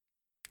Ring,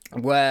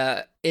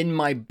 where in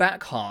my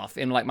back half,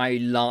 in like my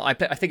I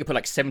think I put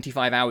like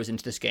 75 hours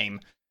into this game,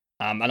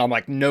 and I'm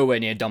like nowhere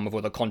near done with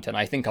all the content.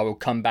 I think I will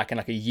come back in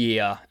like a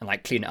year and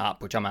like clean it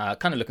up, which I'm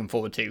kind of looking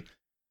forward to.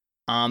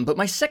 But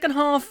my second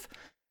half,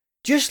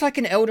 just like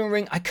in Elden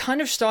Ring, I kind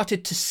of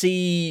started to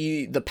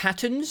see the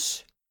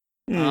patterns.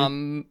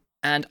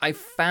 And I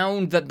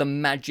found that the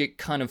magic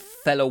kind of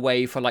fell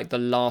away for like the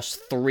last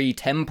 3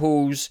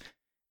 temples.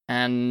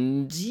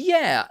 And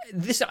yeah,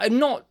 I'm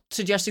not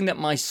suggesting that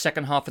my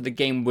second half of the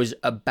game was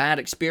a bad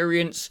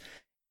experience.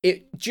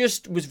 It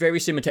just was very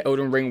similar to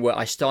Elden Ring, where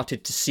I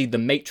started to see the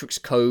Matrix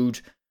code.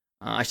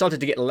 I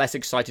started to get less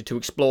excited to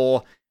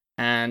explore,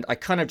 and I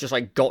kind of just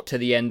like got to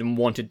the end and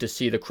wanted to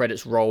see the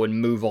credits roll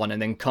and move on,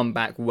 and then come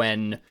back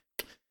when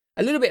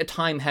a little bit of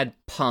time had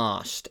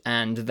passed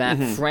and that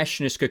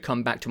freshness could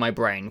come back to my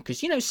brain. Because,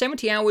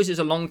 70 hours is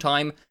a long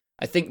time.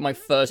 I think my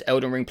first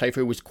Elden Ring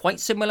playthrough was quite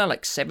similar,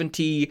 like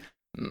 70,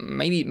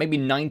 maybe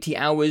 90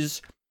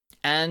 hours.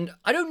 And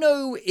I don't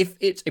know if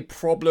it's a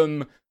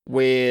problem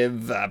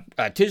with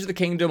Tears of the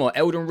Kingdom or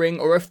Elden Ring,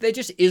 or if there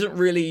just isn't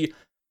really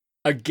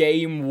a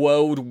game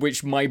world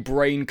which my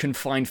brain can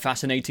find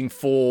fascinating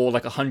for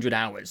like 100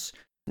 hours.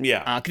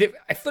 Yeah.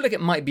 I feel like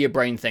it might be a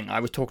brain thing.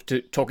 I was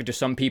talking to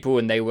some people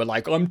and they were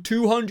like, I'm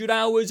 200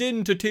 hours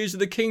into Tears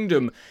of the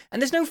Kingdom.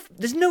 And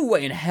there's no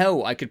way in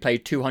hell I could play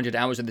 200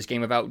 hours of this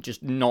game without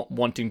just not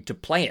wanting to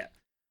play it.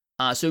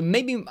 So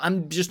maybe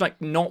I'm just like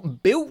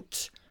not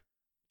built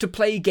to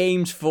play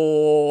games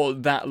for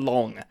that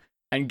long.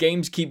 And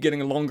games keep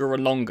getting longer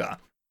and longer.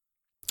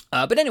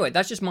 But anyway,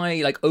 that's just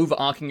my like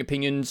overarching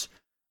opinions.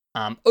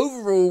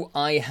 Overall,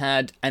 I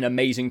had an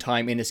amazing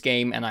time in this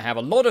game, and I have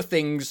a lot of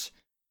things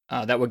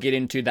that we'll get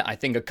into that I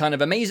think are kind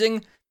of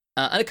amazing,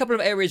 and a couple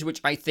of areas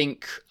which I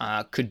think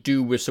could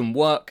do with some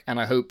work, and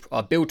I hope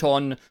are built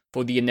on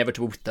for the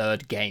inevitable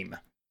third game.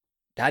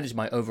 That is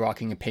my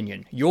overarching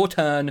opinion. Your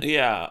turn.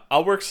 Yeah,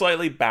 I'll work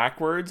slightly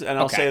backwards, and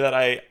I'll say that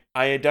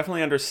I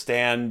definitely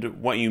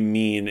understand what you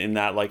mean in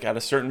that, like, at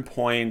a certain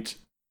point,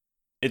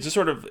 it just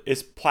sort of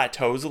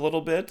plateaus a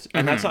little bit,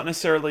 and that's not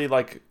necessarily,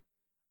 like,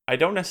 I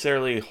don't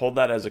necessarily hold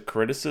that as a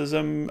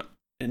criticism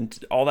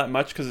and all that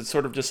much, because it's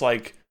sort of just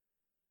like,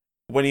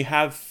 when you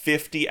have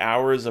 50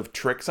 hours of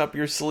tricks up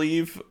your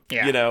sleeve,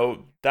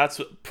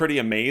 that's pretty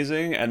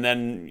amazing. And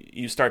then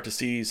you start to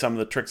see some of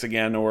the tricks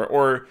again,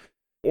 or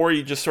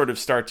you just sort of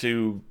start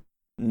to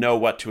know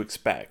what to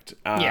expect.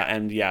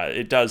 And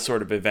it does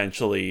sort of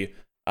eventually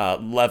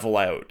level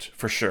out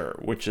for sure,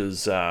 which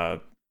is, I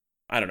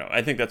don't know.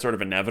 I think that's sort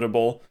of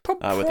inevitable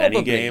with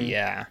any game.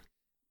 Yeah.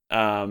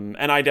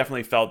 And I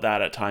definitely felt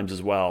that at times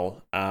as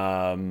well.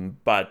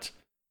 But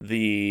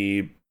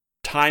the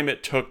time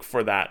it took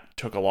for that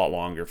took a lot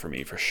longer for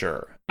me, for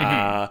sure.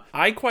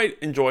 I quite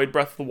enjoyed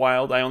Breath of the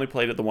Wild. I only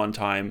played it the one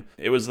time.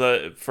 It was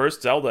the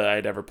first Zelda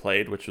I'd ever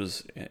played, which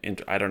was,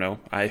 I don't know.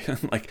 I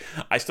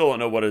still don't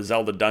know what a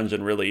Zelda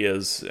dungeon really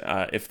is.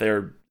 If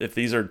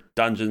these are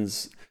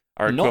dungeons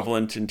are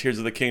equivalent in Tears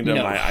of the Kingdom,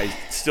 no. I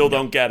still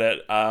don't get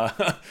it.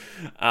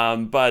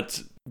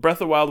 But Breath of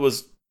the Wild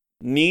was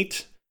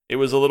neat. It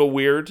was a little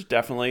weird,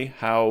 definitely,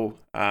 how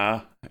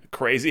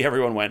crazy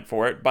everyone went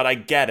for it, but I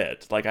get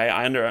it. Like,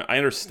 I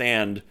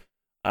understand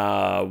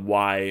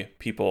why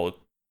people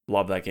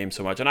love that game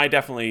so much, and I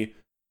definitely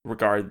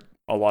regard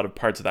a lot of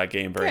parts of that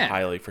game very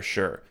highly, for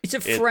sure. It's a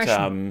fresh,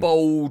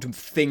 bold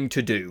thing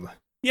to do.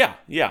 Yeah.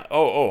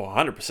 Oh,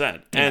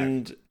 100%.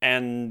 And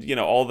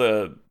all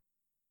the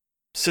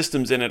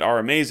systems in it are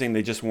amazing.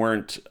 They just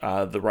weren't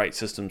the right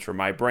systems for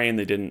my brain.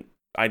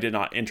 I did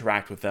not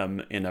interact with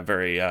them in a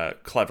very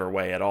clever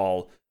way at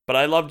all. But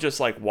I love just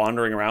like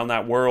wandering around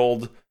that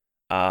world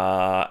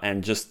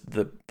and just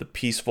the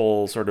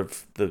peaceful sort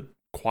of the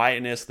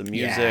quietness, the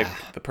music,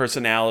 the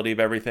personality of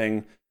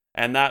everything.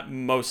 And that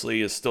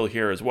mostly is still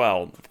here as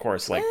well. Of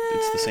course, like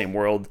it's the same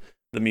world,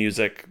 the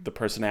music, the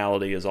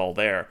personality is all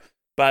there.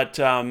 But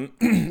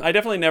I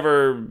definitely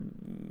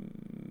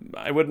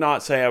I would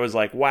not say I was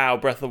like, wow,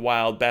 Breath of the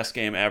Wild, best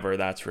game ever,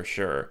 that's for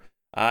sure.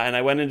 And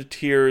I went into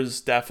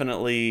Tears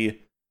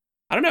definitely,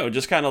 I don't know,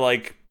 just kind of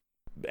like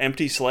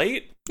empty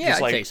slate. Yeah,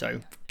 just I'd say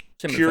so.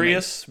 Similar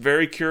curious,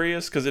 very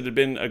curious, because it had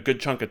been a good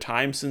chunk of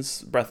time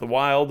since Breath of the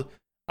Wild.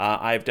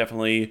 I've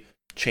definitely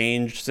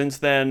changed since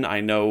then.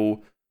 I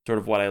know sort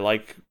of what I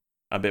like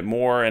a bit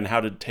more and how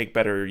to take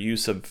better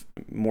use of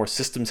more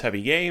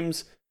systems-heavy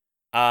games.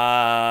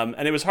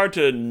 And it was hard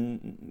to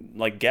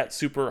like get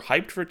super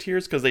hyped for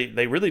Tears because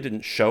they really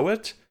didn't show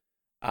it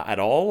at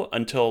all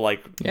until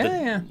like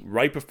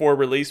right before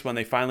release, when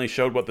they finally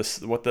showed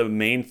what the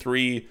main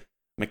 3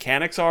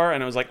 mechanics are,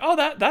 and I was like, oh,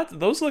 that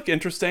those look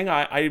interesting.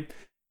 I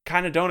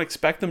kind of don't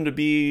expect them to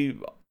be,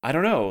 I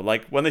don't know,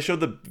 like when they showed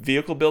the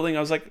vehicle building, I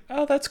was like,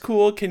 oh, that's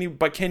cool. Can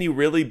you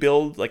really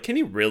build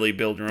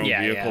your own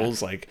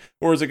vehicles? Like,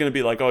 or is it going to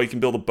be like, oh, you can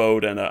build a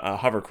boat and a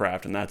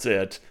hovercraft and that's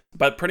it?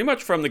 But pretty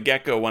much from the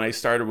get-go, when I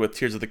started with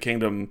Tears of the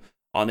Kingdom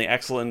on the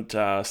excellent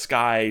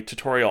Sky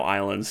tutorial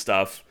island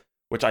stuff,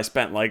 which I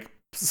spent like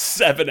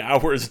 7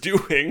 hours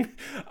doing,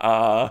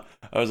 I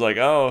was like,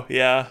 oh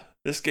yeah,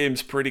 this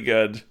game's pretty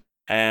good.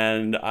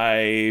 And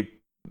I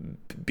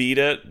beat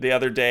it the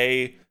other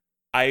day.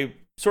 I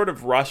sort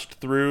of rushed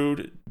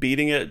through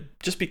beating it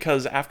just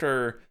because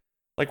after,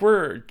 like,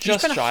 we're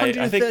just you spent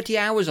 130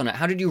 hours on it.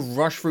 How did you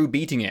rush through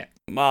beating it?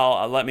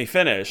 Well, let me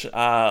finish.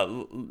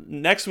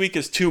 Next week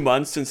is 2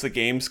 months since the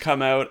game's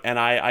come out, and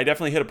I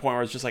definitely hit a point where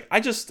I was just like, I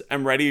just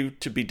am ready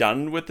to be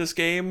done with this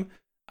game.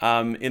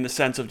 In the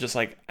sense of just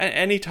like,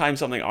 anytime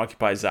something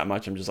occupies that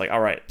much, I'm just like,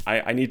 all right,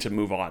 I need to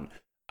move on.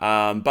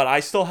 But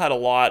I still had a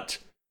lot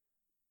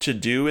to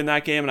do in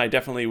that game, and I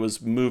definitely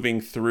was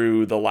moving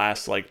through the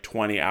last like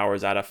 20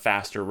 hours at a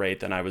faster rate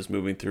than I was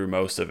moving through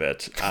most of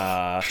it.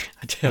 I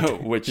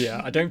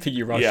don't think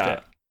you rushed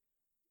it.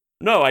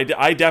 No,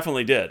 I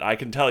definitely did. I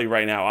can tell you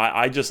right now,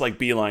 I just like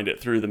beelined it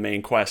through the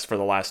main quest for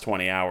the last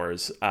 20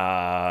 hours,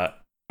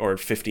 or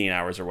 15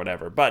 hours or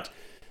whatever. But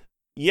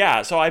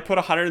yeah, so I put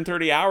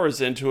 130 hours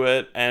into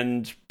it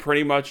and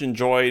pretty much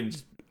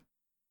enjoyed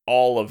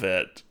all of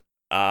it.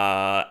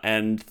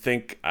 And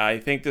I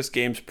think this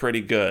game's pretty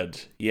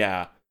good.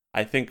 Yeah,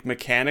 I think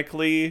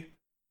mechanically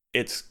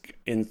it's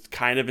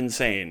kind of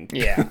insane.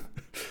 Yeah.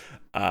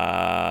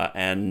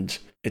 And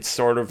it's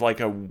sort of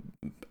like a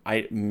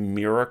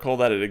miracle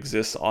that it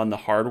exists on the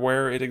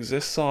hardware it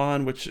exists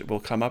on, which will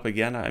come up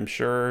again, I'm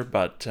sure.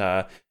 But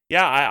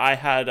yeah, I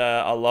had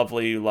a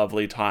lovely,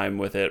 lovely time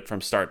with it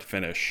from start to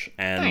finish.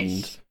 And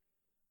nice.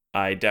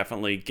 I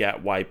definitely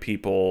get why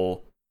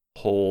people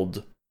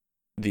hold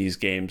these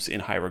games in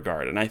high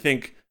regard. And I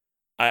think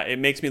it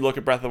makes me look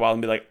at Breath of the Wild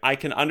and be like, I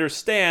can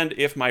understand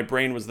if my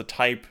brain was the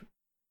type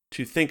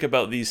to think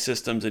about these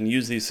systems and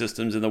use these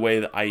systems in the way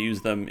that I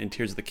use them in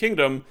Tears of the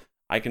Kingdom.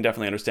 I can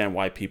definitely understand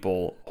why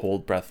people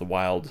hold Breath of the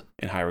Wild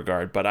in high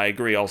regard. But I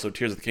agree also,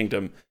 Tears of the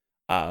Kingdom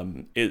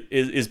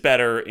is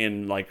better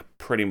in like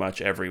pretty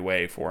much every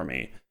way for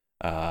me.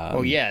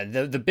 Well, yeah,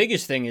 the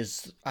biggest thing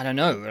is, I don't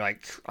know,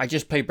 like I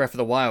just played Breath of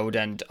the Wild,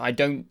 and I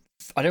don't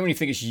really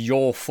think it's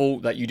your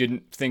fault that you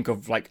didn't think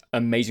of like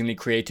amazingly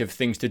creative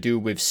things to do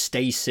with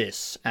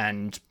stasis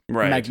and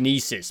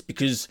magnesis,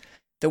 because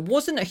there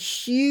wasn't a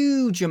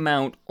huge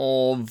amount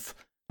of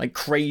like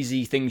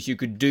crazy things you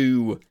could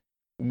do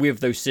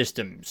with those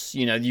systems.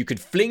 You know, you could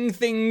fling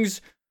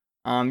things,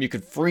 you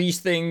could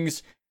freeze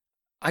things.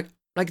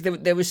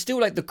 There was still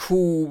like the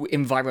cool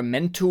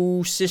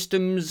environmental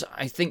systems.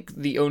 I think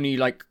the only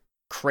like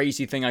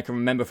crazy thing I can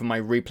remember from my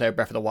replay of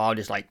Breath of the Wild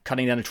is like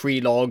cutting down a tree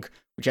log,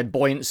 which had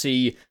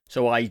buoyancy,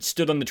 so I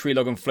stood on the tree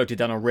log and floated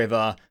down a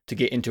river to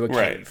get into a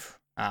cave.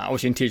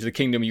 Obviously in Tears of the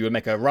Kingdom you would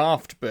make a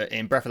raft, but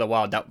in Breath of the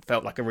Wild that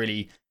felt like a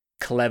really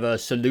clever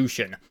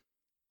solution.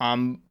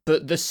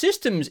 But the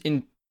systems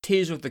in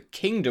Tears of the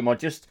Kingdom are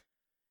just,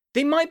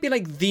 they might be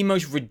like the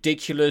most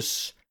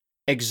ridiculous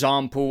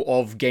example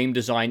of game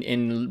design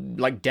in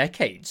like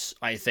decades,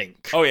 I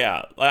think. Oh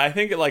yeah, I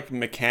think like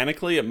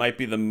mechanically it might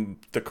be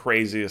the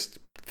craziest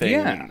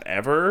thing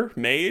ever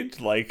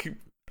made. Like,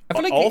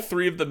 all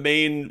 3 of the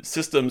main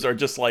systems are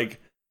just like,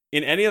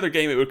 in any other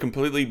game it would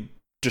completely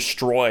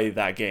destroy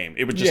that game.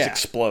 It would just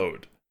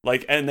explode.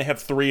 Like, and they have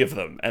 3 of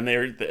them, and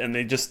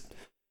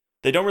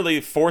they don't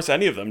really force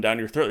any of them down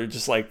your throat. They're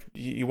just like,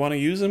 you want to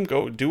use them?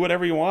 Go do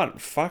whatever you want.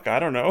 Fuck, I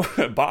don't know.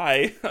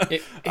 Bye.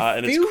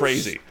 And it's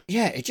crazy.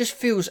 Yeah, it just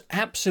feels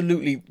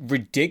absolutely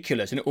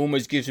ridiculous. And it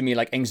almost gives me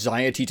like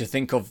anxiety to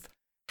think of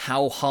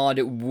how hard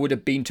it would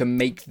have been to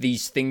make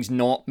these things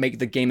not make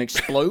the game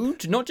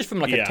explode. Not just from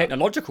like a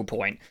technological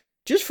point,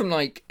 just from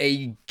like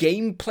a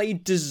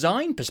gameplay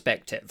design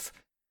perspective.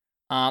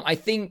 I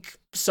think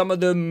some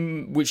of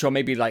them, which are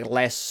maybe like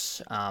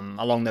less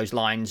along those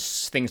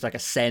lines, things like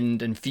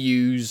Ascend and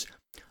Fuse,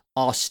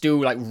 are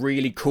still like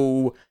really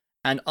cool.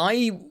 And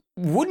I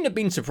wouldn't have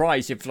been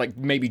surprised if like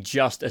maybe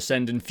just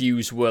Ascend and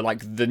Fuse were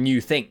like the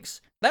new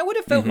things. That would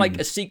have felt like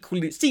a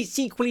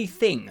sequely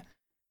thing.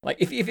 Like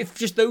if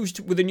just those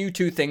were the new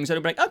 2 things, I'd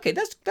be like, okay,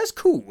 that's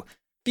cool.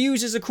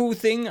 Fuse is a cool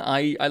thing.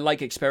 I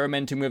like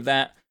experimenting with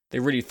that. They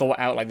really thought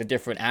out like the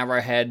different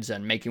arrowheads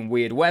and making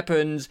weird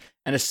weapons.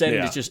 And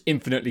Ascend is just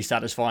infinitely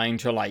satisfying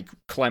to like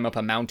climb up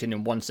a mountain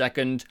in 1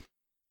 second.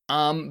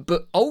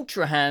 But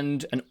Ultra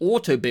Hand and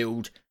Auto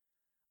Build,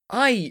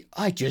 I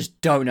just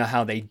don't know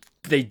how they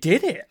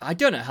did it. I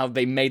don't know how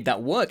they made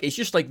that work. It's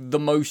just like the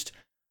most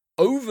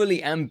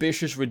overly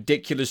ambitious,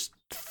 ridiculous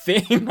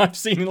thing I've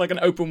seen in like an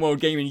open world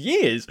game in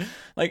years.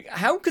 Like,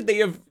 how could they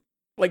have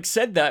like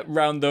said that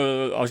round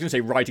the, I was gonna say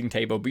writing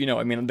table, but you know,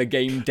 I mean, the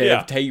game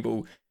dev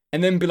table,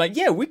 and then be like,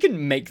 yeah, we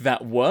can make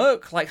that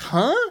work. Like,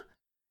 huh?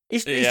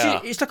 It's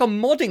like a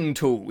modding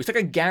tool. It's like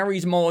a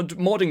Gary's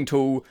modding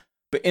tool,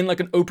 but in like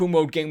an open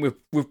world game with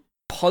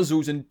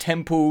puzzles and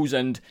temples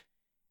and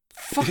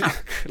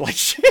fuck, like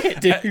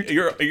shit, dude.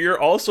 You're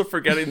also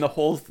forgetting the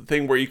whole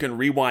thing where you can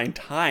rewind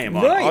time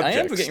on right, objects. I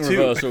am forgetting too.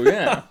 reversal,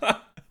 yeah.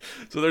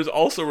 So there's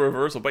also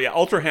reversal, but yeah,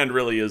 Ultra Hand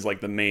really is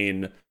like the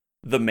main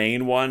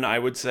one, I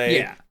would say.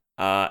 Yeah.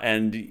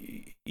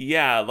 And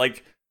yeah,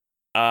 like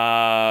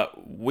I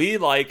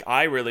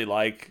really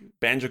like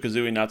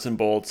Banjo-Kazooie Nuts and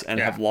Bolts, and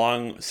have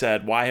long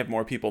said, why have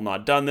more people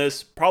not done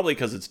this? Probably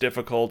because it's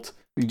difficult.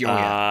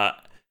 And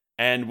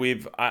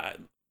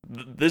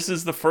this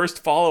is the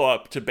first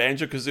follow-up to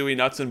Banjo-Kazooie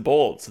Nuts and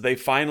Bolts. They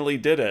finally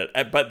did it,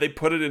 but they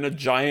put it in a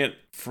giant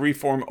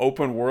freeform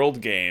open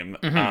world game,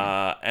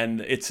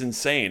 and it's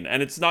insane.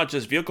 And it's not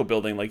just vehicle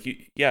building, like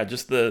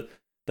just the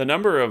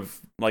number of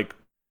like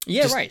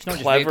it's not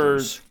clever,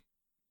 just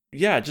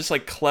just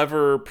like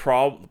clever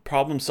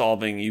problem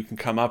solving you can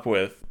come up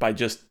with by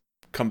just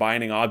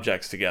combining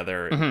objects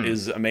together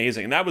is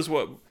amazing. And that was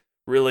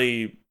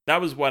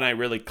when I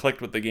really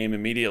clicked with the game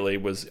immediately,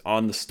 was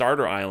on the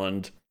starter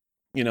island.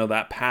 You know,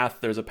 that path,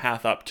 there's a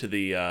path up to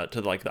the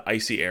like the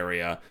icy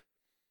area,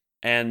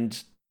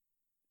 and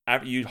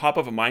after you hop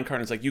off a minecart,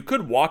 and it's like you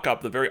could walk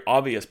up the very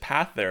obvious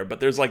path there, but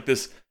there's like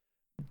this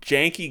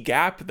janky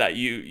gap that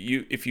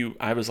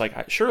I was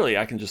like, surely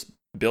I can just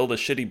build a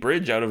shitty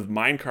bridge out of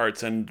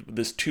minecarts and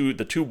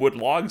the two wood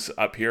logs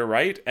up here,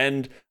 right?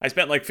 And I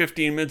spent like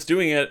 15 minutes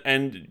doing it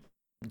and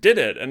did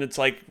it, and it's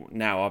like,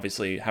 now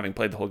obviously having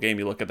played the whole game,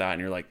 you look at that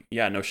and you're like,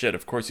 yeah, no shit,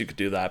 of course you could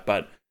do that.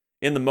 But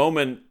in the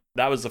moment,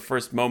 that was the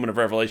first moment of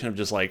revelation of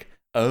just like,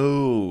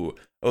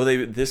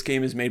 this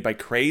game is made by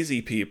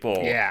crazy people.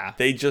 Yeah.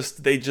 They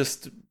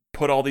just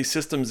put all these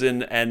systems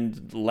in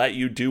and let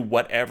you do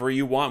whatever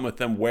you want with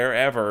them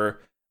wherever.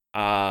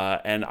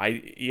 And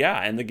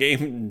the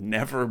game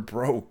never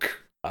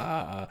broke.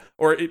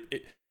 Or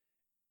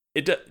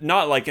it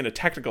not like in a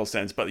technical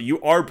sense, but you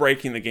are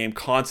breaking the game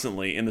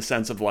constantly in the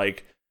sense of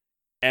like,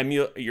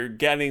 you're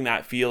getting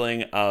that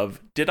feeling of,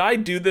 did I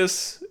do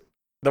this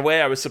the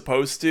way I was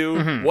supposed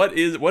to? What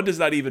does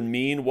that even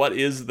mean? What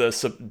is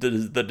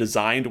the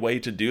designed way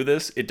to do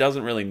this? It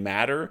doesn't really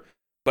matter,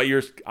 but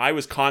I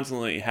was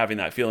constantly having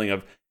that feeling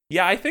of,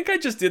 yeah, I think I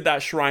just did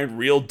that shrine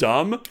real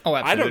dumb. Oh,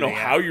 absolutely, I don't know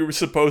how you were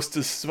supposed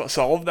to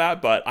solve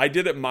that, but I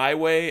did it my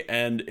way,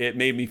 and it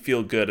made me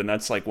feel good, and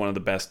that's like one of the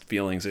best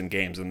feelings in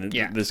games, and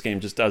this game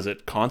just does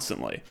it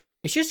constantly.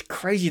 It's just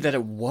crazy that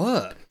it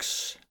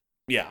works.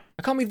 Yeah.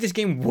 I can't believe this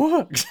game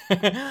works.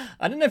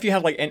 I don't know if you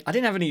have I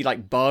didn't have any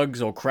like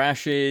bugs or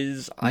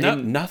crashes.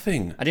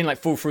 Nothing. I didn't like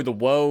fall through the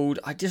world.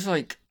 I just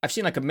like, I've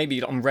seen like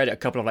maybe on Reddit a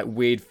couple of like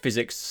weird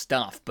physics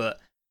stuff,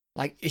 but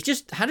like, it's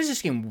just, how does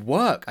this game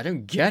work? I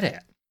don't get it.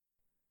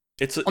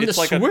 It's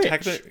like Switch. A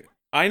technical.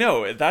 I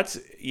know,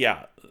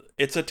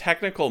 it's a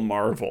technical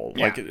marvel.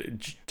 Yeah. Like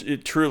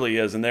it truly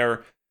is. And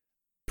they're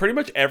pretty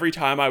much every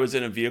time I was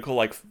in a vehicle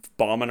like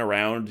bombing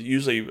around,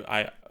 usually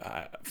I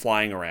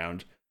flying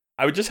around,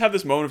 I would just have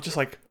this moment of just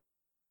like,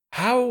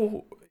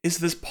 how is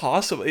this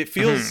possible? It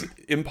feels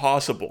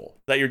impossible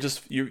that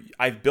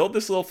I've built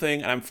this little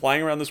thing and I'm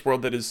flying around this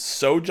world that is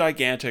so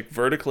gigantic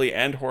vertically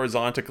and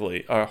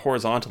horizontally,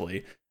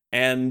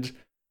 and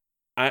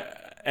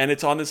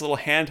it's on this little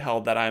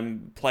handheld that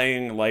I'm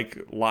playing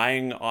like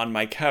lying on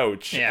my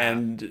couch,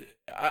 and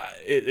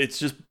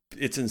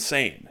it's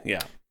insane. Yeah.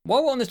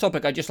 While we're on this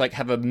topic, I just like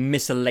have a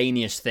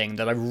miscellaneous thing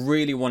that I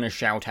really want to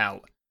shout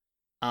out.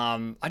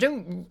 I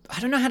don't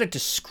know how to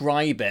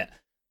describe it,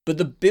 but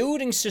the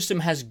building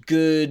system has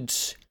good,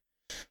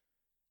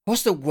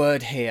 what's the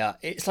word here?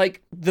 It's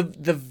like the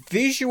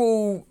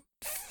visual,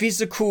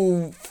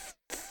 physical,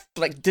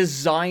 like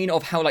design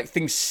of how like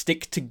things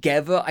stick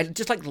together. I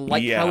just like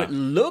how it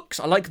looks.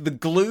 I like the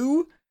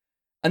glue.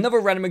 Another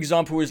random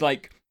example is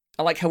like,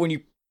 I like how when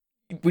you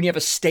have a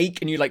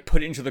steak and you like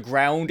put it into the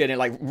ground and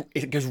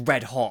it goes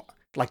red hot,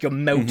 like you're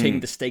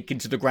melting the steak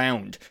into the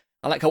ground.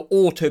 I like how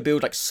auto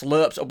build like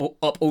slurps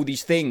up all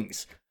these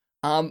things.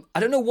 I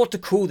don't know what to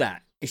call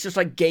that. It's just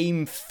like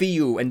game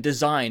feel and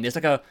design. There's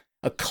like a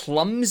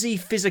clumsy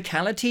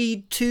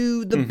physicality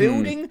to the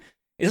building.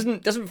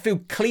 It doesn't feel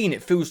clean.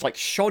 It feels like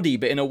shoddy,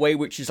 but in a way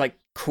which is like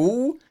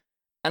cool.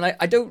 And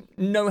I don't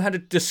know how to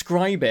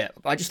describe it.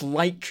 I just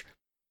like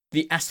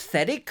the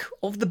aesthetic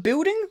of the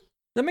building. Does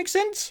that make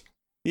sense?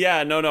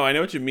 Yeah, no, I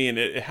know what you mean.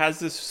 It has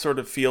this sort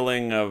of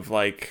feeling of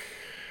like,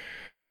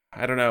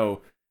 I don't know.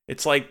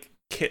 It's like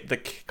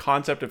the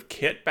concept of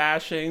kit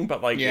bashing,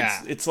 but like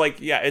it's like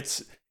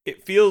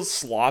it feels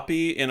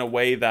sloppy in a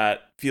way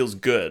that feels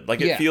good. Like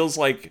it feels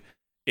like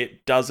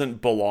it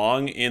doesn't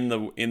belong in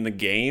the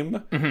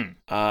game.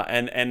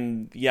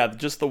 And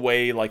just the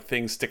way like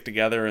things stick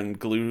together and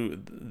glue,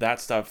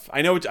 that stuff.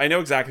 I know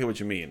exactly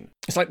what you mean.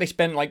 It's like they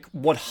spent like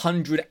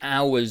 100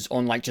 hours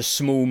on like just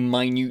small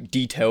minute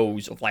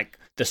details of like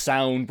the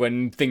sound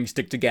when things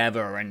stick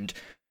together, and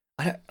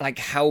I don't like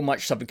how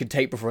much something could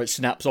take before it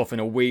snaps off in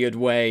a weird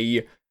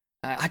way.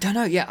 I don't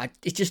know. Yeah,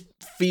 it just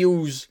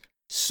feels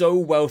so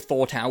well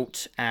thought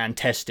out and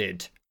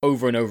tested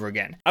over and over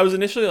again. I was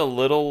initially a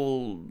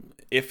little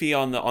iffy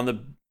on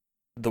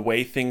the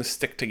way things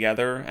stick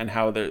together and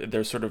how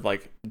they're sort of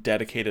like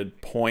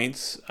dedicated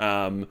points,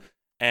 and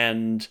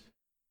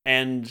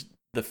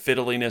the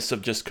fiddliness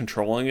of just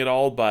controlling it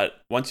all.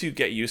 But once you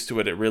get used to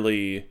it,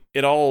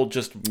 it all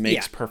just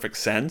makes perfect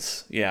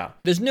sense. Yeah.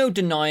 There's no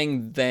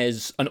denying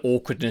there's an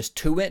awkwardness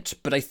to it,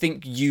 but I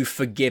think you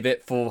forgive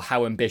it for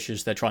how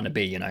ambitious they're trying to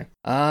be, you know?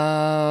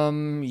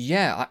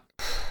 Yeah.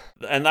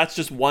 And that's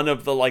just one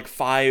of the like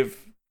 5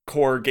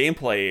 core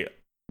gameplay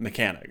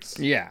mechanics.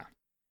 Yeah.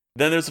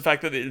 Then there's the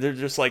fact that they're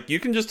just like, you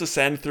can just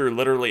ascend through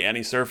literally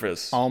any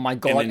surface. Oh my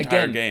God. In the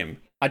entire game.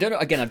 I don't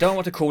know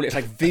what to call it. It's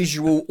like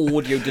visual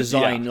audio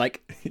design.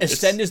 Like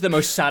ascend is the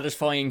most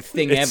satisfying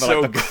thing ever.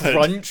 So like the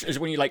crunch is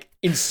when you like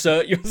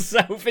insert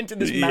yourself into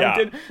this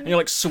mountain and you're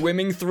like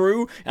swimming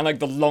through, and like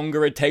the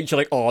longer it takes, you're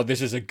like, oh,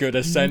 this is a good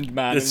ascend,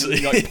 man. And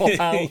you like pop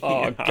out.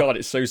 Oh God,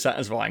 it's so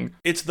satisfying.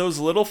 It's those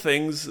little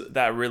things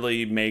that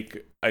really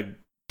make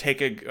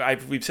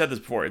we've said this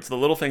before. It's the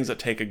little things that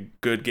take a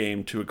good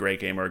game to a great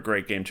game, or a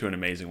great game to an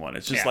amazing one.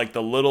 It's just like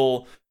the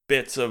little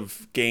bits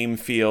of game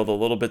feel, the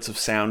little bits of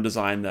sound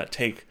design that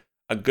take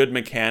a good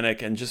mechanic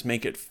and just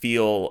make it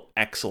feel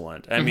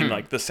excellent. I mean,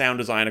 like the sound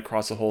design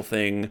across the whole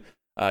thing,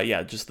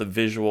 just the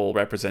visual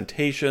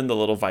representation, the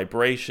little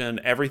vibration,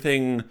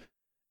 everything.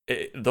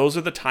 Those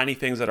are the tiny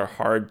things that are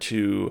hard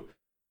to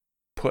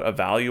put a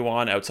value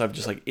on outside of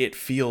just like, it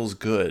feels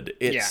good,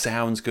 it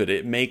sounds good,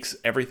 it makes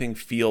everything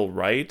feel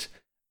right.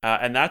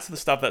 And that's the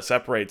stuff that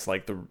separates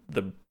like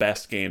the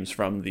best games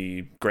from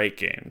the great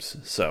games.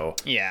 So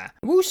yeah,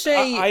 we'll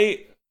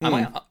say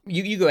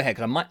you go ahead,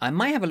 because I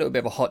might have a little bit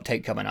of a hot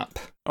take coming up.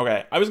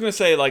 Okay, I was gonna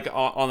say, like,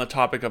 on the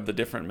topic of the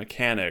different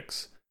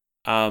mechanics,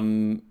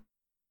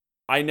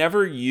 I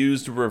never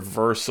used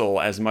reversal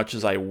as much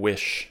as I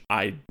wish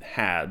I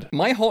had.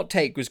 My hot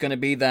take was going to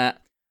be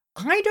that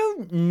I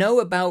don't know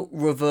about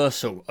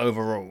reversal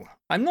overall.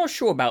 I'm not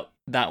sure about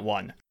that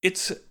one.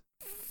 It's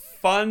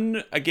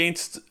fun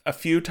against a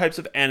few types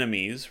of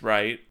enemies,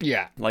 right?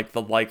 Yeah. Like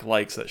the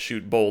likes that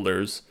shoot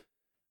boulders.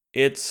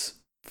 It's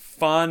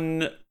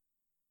fun.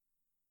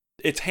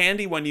 It's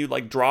handy when you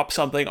like drop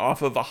something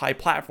off of a high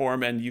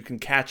platform and you can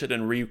catch it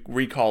and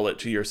recall it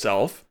to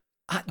yourself.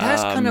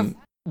 That's kind of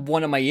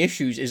one of my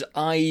issues, is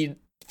I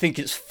think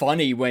it's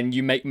funny when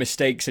you make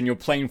mistakes and your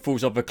plane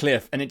falls off a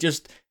cliff, and it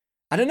just,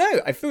 I don't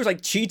know, it feels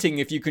like cheating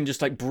if you can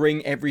just like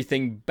bring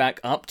everything back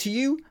up to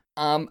you.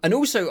 And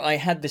also I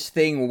had this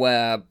thing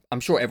where I'm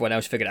sure everyone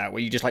else figured out,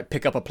 where you just like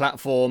pick up a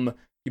platform,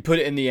 you put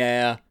it in the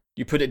air,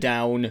 you put it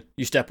down,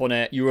 you step on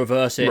it, you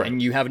reverse it,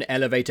 and you have an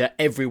elevator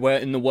everywhere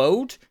in the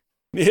world.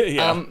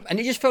 Yeah. And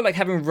it just felt like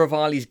having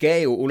Rivali's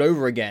Gale all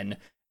over again.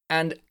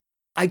 And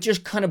I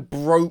just kind of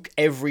broke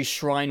every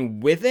shrine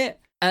with it.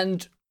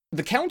 And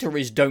the counter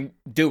is don't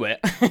do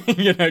it.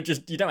 You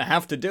don't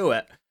have to do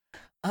it.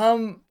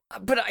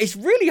 But it's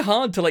really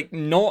hard to like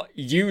not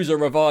use a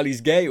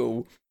Rivali's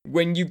Gale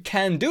when you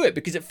can do it,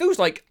 because it feels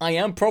like I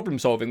am problem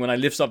solving when I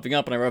lift something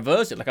up and I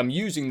reverse it. Like I'm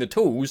using the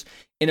tools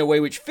in a way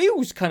which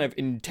feels kind of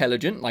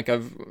intelligent, like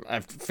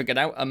I've figured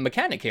out a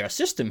mechanic here, a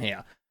system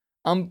here.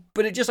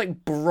 But it just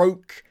like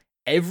broke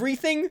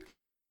everything.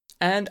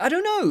 And I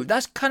don't know,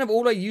 that's kind of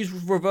all I use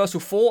reversal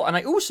for. And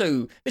I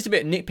also, it's a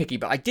bit nitpicky,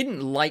 but I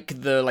didn't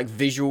like the like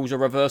visuals of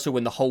reversal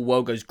when the whole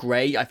world goes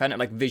grey. I found it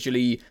like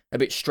visually a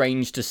bit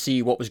strange to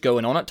see what was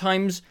going on at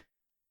times.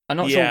 I'm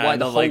not sure why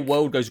the whole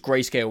world goes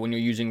grayscale when you're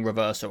using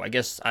reversal. I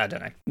guess, I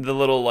don't know. The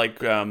little like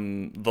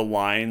the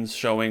lines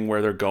showing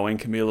where they're going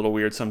can be a little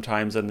weird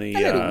sometimes, and the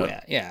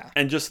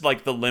and just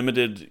like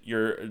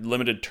your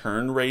limited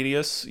turn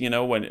radius, you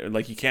know, when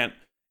like you can't,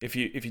 if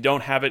you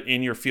don't have it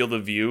in your field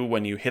of view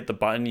when you hit the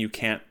button, you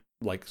can't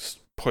like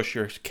push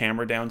your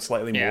camera down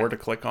slightly more to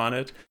click on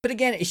it. But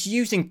again, it's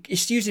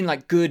using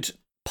like good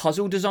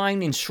puzzle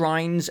design in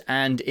shrines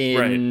and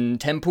in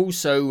temples,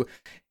 so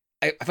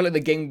I feel like the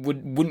game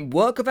wouldn't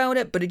work without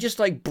it, but it just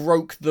like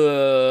broke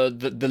the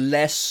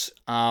less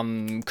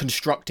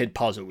constructed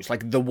puzzles,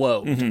 like the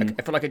world.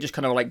 I feel like it just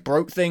kind of like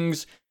broke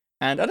things,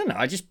 and I don't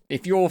know.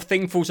 If your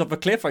thing falls off a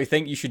cliff, I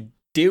think you should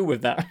deal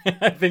with that.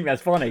 I think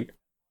that's funny.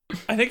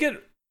 I think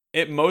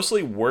it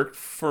mostly worked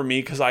for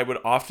me because I would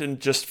often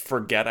just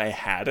forget I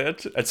had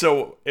it. And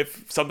so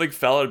if something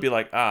fell, I'd be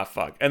like,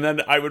 fuck. And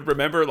then I would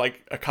remember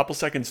like a couple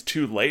seconds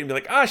too late and be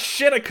like,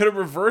 shit, I could have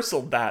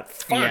reversaled that.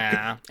 Fuck.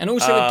 Yeah. And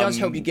also it does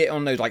help you get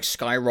on those like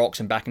sky rocks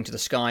and back into the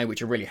sky,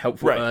 which are really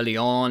helpful early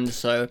on.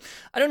 So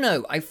I don't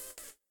know. I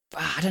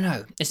don't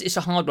know. It's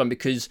a hard one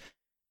because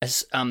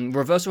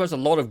reversal has a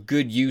lot of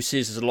good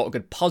uses. There's a lot of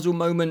good puzzle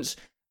moments.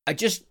 I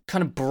just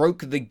kind of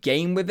broke the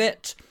game with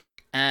it.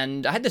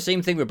 And I had the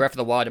same thing with Breath of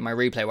the Wild in my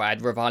replay, where I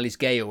had Rivali's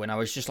Gale, and I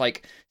was just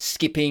like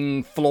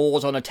skipping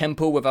floors on a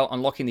temple without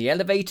unlocking the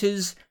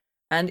elevators.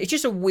 And it's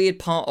just a weird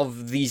part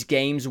of these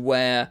games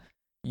where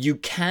you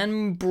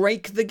can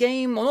break the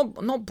game, or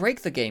not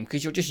break the game,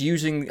 because you're just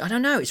using, I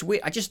don't know, it's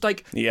weird. I just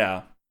like,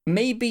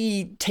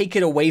 maybe take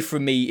it away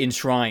from me in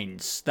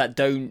shrines that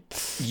don't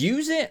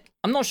use it.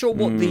 I'm not sure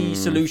what the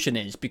solution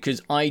is,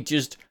 because I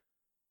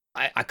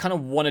kind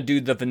of want to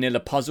do the vanilla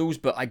puzzles,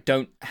 but I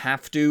don't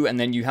have to, and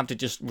then you have to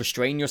just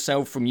restrain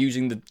yourself from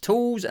using the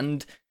tools,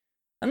 and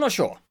I'm not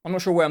sure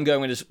where I'm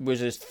going with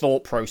this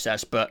thought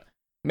process, but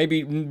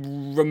maybe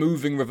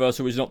removing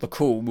reversal is not the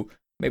call.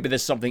 Maybe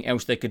there's something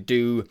else they could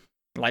do,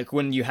 like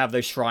when you have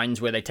those shrines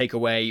where they take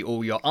away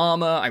all your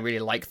armor. I really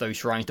like those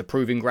shrines, the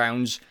proving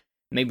grounds.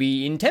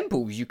 Maybe in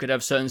temples, you could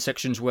have certain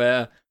sections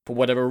where, for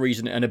whatever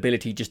reason, an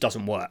ability just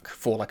doesn't work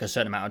for like a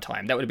certain amount of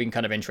time. That would have been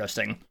kind of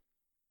interesting.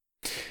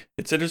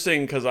 It's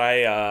interesting because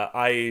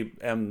I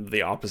am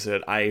the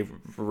opposite. I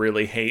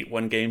really hate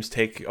when games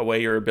take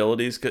away your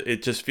abilities. Cause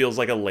it just feels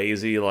like a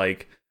lazy,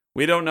 like,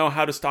 we don't know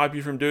how to stop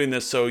you from doing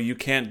this, so you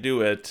can't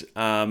do it.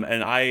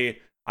 And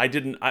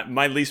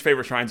my least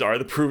favorite shrines are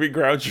the Proving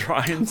Ground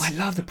shrines. I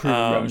love the Proving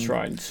Ground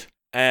shrines.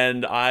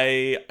 And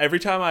every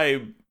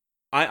time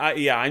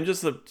I'm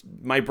just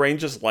my brain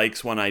just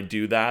likes when I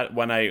do that,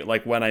 when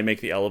I make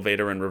the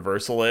elevator and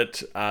reversal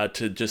it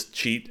to just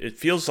cheat. It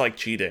feels like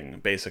cheating,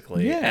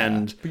 basically. Yeah,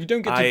 and but you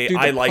don't get to do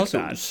the like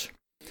puzzles.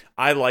 that.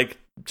 I like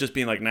just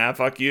being like, nah,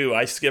 fuck you.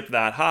 I skipped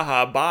that.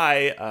 Haha,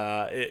 bye.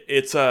 I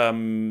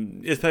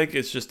think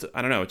it's just,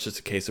 I don't know. It's just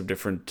a case of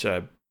different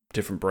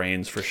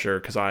brains for sure.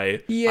 Because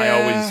I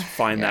always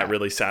find that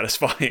really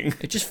satisfying.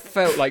 It just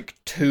felt like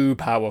too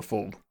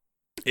powerful.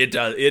 It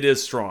does. It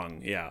is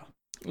strong. Yeah.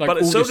 Like,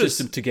 but all the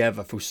system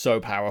together feels so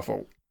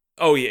powerful.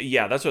 Oh,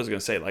 yeah, that's what I was going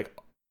to say. Like,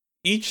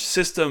 each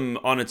system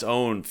on its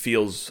own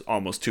feels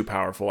almost too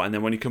powerful, and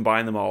then when you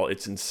combine them all,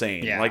 it's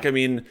insane. Yeah. Like, I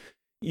mean,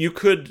 you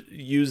could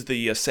use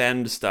the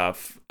ascend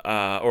stuff,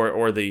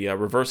 or the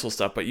reversal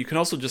stuff, but you can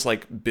also just,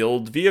 like,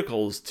 build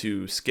vehicles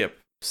to skip,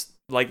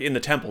 like, in the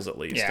temples at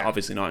least. Yeah.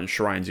 Obviously not in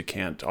shrines, you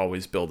can't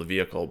always build a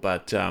vehicle,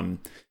 but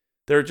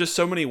there are just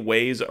so many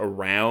ways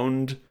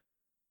around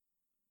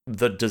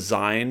the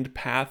designed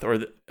path,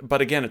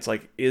 but again, it's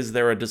like, is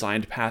there a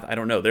designed path? I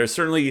don't know. There are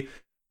certainly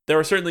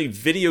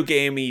video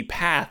gamey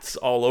paths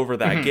all over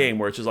that game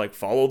where it's just like,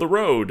 follow the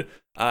road,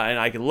 and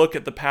I can look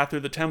at the path through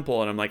the temple,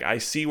 and I'm like, I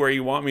see where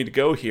you want me to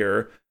go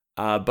here,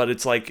 but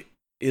it's like,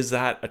 is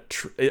that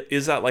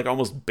like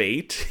almost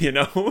bait? You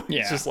know?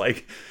 Yeah. It's just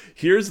like,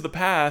 here's the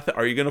path.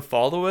 Are you gonna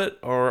follow it,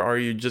 or are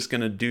you just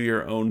gonna do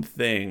your own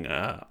thing?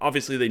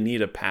 Obviously, they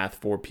need a path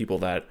for people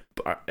that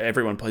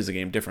everyone plays the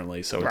game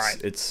differently, so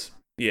it's.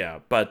 Yeah,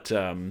 but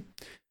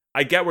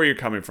I get where you're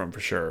coming from for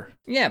sure.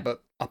 Yeah,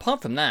 but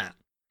apart from that,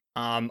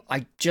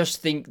 I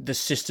just think the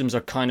systems are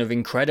kind of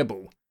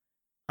incredible.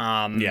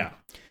 Yeah.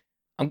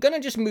 I'm going to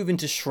just move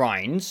into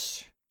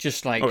shrines,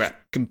 just like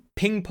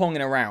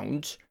ping-ponging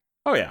around.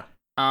 Oh, yeah.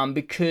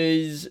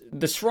 Because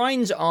the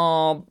shrines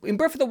are, in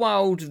Breath of the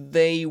Wild,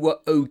 they were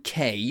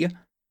okay.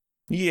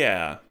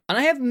 Yeah. And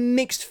I have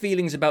mixed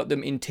feelings about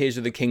them in Tears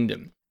of the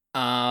Kingdom.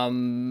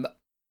 Some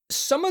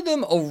of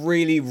them are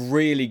really,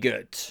 really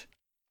good.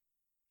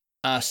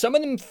 Some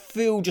of them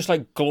feel just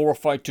like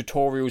glorified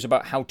tutorials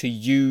about how to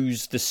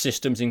use the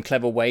systems in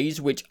clever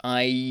ways, which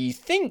I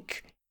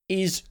think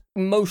is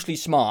mostly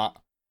smart.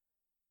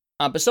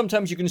 But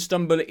sometimes you can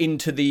stumble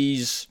into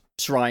these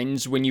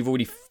shrines when you've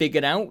already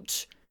figured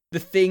out the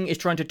thing is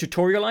trying to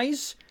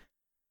tutorialize.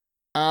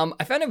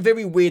 I found it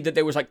very weird that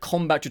there was like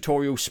combat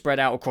tutorials spread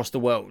out across the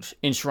world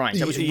in shrines.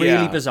 That was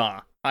really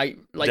bizarre.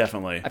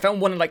 Definitely. I found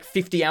one like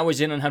 50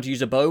 hours in on how to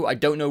use a bow. I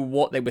don't know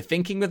what they were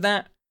thinking with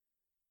that.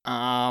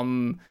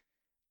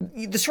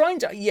 The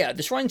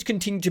shrines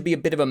continue to be a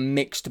bit of a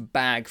mixed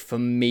bag for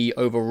me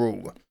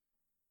overall.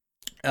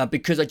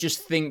 Because I just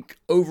think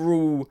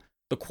overall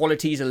the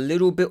quality is a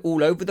little bit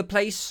all over the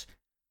place.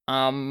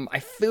 I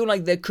feel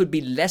like there could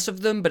be less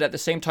of them, but at the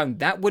same time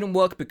that wouldn't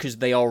work because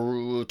they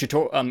are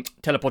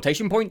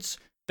teleportation points.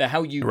 They're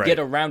how you get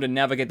around and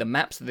navigate the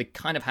map, so they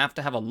kind of have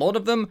to have a lot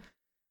of them.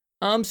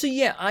 So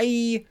yeah,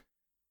 I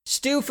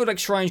still feel like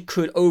shrines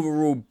could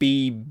overall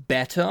be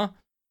better.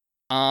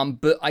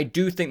 But I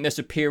do think they're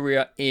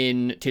superior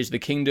in Tears of the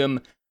Kingdom,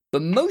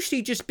 but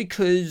mostly just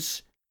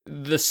because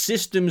the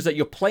systems that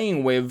you're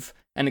playing with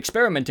and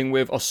experimenting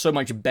with are so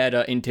much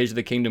better in Tears of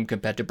the Kingdom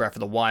compared to Breath of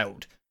the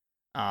Wild.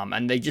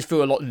 And they just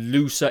feel a lot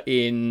looser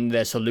in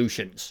their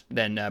solutions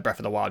than Breath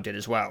of the Wild did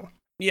as well.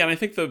 Yeah, and I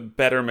think the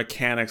better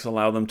mechanics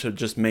allow them to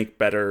just make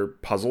better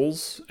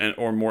puzzles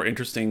or more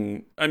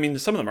interesting. I mean,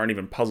 some of them aren't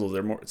even puzzles.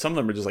 Some of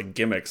them are just like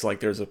gimmicks.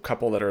 Like there's a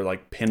couple that are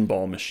like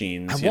pinball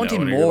machines. I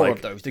wanted more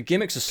of those. The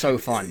gimmicks are so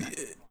fun.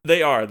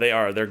 They are.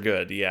 They're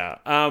good. Yeah.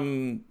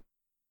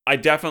 I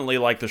definitely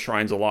like the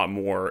shrines a lot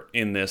more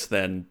in this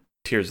than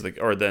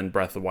than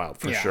Breath of the Wild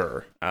for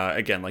sure.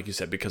 Again, like you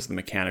said, because the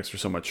mechanics are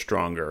so much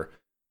stronger.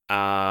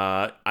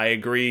 I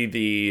agree.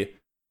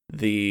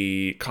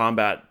 The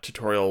combat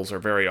tutorials are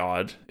very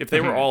odd. If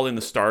they were all in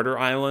the starter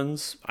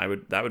islands,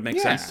 that would make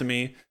sense to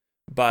me.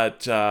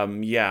 But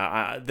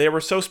they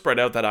were so spread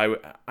out that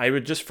I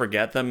would just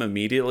forget them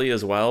immediately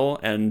as well.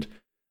 And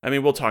I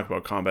mean, we'll talk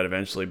about combat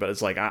eventually, but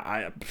it's like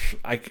I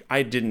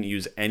didn't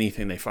use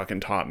anything they fucking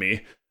taught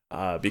me.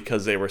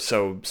 because they were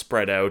so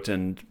spread out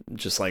and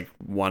just like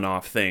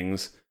one-off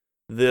things.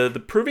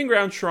 The Proving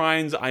Ground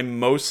shrines I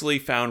mostly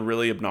found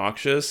really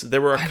obnoxious.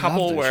 There were a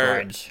couple where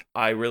shrines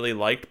I really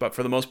liked, but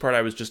for the most part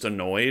I was just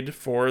annoyed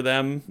for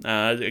them.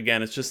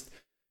 Again, it's just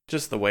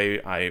the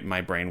way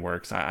my brain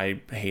works.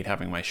 I hate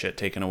having my shit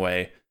taken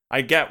away.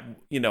 I get,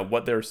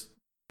 what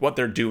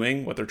they're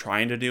doing, what they're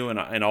trying to do,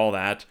 and all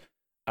that.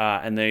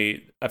 And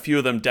a few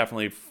of them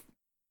definitely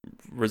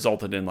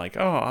resulted in like,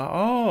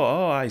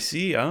 oh, I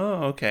see.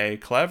 Oh, okay,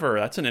 clever.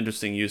 That's an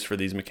interesting use for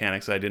these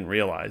mechanics I didn't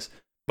realize.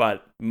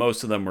 But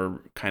most of them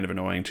were kind of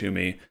annoying to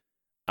me.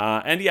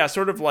 And yeah,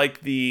 sort of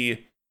like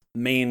the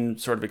main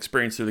sort of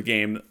experience through the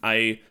game,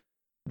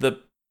 the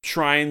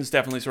shrines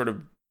definitely sort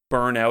of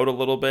burn out a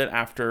little bit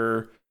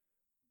after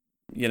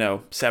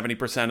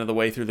 70% of the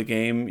way through the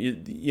game.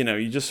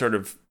 You just sort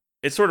of,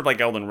 it's sort of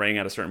like Elden Ring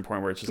at a certain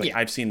point where it's just like,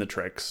 I've seen the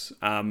tricks.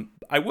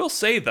 I will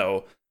say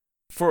though,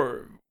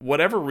 for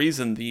whatever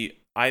reason,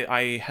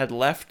 I had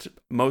left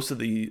most of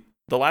the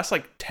last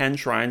like 10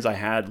 shrines I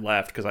had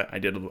left, because I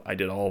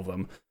did all of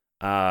them,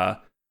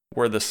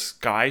 were the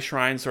sky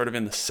shrines sort of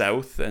in the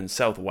south and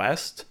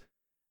southwest.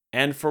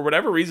 And for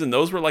whatever reason,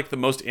 those were like the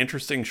most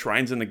interesting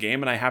shrines in the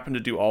game, and I happened to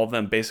do all of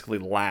them basically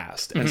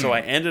last. And so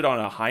I ended on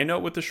a high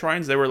note with the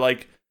shrines. They were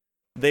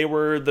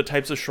the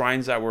types of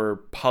shrines that were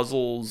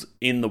puzzles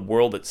in the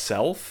world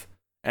itself,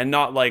 and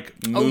not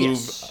like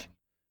move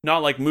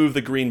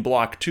the green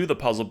block to the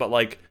puzzle, but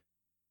like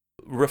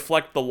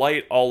reflect the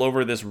light all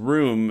over this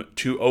room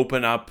to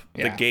open up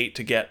the gate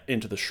to get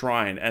into the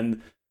shrine.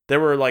 And there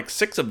were like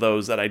 6 of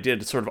those that I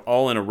did sort of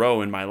all in a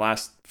row in my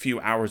last few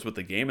hours with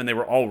the game, and they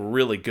were all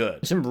really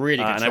good. Some really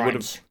good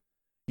shrines.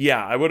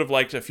 I would have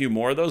liked a few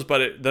more of those,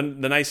 but the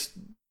nice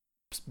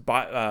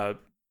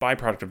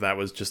byproduct of that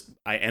was just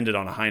I ended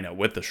on a high note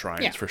with the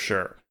shrines for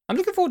sure. I'm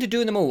looking forward to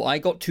doing them all. I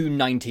got to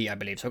 90, I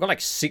believe, so I've got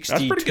like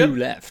 62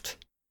 left.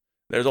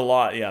 There's a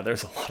lot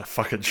of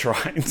fucking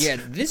shrines. Yeah,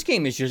 this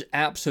game is just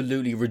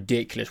absolutely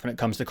ridiculous when it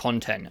comes to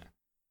content.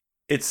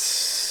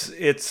 It's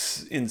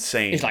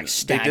insane. It's like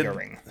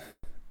staggering.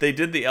 They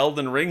did the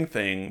Elden Ring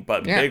thing,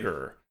 but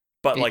bigger.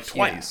 But like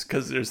twice,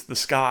 because there's the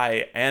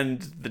sky and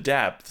the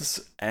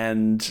depths,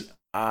 and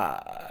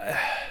the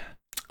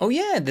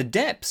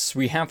depths.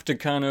 We have to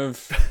kind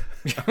of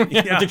have to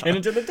get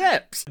into the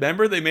depths.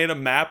 Remember, they made a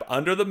map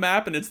under the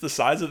map, and it's the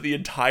size of the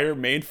entire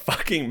main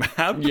fucking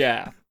map.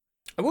 Yeah,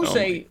 I will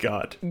say, my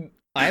God.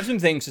 I have some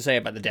things to say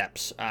about the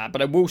depths,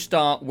 but I will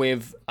start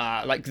with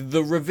like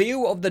the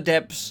reveal of the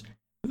depths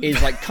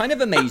is like kind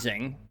of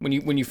amazing when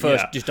you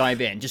first just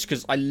dive in, just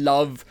because I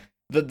love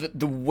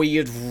the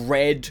weird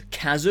red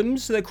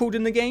chasms they're called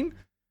in the game.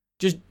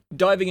 Just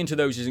diving into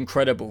those is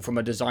incredible from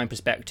a design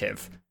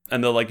perspective.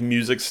 And the like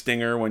music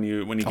stinger when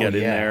you get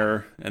in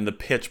there, and the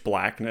pitch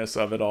blackness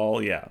of it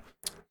all,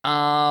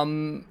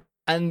 And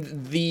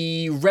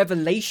the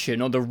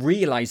revelation or the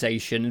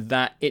realization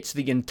that it's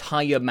the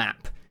entire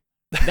map.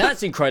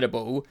 That's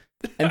incredible.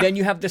 And then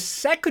you have the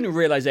second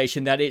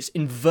realization that it's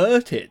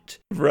inverted.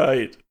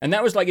 Right. And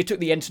that was like, it took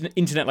the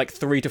internet like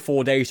 3 to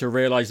 4 days to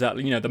realize that,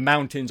 the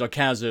mountains are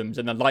chasms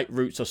and the light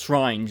roots are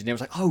shrines. And it was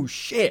like, oh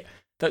shit,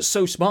 that's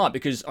so smart,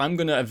 because I'm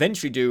going to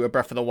eventually do a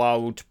Breath of the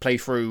Wild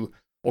playthrough,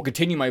 or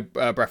continue my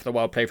Breath of the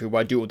Wild playthrough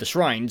where I do all the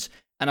shrines.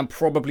 And I'm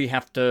going to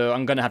have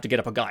to get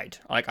up a guide.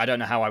 Like, I don't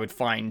know how I would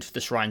find the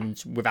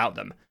shrines without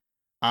them.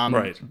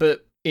 Right.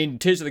 But in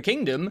Tears of the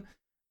Kingdom,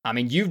 I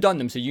mean, you've done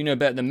them, so you know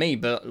better than me,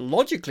 but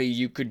logically,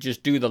 you could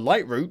just do the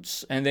light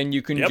routes, and then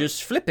you can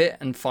just flip it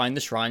and find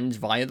the shrines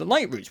via the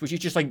light routes, which is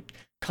just, like,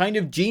 kind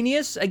of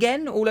genius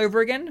again, all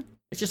over again.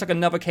 It's just, like,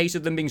 another case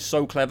of them being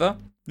so clever.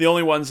 The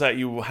only ones that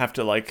you have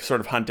to, like,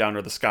 sort of hunt down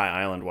are the Sky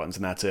Island ones,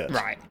 and that's it.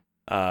 Right.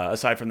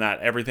 Aside from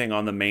that, everything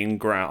on the main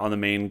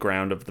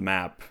ground of the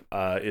map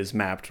is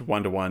mapped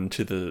 1-to-1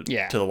 to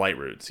the light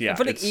routes. Yeah, I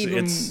feel like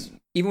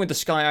even with the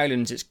Sky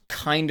Islands, it's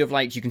kind of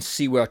like you can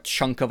see where a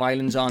chunk of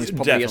islands are. And it's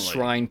probably a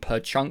shrine per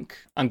chunk.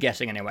 I'm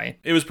guessing anyway.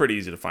 It was pretty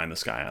easy to find the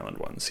Sky Island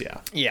ones.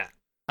 Yeah. Yeah.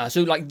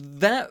 So like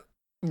that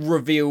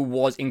reveal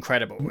was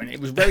incredible, and it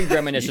was very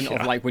reminiscent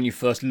of like when you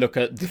first look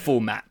at the full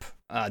map,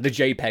 the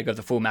JPEG of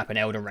the full map in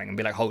Elden Ring, and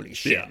be like, holy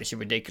shit, this is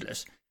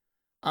ridiculous.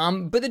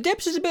 But the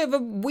depths is a bit of a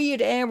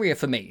weird area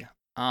for me.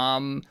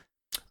 I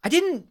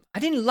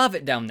didn't love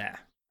it down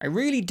there. I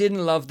really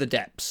didn't love the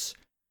depths.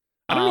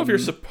 I don't know if you're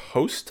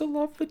supposed to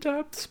love the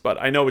depths,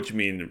 but I know what you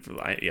mean.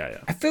 Yeah.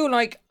 I feel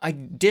like I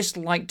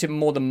disliked it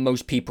more than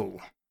most people.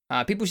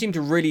 People seem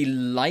to really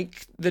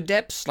like the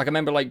depths. Like, I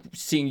remember like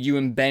seeing you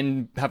and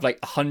Ben have like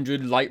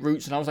 100 light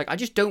routes, and I was like, I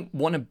just don't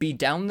want to be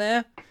down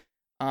there.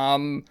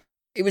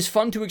 It was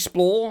fun to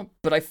explore,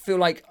 but I feel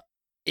like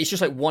it's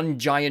just like one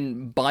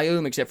giant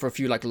biome, except for a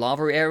few like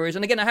lava areas.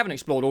 And again, I haven't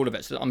explored all of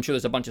it, so I'm sure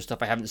there's a bunch of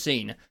stuff I haven't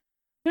seen.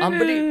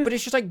 But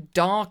it's just like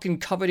dark and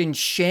covered in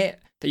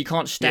shit that you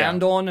can't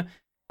stand on.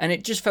 And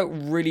it just felt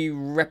really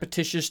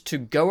repetitious to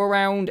go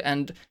around.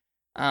 And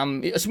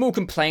A small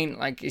complaint,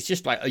 like, it's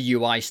just like a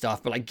UI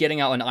stuff, but like getting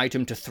out an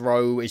item to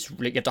throw is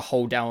really, you have to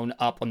hold down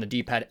up on the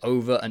D-pad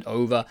over and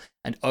over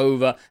and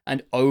over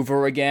and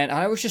over again. And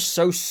I was just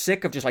so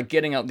sick of just like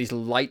getting out these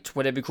light,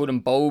 whatever you call them,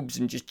 bulbs,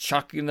 and just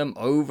chucking them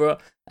over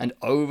and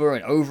over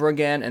and over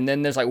again. And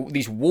then there's like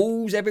these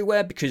walls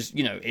everywhere because,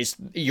 you know,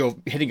 you're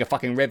hitting a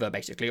fucking river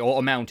basically, or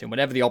a mountain,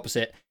 whatever the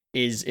opposite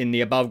is in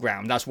the above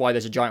ground. That's why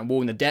there's a giant wall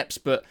in the depths,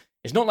 but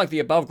it's not like the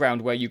above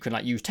ground where you can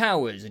like use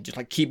towers and just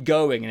like keep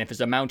going, and if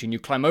there's a mountain you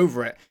climb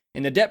over it.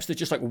 In the depths there's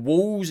just like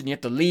walls and you have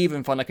to leave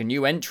and find like a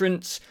new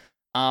entrance.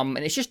 And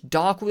it's just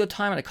dark all the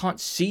time and I can't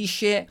see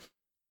shit.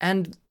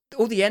 And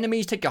all the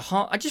enemies take your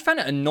heart. I just found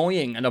it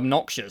annoying and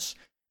obnoxious.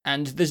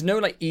 And there's no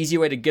like easy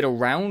way to get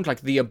around.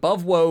 Like the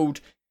above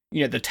world,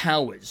 you know, the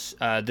towers,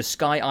 the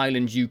sky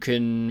islands you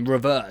can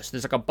reverse.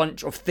 There's like a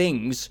bunch of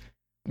things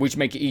which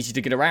make it easy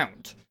to get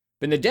around.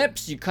 But in the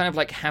depths you kind of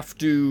like have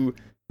to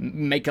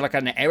make like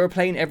an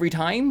aeroplane every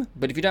time,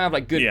 but if you don't have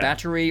like good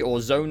battery or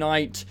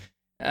zonite,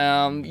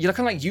 you're kind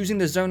of like using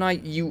the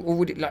zonite you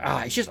already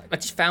like. It's just I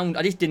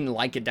just didn't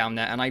like it down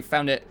there, and I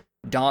found it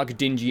dark,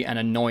 dingy, and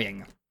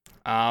annoying.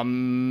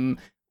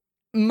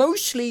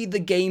 Mostly the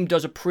game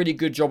does a pretty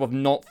good job of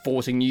not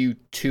forcing you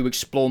to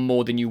explore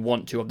more than you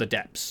want to of the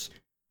depths.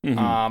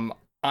 Mm-hmm.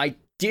 I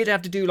did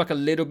have to do like a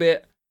little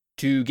bit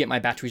to get my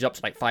batteries up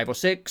to like 5 or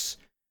 6.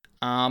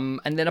 And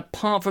then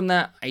apart from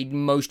that, I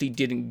mostly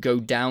didn't go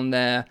down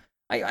there.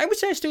 I would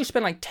say I still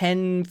spent like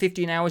 10,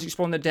 15 hours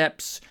exploring the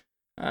depths.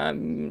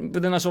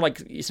 But then I saw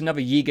like, it's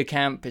another Yiga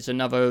camp, it's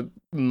another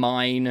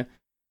mine.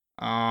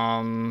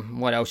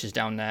 What else is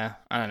down there?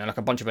 I don't know, like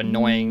a bunch of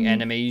annoying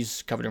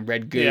enemies covered in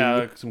red goo. Yeah,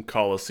 like some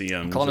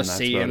Colosseums.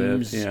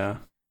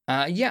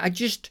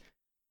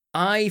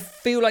 I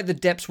feel like the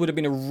depths would have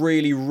been a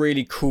really,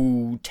 really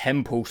cool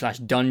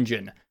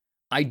temple/dungeon.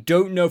 I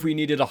don't know if we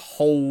needed a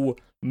whole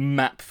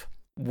map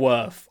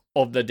worth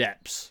of the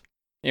depths,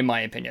 in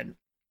my opinion.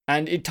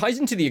 And it ties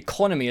into the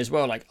economy as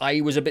well. Like,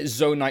 I was a bit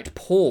zonite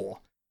poor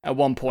at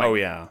one point. Oh,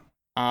 yeah.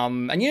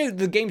 And you know,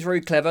 the game's very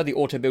clever. The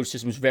auto-build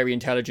system's very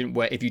intelligent,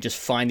 where if you just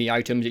find the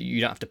items,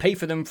 you don't have to pay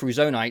for them through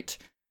zonite.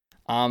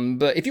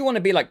 But if you want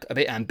to be, like, a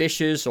bit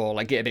ambitious or,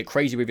 like, get a bit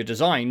crazy with your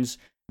designs,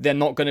 they're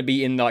not going to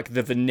be in, like,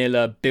 the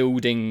vanilla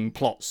building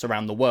plots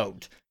around the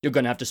world. You're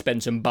going to have to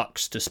spend some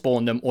bucks to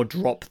spawn them or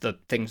drop the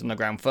things on the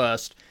ground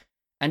first.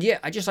 And yeah,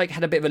 I just like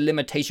had a bit of a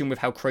limitation with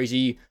how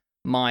crazy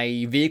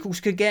my vehicles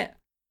could get,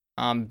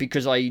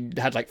 because I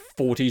had like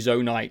 40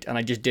 zonite and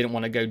I just didn't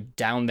want to go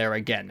down there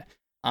again.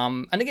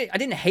 And again, I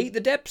didn't hate the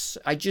depths.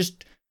 I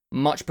just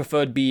much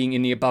preferred being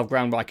in the above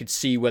ground where I could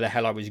see where the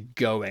hell I was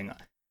going.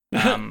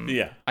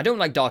 Yeah. I don't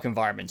like dark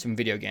environments in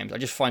video games. I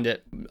just find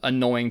it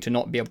annoying to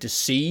not be able to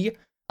see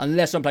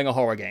unless I'm playing a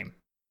horror game,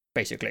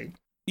 basically.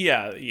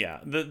 Yeah.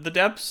 The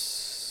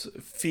depths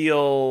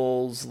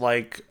feels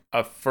like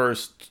a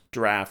first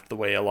draft the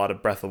way a lot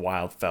of Breath of the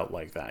Wild felt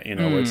like that, you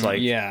know, where it's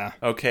like,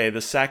 okay,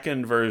 the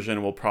second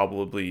version will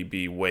probably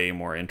be way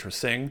more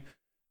interesting.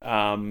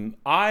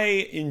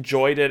 I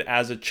enjoyed it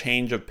as a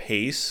change of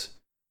pace,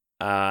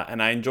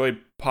 and I enjoyed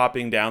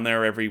popping down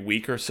there every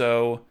week or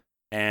so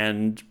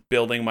and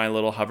building my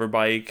little hover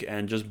bike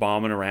and just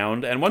bombing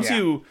around. And once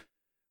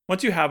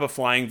you have a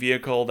flying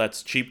vehicle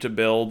that's cheap to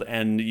build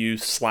and you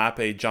slap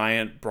a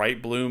giant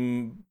bright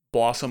bloom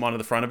blossom onto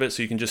the front of it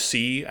so you can just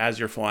see as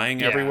you're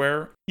flying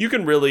everywhere, you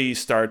can really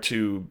start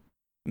to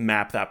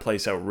map that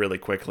place out really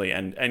quickly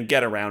and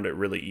get around it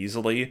really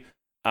easily.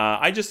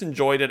 I just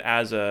enjoyed it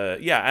as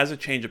a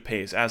change of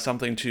pace, as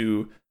something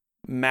to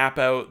map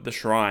out the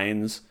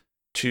shrines,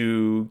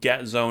 to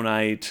get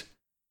zonite,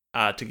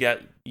 to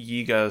get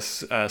Yiga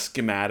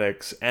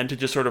schematics, and to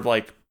just sort of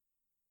like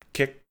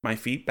kick my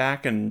feet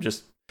back and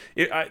just...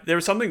 there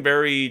was something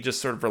very just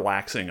sort of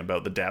relaxing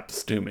about the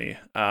depths to me.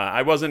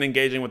 I wasn't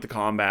engaging with the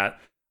combat.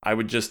 I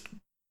would just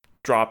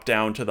drop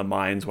down to the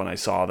mines when I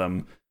saw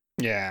them.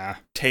 Yeah.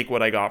 Take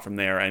what I got from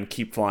there and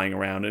keep flying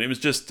around. And it was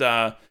just,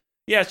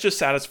 it's just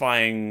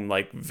satisfying,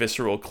 like,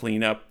 visceral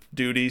cleanup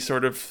duty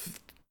sort of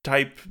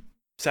type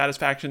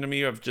satisfaction to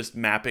me of just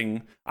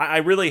mapping. I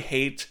really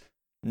hate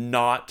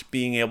not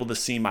being able to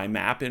see my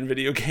map in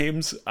video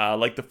games.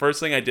 Like the first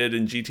thing I did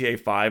in GTA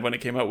 5 when it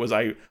came out was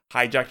I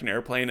hijacked an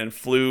airplane and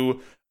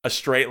flew a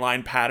straight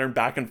line pattern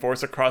back and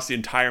forth across the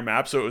entire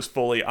map so it was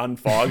fully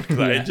unfogged,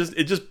 because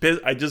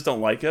I just don't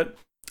like it.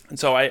 And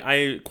so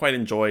I quite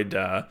enjoyed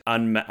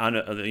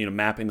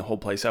mapping the whole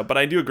place out. But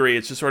I do agree,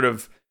 it's just sort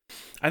of,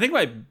 I think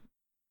my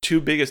two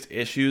biggest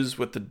issues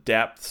with the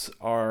depths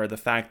are the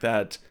fact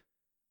that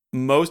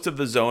most of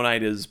the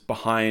zonite is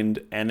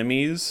behind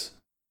enemies.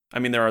 I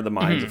mean, there are the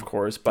mines, of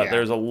course, but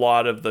there's a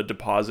lot of the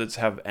deposits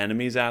have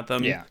enemies at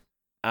them. Yeah.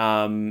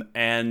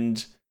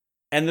 And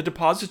the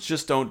deposits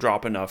just don't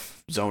drop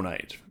enough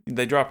zonite.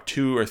 They drop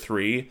 2 or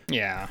 3.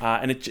 Yeah.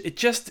 And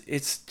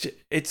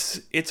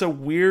it's a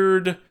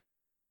weird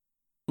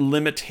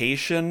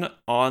limitation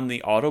on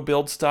the auto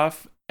build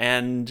stuff,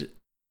 and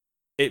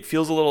it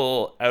feels a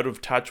little out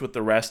of touch with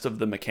the rest of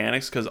the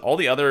mechanics, because all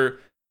the other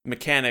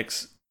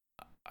mechanics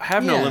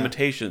have no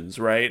limitations,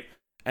 right?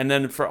 And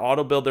then for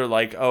auto build, they're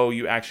like, oh,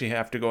 you actually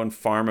have to go and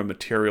farm a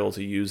material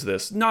to use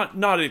this. Not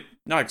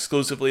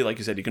exclusively, like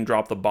you said. You can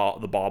drop the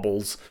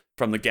baubles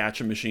from the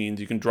gacha machines.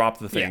 You can drop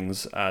the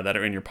things that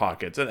are in your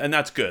pockets, and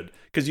that's good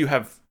because you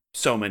have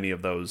so many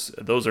of those.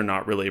 Those are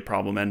not really a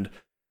problem. And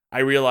I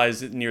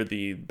realized near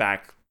the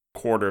back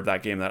quarter of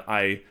that game that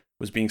I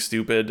was being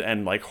stupid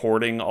and like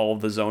hoarding all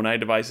of the Zonai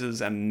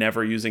devices and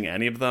never using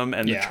any of them,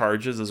 and the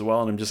charges as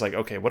well. And I'm just like,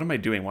 okay, what am I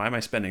doing? Why am I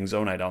spending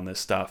Zonite on this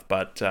stuff?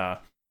 But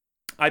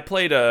I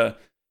played a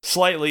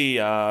slightly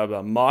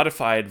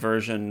modified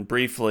version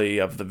briefly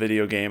of the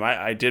video game.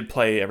 I did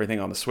play everything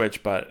on the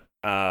Switch, but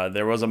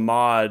there was a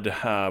mod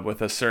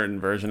with a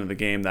certain version of the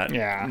game that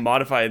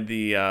modified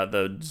the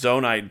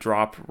Zonite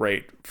drop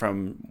rate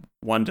from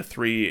 1 to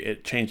 3.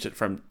 It changed it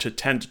to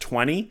 10 to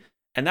 20.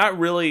 And that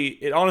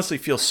it honestly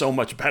feels so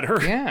much better.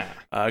 Yeah.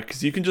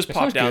 Because you can just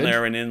pop down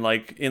there and in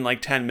like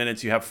 10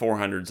 minutes you have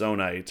 400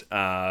 Zonite.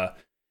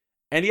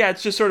 And yeah,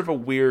 it's just sort of a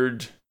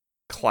weird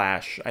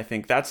clash. I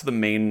think that's the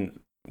main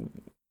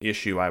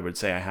issue I would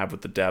say I have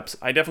with the depths.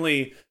 I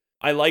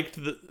liked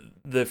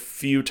the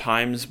few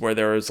times where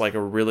there was like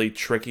a really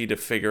tricky to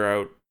figure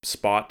out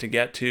spot to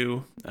get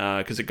to,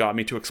 because it got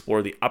me to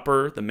explore the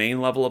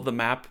main level of the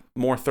map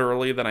more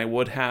thoroughly than I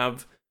would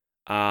have.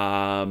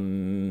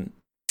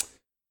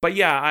 But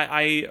yeah,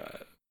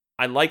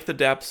 I like the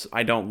depths.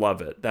 I don't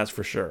love it, that's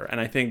for sure. And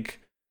I think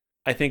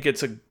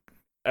it's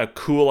a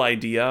cool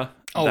idea.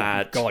 Oh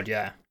God,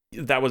 yeah.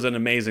 That was an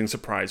amazing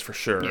surprise for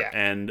sure. Yeah.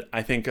 And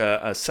I think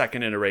a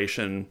second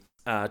iteration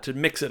to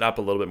mix it up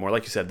a little bit more,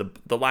 like you said,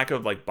 the lack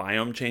of like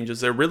biome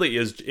changes. It really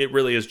is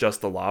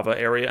just the lava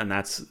area, and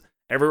that's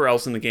everywhere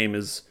else in the game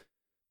is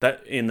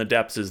that in the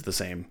depths is the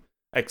same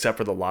except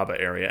for the lava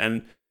area.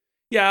 And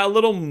yeah, a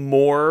little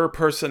more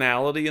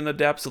personality in the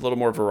depths, a little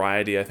more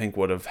variety, I think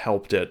would have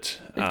helped it.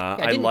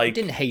 I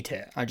didn't hate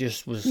it. I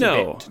just was a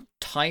bit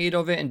tired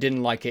of it and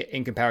didn't like it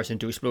in comparison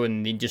to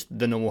exploring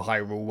the normal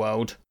Hyrule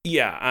world.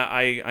 Yeah,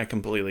 I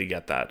completely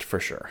get that for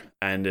sure.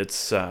 And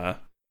it's I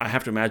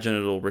have to imagine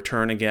it'll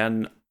return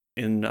again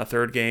in a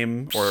third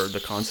game, or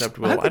the concept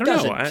will. I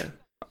don't know.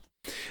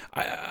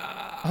 I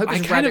hope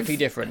it's radically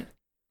different.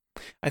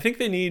 I think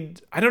they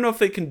need. I don't know if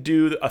they can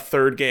do a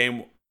third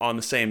game on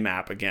the same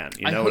map again.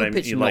 You know what I mean?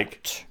 It's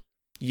not.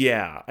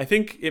 Yeah, I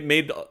think it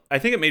made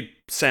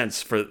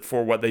sense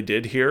for what they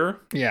did here.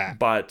 Yeah.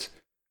 But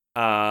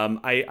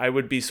I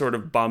would be sort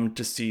of bummed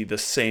to see the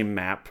same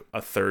map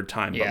a third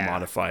time, but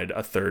modified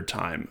a third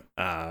time.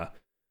 I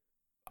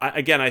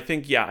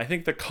think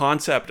the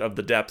concept of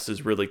the depths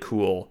is really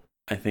cool.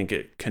 I think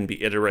it can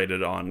be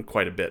iterated on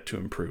quite a bit to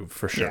improve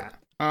for sure.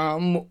 Yeah.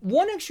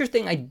 One extra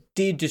thing I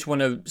did just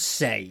want to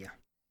say.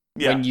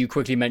 Yeah. When you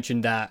quickly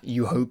mentioned that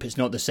you hope it's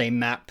not the same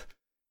map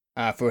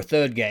for a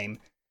third game,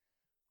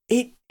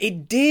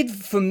 it did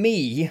for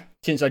me,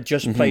 since I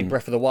just played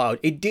Breath of the Wild,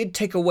 it did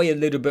take away a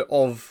little bit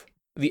of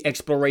the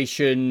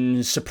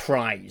exploration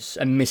surprise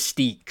and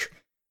mystique.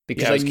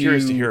 Because I was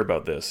curious to hear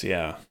about this,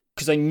 yeah.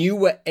 Because I knew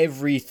where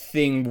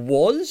everything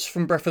was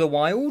from Breath of the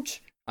Wild.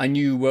 I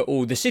knew where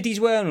all the cities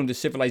were and all the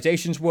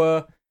civilizations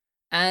were.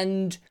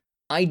 And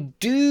I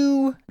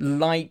do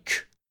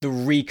like the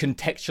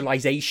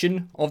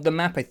recontextualization of the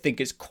map. I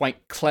think it's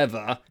quite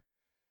clever.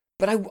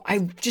 But I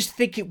just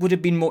think it would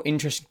have been more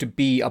interesting to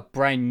be a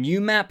brand new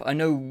map. I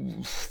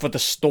know for the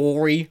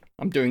story,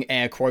 I'm doing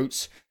air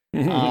quotes,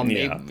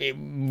 it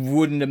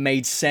wouldn't have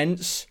made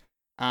sense.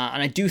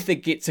 And I do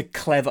think it's a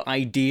clever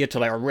idea to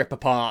like rip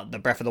apart the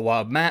Breath of the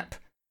Wild map.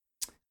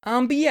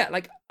 But yeah,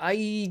 like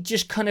I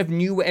just kind of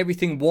knew where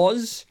everything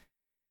was.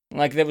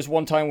 Like, there was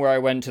one time where I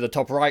went to the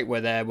top right where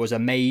there was a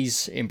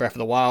maze in Breath of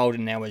the Wild,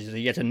 and there was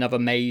yet another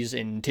maze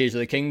in Tears of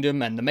the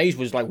Kingdom, and the maze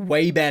was, like,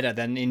 way better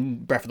than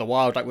in Breath of the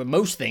Wild, like, with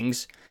most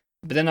things.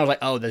 But then I was like,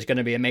 oh, there's going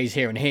to be a maze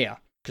here and here,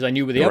 because I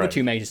knew where the other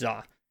two mazes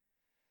are.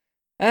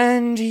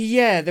 And,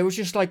 yeah, there was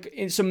just, like,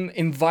 some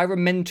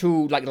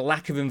environmental, like,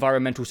 lack of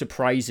environmental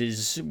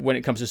surprises when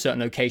it comes to certain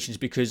locations,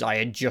 because I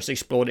had just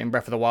explored it in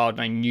Breath of the Wild,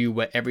 and I knew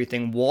where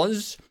everything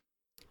was.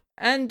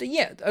 And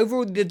yeah,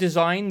 overall the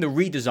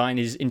redesign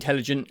is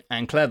intelligent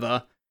and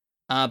clever,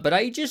 but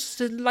I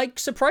just like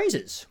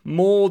surprises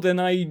more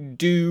than I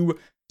do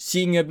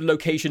seeing a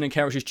location and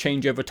characters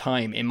change over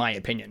time, in my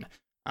opinion.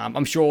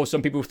 I'm sure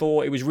some people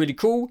thought it was really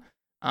cool,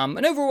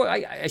 and overall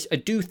I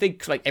do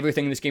think like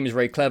everything in this game is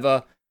very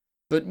clever.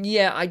 But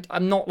yeah,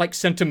 I'm not like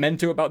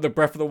sentimental about the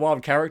Breath of the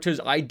Wild characters.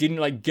 I didn't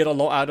like get a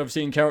lot out of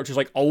seeing characters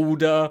like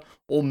older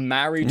or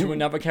married to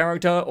another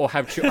character or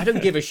have children. I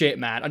don't give a shit,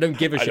 man. I don't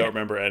give a shit. I don't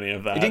remember any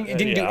of that. It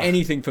didn't do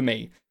anything for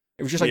me.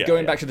 It was just like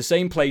going back to the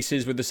same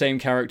places with the same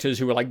characters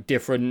who were like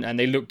different and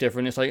they look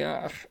different. It's like,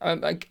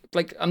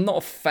 I'm not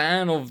a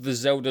fan of the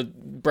Zelda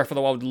Breath of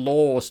the Wild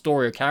lore or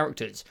story of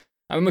characters.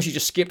 I mostly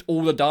just skipped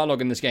all the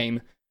dialogue in this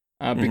game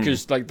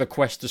because like the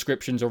quest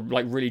descriptions are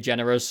like really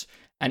generous.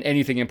 And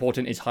anything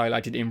important is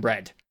highlighted in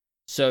red.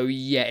 So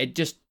yeah, it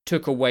just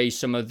took away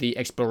some of the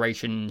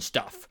exploration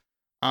stuff.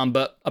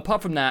 But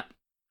apart from that,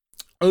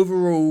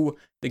 overall,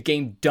 the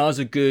game does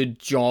a good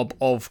job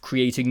of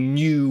creating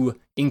new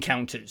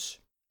encounters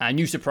and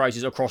new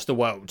surprises across the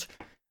world.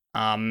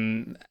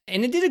 And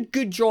it did a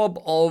good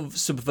job of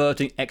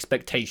subverting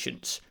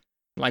expectations.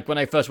 Like when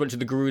I first went to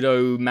the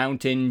Gerudo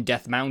Mountain,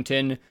 Death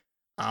Mountain,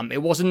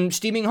 it wasn't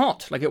steaming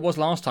hot like it was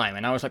last time,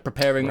 and I was like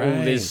preparing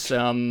all this,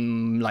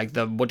 like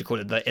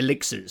the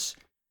elixirs,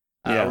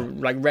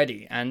 like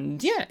ready,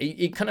 and yeah,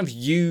 it kind of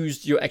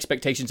used your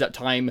expectations at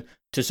time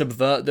to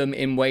subvert them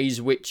in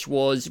ways which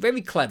was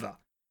very clever.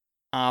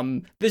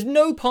 There's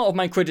no part of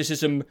my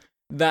criticism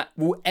that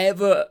will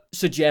ever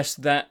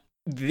suggest that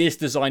this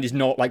design is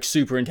not like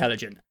super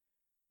intelligent.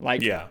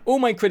 Like all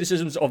my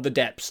criticisms of the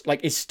depths,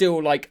 like is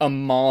still like a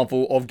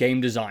marvel of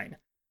game design.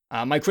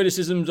 My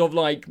criticisms of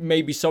like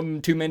maybe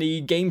some too many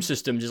game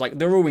systems is like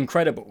they're all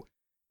incredible,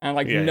 and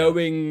like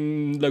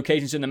knowing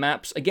locations in the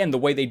maps, again, the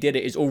way they did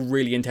it is all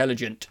really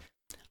intelligent.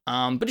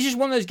 But it's just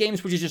one of those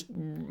games which is just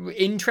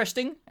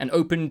interesting and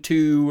open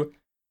to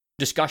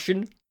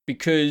discussion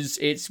because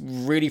it's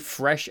really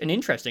fresh and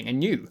interesting and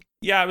new.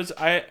 Yeah,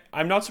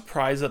 I'm not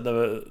surprised that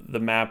the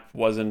map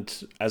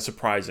wasn't as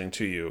surprising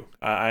to you.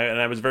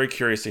 I was very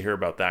curious to hear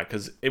about that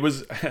because it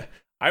was.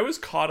 I was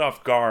caught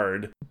off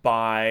guard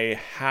by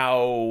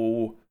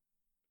how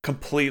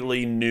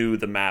completely new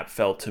the map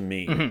felt to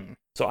me. Mm-hmm.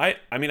 So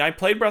I mean, I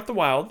played Breath of the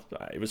Wild.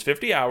 It was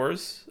 50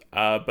 hours,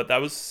 but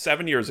that was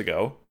 7 years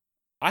ago.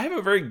 I have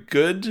a very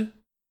good,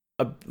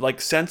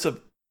 like sense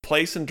of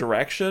place and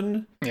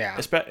direction. Yeah.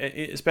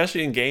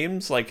 Especially in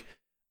games, like,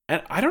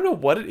 and I don't know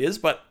what it is,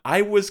 but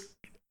I was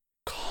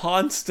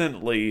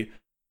constantly,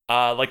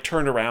 like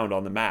turned around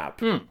on the map.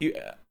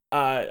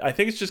 I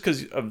think it's just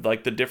because of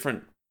like the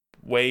different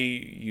way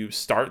you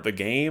start the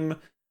game,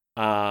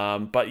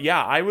 but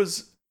yeah,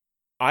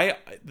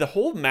 the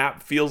whole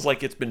map feels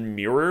like it's been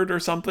mirrored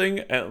or something,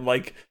 and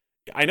like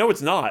I know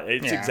it's not,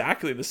 it's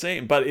exactly the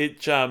same, but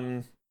it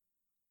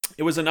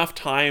was enough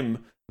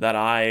time that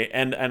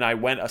I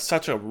went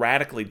such a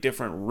radically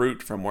different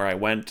route from where I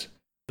went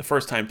the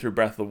first time through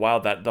Breath of the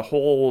Wild that the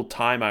whole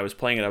time I was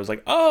playing it I was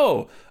like,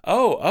 oh,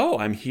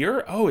 I'm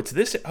here, oh, it's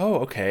this, oh,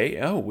 okay,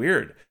 oh,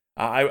 weird.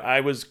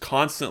 I was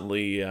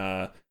constantly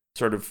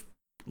sort of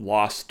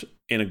lost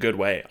in a good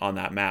way on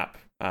that map,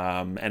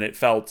 and it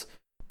felt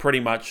pretty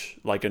much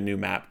like a new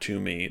map to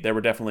me. There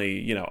were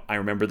definitely, I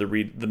remember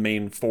the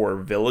main 4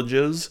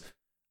 villages,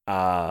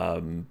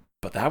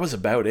 but that was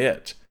about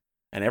it,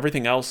 and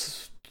everything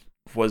else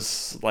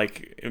was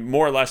like, it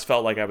more or less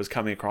felt like I was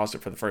coming across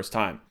it for the first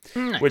time.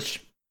 Nice.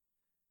 Which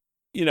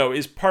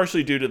is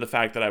partially due to the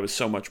fact that I was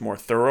so much more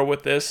thorough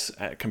with this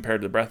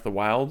compared to Breath of the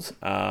Wild,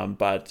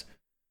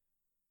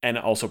 and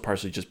also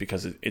partially just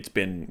because it's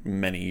been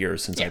many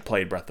years since I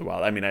played Breath of the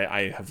Wild. I mean,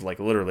 I have like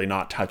literally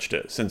not touched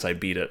it since I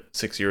beat it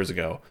 6 years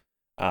ago.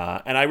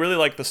 And I really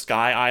like the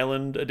Sky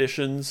Island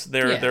editions.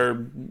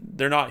 They're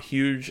not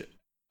huge,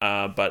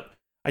 but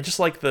I just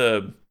like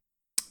the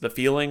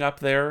feeling up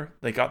there.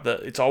 They got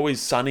it's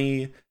always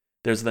sunny.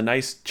 There's the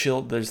nice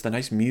chill. There's the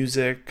nice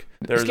music.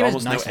 There's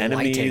almost no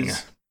enemies. Lighting.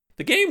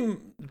 The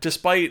game,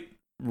 despite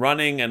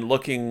running and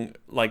looking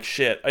like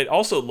shit, it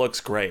also looks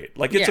great.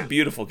 Like it's a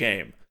beautiful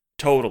game.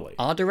 Totally.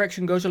 Art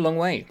direction goes a long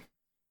way.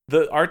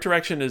 The art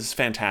direction is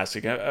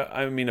fantastic.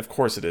 I mean, of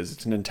course it is.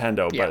 It's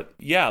Nintendo. Yeah. But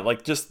yeah,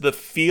 like just the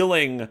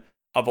feeling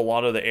of a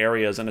lot of the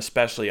areas, and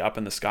especially up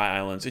in the Sky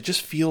Islands, it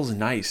just feels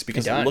nice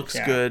because it looks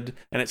good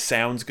and it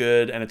sounds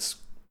good and it's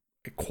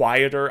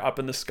quieter up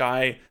in the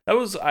sky.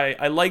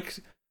 I liked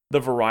the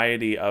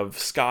variety of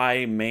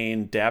sky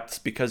main depths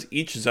because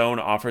each zone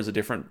offers a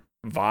different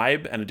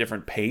vibe and a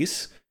different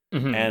pace.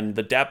 Mm-hmm. And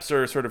the depths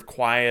are sort of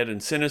quiet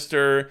and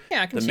sinister.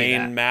 Yeah, I can see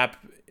that.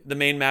 The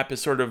main map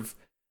is sort of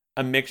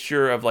a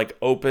mixture of like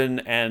open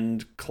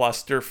and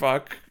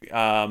clusterfuck,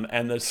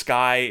 and the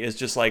sky is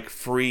just like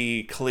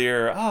free,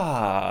 clear,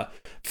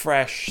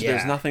 fresh. Yeah.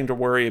 There's nothing to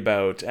worry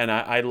about, and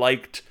I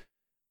liked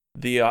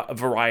the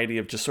variety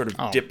of just sort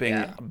of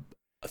dipping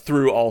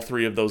through all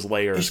 3 of those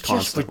layers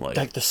constantly.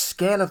 Like the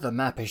scale of the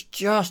map is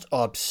just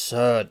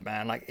absurd,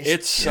 man. Like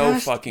it's so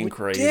fucking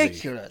crazy,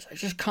 ridiculous. I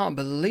just can't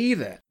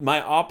believe it. My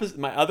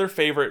other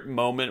favorite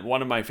moment,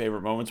 one of my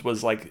favorite moments,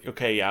 was like,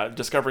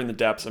 discovering the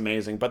depths,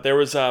 amazing. But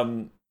there's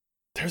a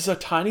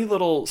tiny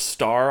little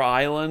star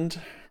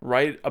island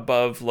right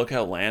above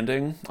Lookout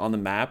Landing on the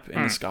map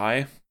in the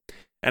sky,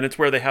 and it's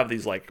where they have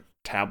these like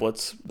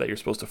tablets that you're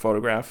supposed to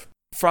photograph.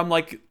 From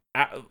like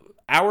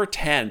hour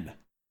 10,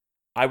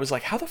 I was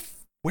like,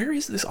 where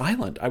is this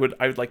island? I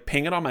would like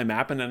ping it on my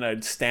map, and then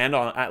I'd stand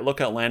at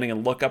Lookout Landing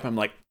and look up, and I'm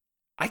like,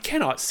 I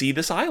cannot see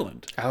this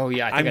island. Oh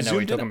yeah, I think I know what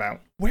you're talking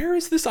about. Where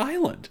is this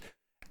island?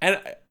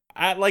 And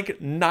at like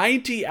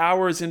 90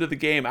 hours into the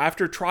game,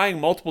 after trying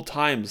multiple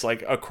times,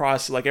 like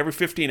across like every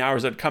 15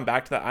 hours, I'd come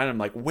back to that island. I'm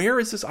like, where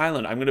is this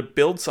island? I'm going to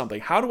build something.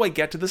 How do I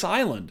get to this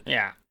island?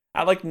 Yeah.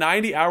 At like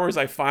 90 hours,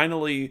 I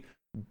finally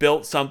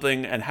built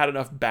something and had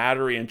enough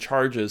battery and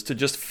charges to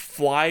just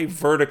fly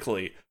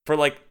vertically for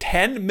like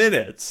 10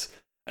 minutes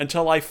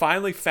until I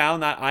finally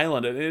found that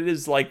island. And it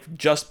is like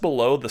just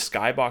below the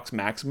skybox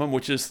maximum,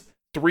 which is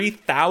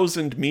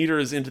 3,000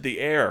 meters into the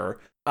air.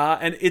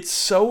 And it's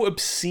so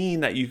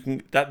obscene that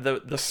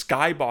the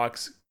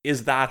skybox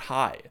is that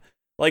high.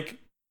 Like,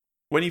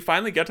 when you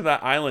finally get to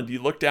that island,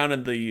 you look down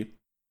and the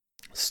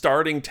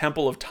starting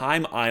Temple of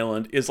Time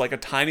island is like a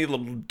tiny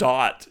little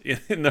dot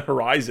in the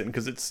horizon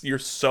because you're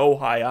so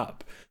high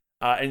up.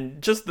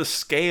 And just the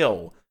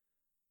scale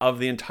of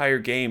the entire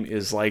game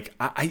is like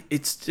I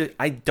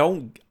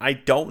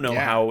don't know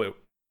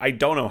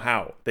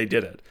how they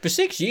did it. For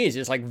 6 years,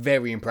 it's like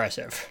very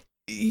impressive.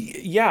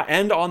 Yeah,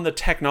 and on the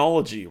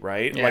technology,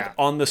 right? Yeah. Like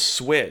on the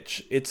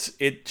Switch,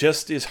 it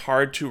just is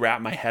hard to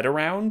wrap my head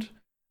around.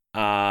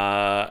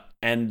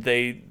 And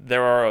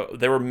there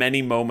were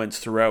many moments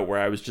throughout where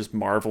I was just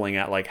marveling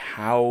at like,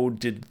 how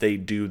did they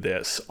do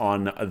this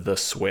on the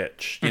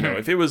Switch? You know,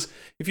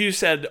 if you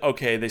said,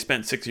 okay, they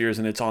spent 6 years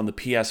and it's on the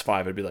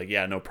PS5, I'd be like,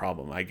 yeah, no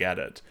problem, I get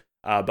it.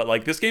 But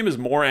like this game is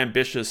more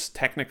ambitious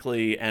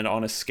technically and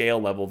on a scale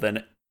level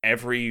than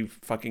every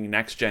fucking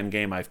next gen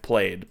game I've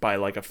played by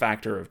like a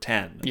factor of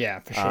 10. Yeah,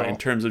 for sure. In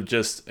terms of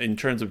just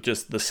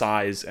the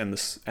size and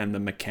the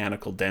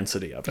mechanical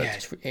density of it.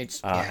 Yeah,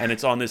 it's and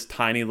it's on this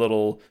tiny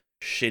little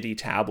shitty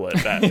tablet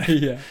that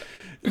yeah.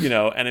 You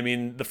know, and I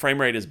mean the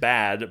frame rate is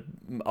bad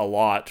a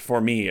lot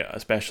for me,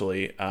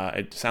 especially.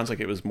 It sounds like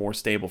it was more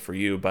stable for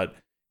you, but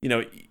you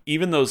know,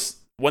 even those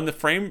when the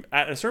frame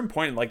at a certain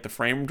point, like the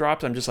frame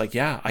drops, I'm just like,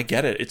 yeah, I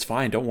get it. It's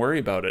fine. Don't worry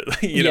about it.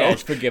 You know,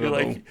 it's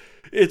forgivable.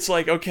 It's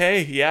like,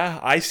 okay, yeah,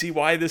 I see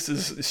why this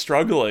is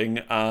struggling,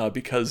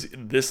 because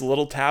this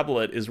little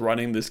tablet is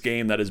running this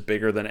game that is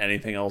bigger than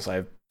anything else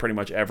I've pretty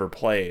much ever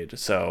played.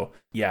 So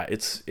yeah,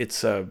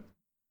 it's a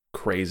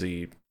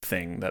crazy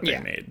thing that they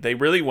made. They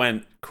really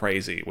went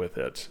crazy with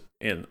it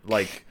in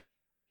like,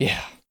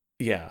 yeah.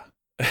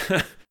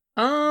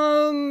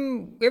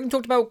 We haven't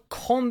talked about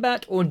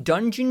combat or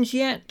dungeons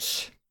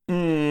yet.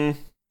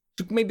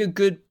 Maybe a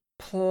good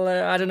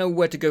play. I don't know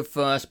where to go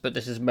first, but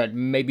this is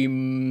maybe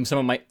some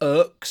of my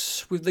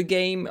irks with the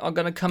game are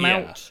going to come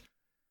out.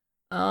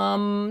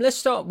 Let's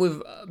start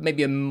with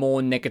maybe a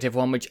more negative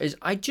one, which is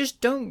I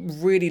just don't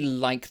really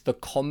like the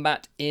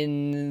combat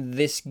in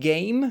this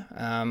game.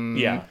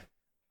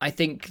 I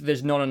think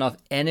there's not enough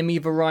enemy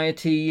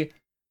variety.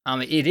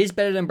 It is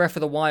better than Breath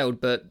of the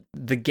Wild, but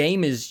the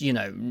game is,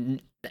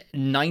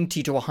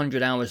 90 to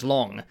 100 hours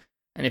long.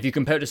 And if you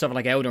compare it to something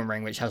like Elden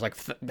Ring, which has like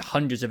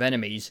hundreds of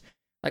enemies,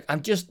 like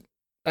I'm just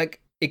like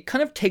it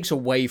kind of takes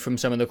away from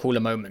some of the cooler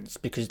moments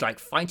because like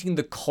fighting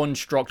the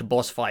Construct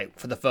boss fight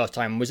for the first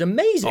time was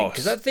amazing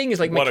because that thing is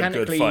like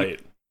mechanically,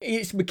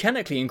 it's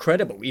mechanically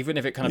incredible, even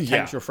if it kind of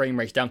takes your frame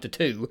rate down to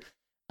 2.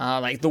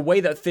 Like the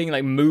way that thing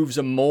like moves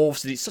and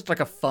morphs, it's such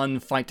like a fun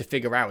fight to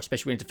figure out,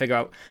 especially when you have to figure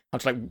out how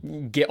to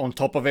like get on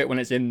top of it when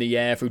it's in the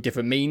air through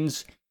different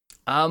means.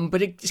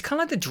 But it's kind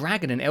of like the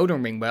dragon in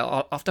Elden Ring, where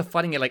after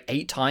fighting it like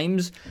 8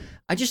 times,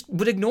 I just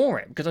would ignore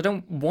it because I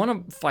don't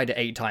want to fight it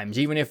 8 times,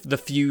 even if the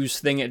fuse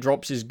thing it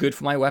drops is good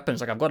for my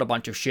weapons. Like I've got a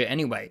bunch of shit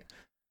anyway.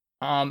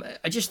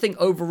 I just think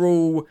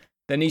overall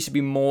there needs to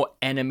be more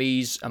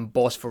enemies and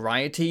boss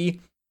variety.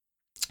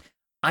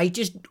 I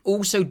just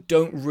also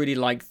don't really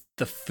like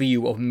the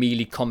feel of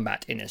melee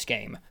combat in this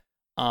game.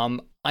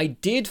 I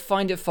did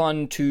find it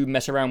fun to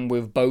mess around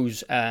with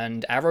bows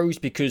and arrows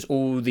because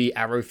all the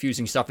arrow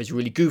fusing stuff is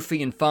really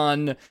goofy and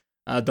fun.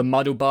 The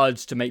muddle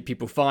buds to make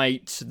people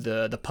fight,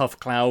 the puff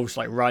clouds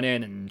like run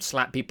in and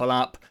slap people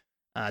up,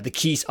 the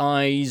Keese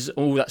eyes,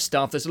 all that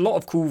stuff. There's a lot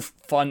of cool,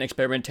 fun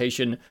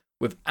experimentation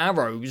with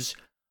arrows,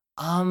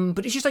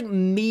 but it's just like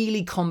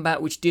melee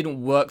combat which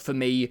didn't work for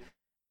me.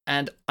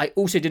 And I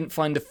also didn't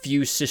find the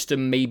fuse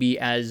system maybe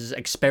as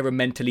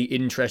experimentally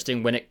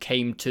interesting when it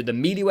came to the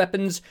melee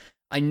weapons.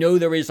 I know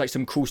there is like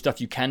some cool stuff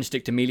you can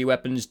stick to melee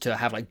weapons to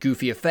have like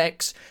goofy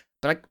effects,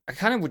 but I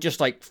kind of would just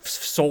like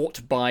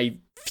sort by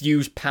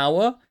fuse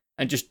power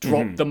and just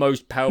drop the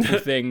most powerful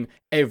thing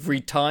every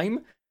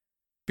time.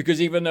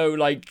 Because even though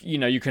like,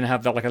 you can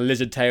have that like a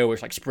lizard tail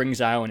which like springs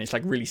out and it's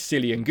like really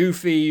silly and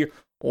goofy,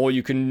 or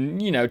you can,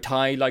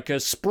 tie like a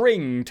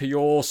spring to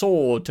your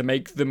sword to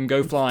make them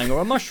go flying,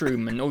 or a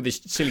mushroom and all this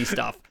silly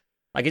stuff.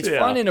 Like it's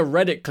fun in a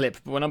Reddit clip,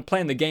 but when I'm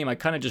playing the game, I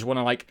kind of just want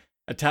to like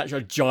attach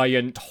a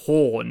giant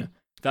horn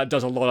that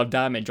does a lot of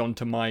damage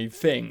onto my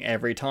thing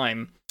every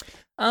time.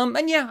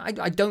 And yeah,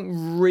 I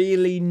don't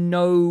really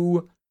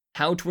know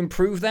how to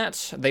improve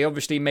that. They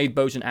obviously made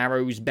bows and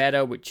arrows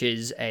better, which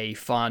is a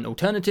fun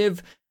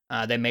alternative.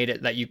 They made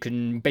it that you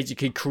can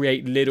basically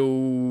create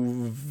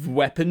little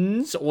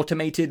weapons,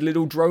 automated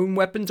little drone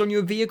weapons on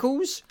your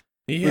vehicles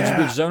with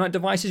Zonite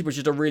devices, which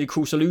is a really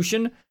cool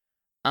solution.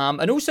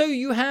 And also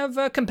you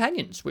have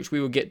companions, which we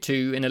will get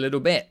to in a little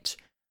bit.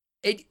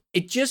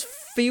 It just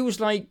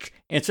feels like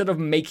instead of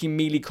making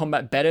melee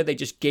combat better, they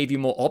just gave you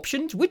more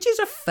options, which is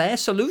a fair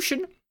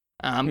solution.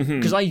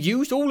 Because I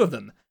used all of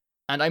them.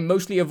 And I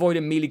mostly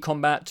avoided melee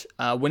combat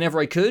whenever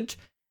I could.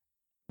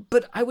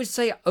 But I would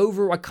say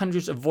overall, I kind of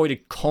just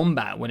avoided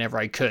combat whenever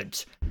I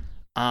could.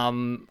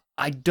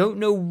 I don't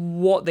know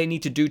what they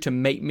need to do to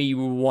make me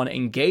want to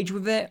engage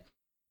with it.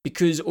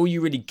 Because all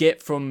you really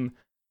get from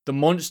the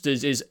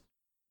monsters is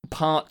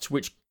parts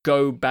which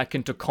go back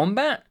into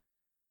combat.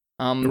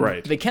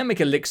 Right. They can make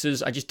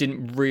elixirs. I just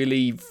didn't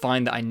really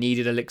find that I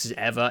needed elixirs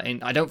ever.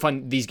 And I don't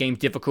find these games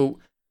difficult.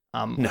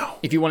 No.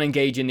 If you want to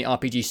engage in the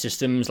RPG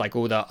systems, like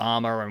all the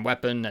armor and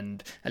weapon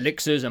and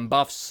elixirs and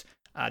buffs,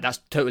 that's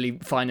totally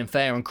fine and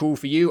fair and cool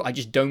for you. I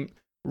just don't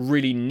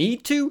really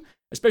need to,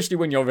 especially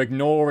when you're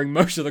ignoring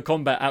most of the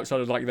combat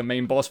outside of like the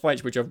main boss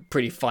fights, which are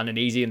pretty fun and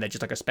easy and they're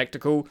just like a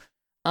spectacle.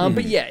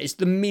 But yeah, it's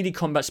the melee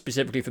combat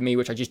specifically for me,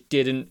 which I just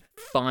didn't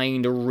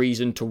find a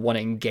reason to want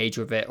to engage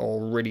with it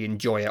or really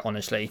enjoy it,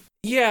 honestly.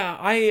 Yeah,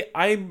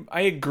 I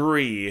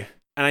agree.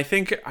 And I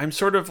think I'm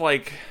sort of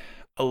like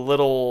a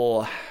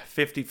little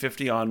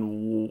 50-50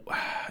 on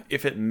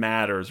if it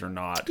matters or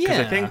not. Because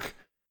I think,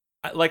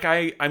 like,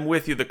 I'm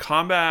with you. The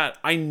combat,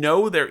 I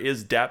know there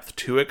is depth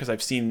to it because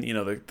I've seen, you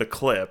know, the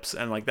clips,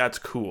 and like that's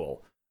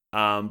cool.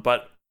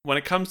 But when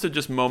it comes to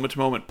just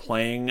moment-to-moment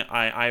playing,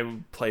 I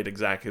played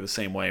exactly the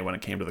same way when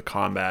it came to the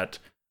combat.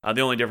 The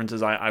only difference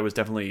is I was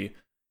definitely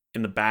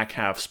in the back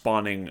half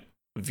spawning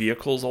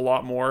vehicles a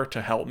lot more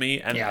to help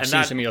me. And, yeah, I've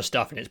seen some of your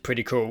stuff, and it's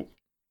pretty cool.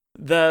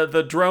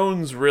 The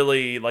drones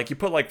really, like, you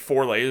put like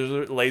 4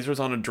 lasers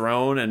on a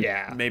drone and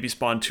maybe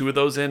spawn 2 of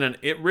those in, and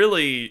it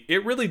really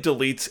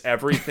deletes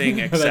everything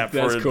except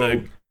for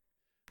cool.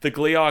 The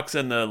Gleeoks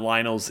and the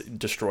Lynels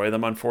destroy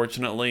them,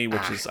 unfortunately,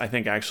 which is I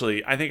think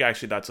actually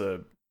that's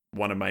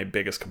one of my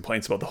biggest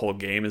complaints about the whole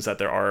game, is that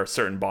there are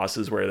certain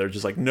bosses where they're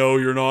just like, no,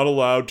 you're not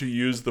allowed to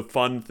use the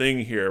fun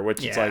thing here,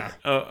 which is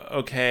like,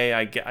 okay,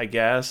 I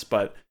guess,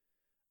 but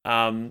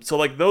so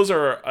like those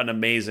are an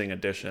amazing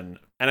addition,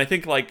 and I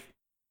think like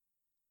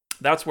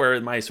that's where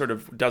my sort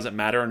of doesn't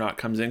matter or not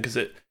comes in, because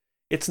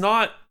it's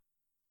not,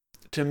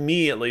 to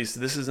me at least,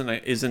 this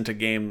isn't a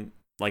game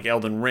like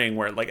Elden Ring,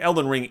 where like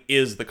Elden Ring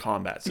is the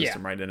combat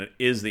system, right, and it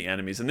is the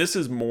enemies, and this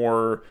is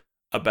more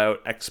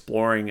about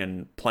exploring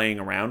and playing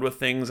around with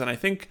things. And I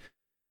think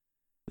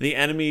the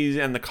enemies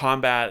and the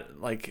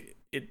combat, like,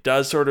 it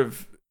does sort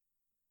of,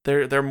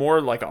 they're more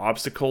like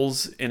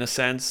obstacles in a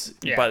sense,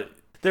 but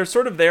they're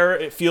sort of there,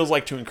 it feels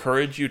like, to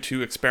encourage you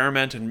to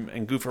experiment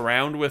and goof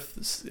around with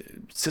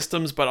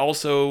systems, but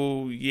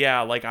also,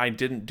 like, I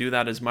didn't do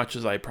that as much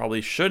as I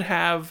probably should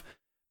have,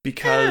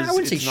 because I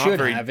wouldn't say should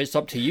have, it's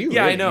up to you.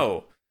 Yeah, really. I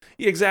know.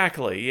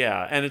 Exactly,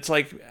 yeah. And it's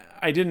like,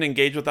 I didn't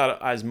engage with that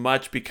as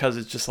much because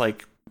it's just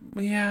like,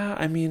 yeah,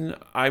 I mean,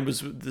 I was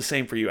the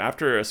same for you.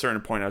 After a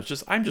certain point,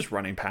 I'm just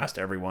running past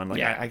everyone.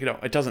 Like,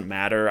 it doesn't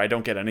matter. I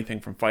don't get anything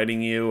from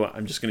fighting you.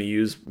 I'm just going to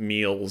use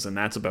meals, and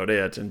that's about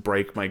it, and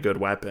break my good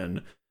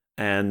weapon.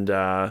 And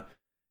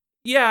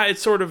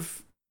it's sort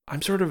of,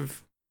 I'm sort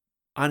of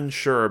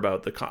unsure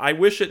about I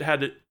wish it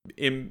had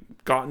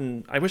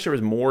I wish there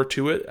was more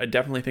to it. I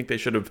definitely think they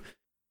should have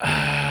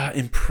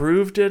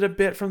improved it a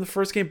bit from the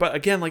first game. But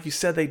again, like you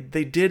said,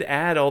 they did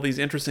add all these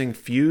interesting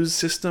fuse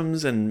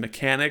systems and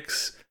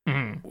mechanics,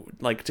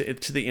 like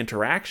to the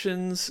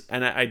interactions.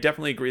 And I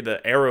definitely agree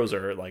that arrows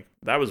are like,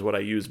 that was what I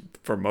use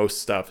for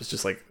most stuff. It's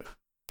just like,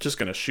 just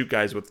gonna shoot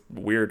guys with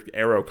weird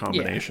arrow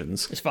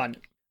combinations. It's fun.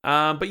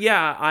 But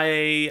yeah,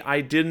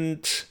 I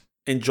didn't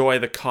enjoy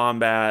the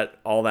combat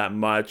all that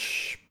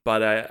much.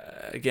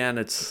 But again,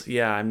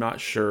 I'm not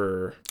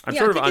sure. I'm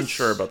sort of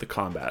unsure about the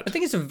combat. I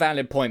think it's a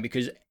valid point,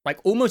 because like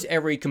almost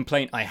every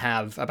complaint I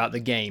have about the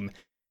game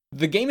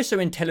is so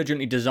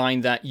intelligently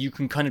designed that you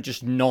can kind of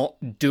just not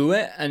do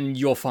it and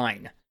you're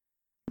fine.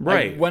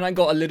 Right. Like, when I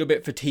got a little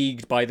bit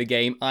fatigued by the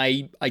game,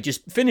 I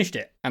just finished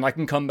it, and I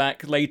can come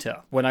back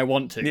later when I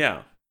want to.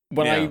 Yeah.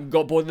 When I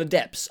got bored of the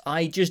depths,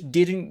 I just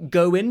didn't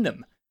go in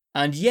them.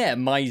 And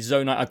my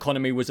Zonite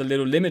economy was a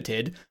little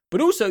limited, but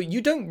also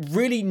you don't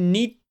really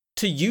need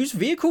to use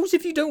vehicles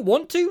if you don't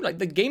want to. Like,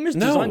 the game is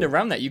designed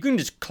around that. You can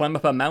just climb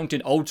up a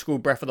mountain, old school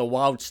Breath of the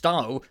Wild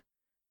style.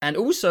 And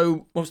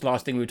also, what was the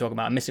last thing we were talking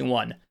about? I'm missing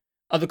one.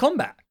 The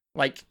combat.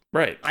 Like,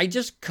 right. I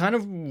just kind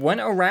of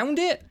went around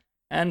it.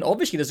 And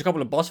obviously there's a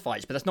couple of boss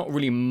fights, but that's not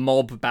really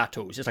mob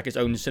battles. It's like its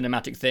own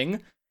cinematic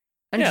thing.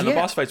 And the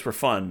boss fights were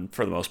fun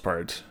for the most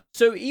part.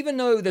 So even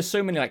though there's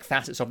so many like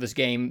facets of this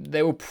game,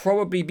 there will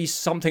probably be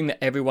something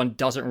that everyone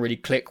doesn't really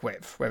click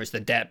with, whether it's the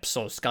depths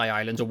or Sky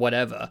Islands or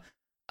whatever.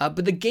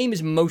 But the game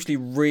is mostly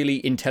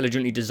really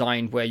intelligently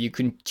designed, where you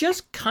can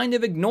just kind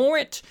of ignore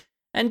it.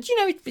 And,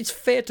 it's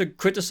fair to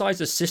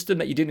criticize a system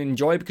that you didn't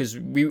enjoy, because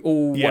we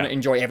all want to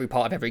enjoy every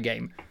part of every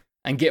game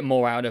and get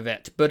more out of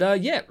it. But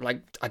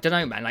like, I don't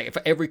know, man. Like,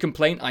 for every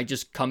complaint, I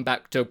just come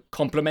back to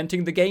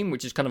complimenting the game,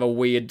 which is kind of a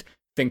weird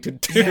thing to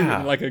do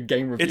in like a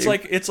game review.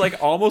 It's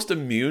like almost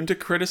immune to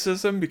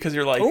criticism, because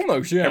you're like,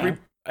 almost,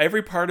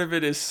 every part of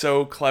it is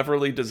so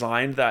cleverly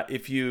designed that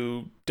if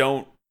you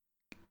don't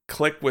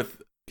click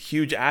with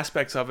huge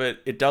aspects of it,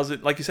 it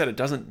doesn't, like you said, it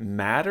doesn't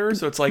matter.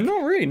 So it's like,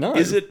 not really, no.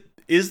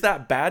 Is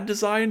that bad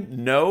design?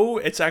 No,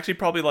 it's actually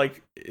probably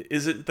like,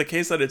 is it the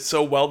case that it's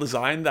so well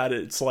designed that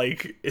it's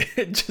like,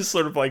 it just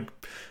sort of like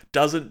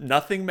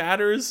nothing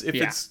matters if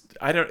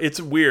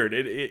it's weird.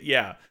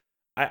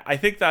 I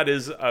think that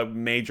is a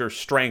major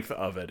strength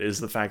of it, is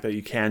the fact that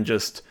you can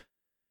just,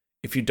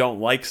 if you don't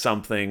like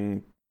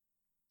something,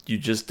 you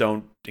just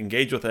don't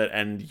engage with it,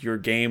 and your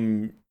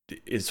game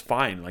is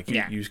fine. Like,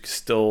 you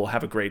still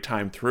have a great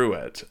time through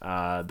it.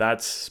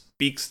 That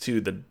speaks to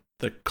the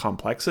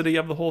complexity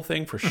of the whole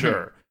thing, for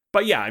sure.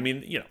 But I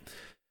mean,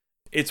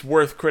 it's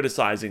worth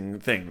criticizing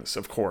things,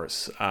 of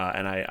course.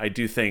 And I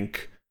do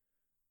think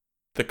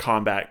the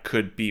combat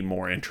could be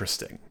more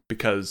interesting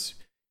because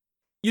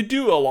you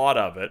do a lot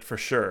of it for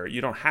sure.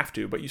 You don't have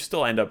to, but you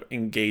still end up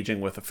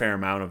engaging with a fair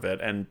amount of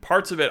it. And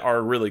parts of it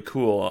are really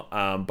cool,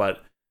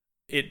 but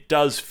it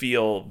does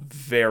feel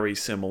very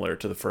similar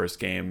to the first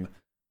game.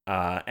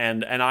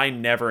 And I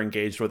never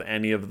engaged with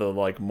any of the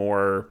like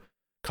more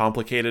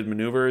complicated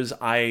maneuvers.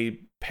 I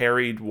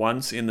parried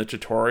once in the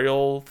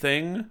tutorial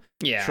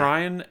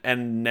shrine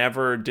and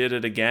never did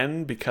it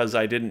again because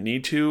I didn't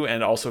need to,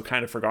 and also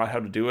kind of forgot how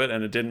to do it,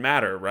 and it didn't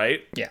matter,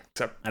 right? Yeah.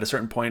 Except at a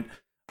certain point,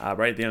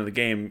 right at the end of the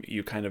game,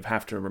 you kind of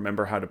have to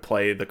remember how to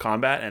play the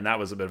combat, and that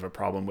was a bit of a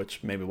problem,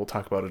 which maybe we'll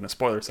talk about in a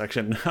spoiler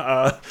section.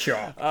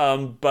 Sure.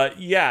 But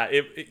yeah,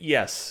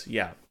 yes,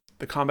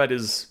 the combat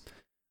is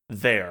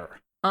there.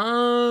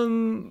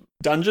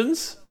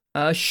 Dungeons?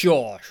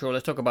 Sure.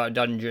 Let's talk about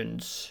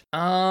dungeons.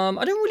 I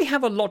don't really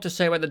have a lot to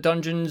say about the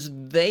dungeons.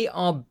 They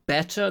are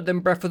better than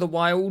Breath of the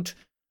Wild,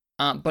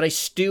 but I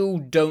still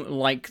don't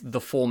like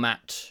the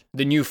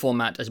new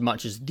format, as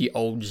much as the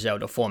old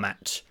Zelda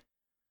format.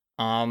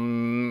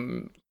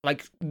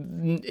 Like,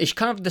 it's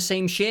kind of the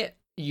same shit.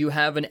 You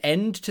have an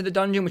end to the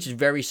dungeon, which is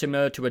very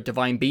similar to a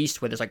Divine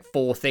Beast, where there's like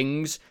 4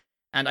 things.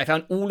 And I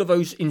found all of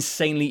those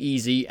insanely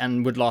easy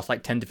and would last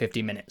like 10 to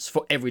 15 minutes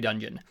for every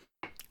dungeon.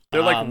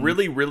 They're like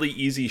really, really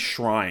easy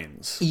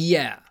shrines.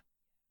 Yeah.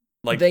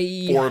 Like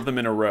 4 of them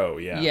in a row,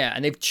 yeah. Yeah,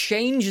 and they've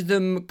changed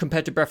them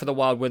compared to Breath of the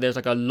Wild, where there's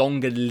like a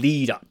longer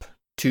lead up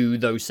to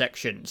those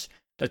sections.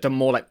 There's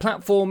more like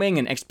platforming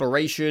and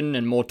exploration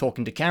and more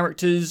talking to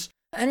characters.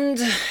 And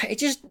it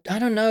just, I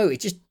don't know,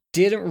 it just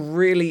didn't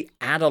really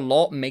add a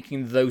lot,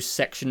 making those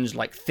sections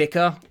like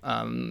thicker.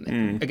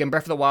 Again,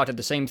 Breath of the Wild had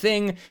the same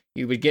thing.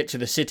 You would get to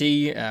the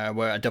city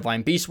where a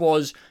Divine Beast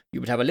was.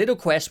 You would have a little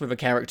quest with a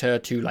character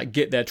to like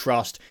get their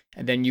trust,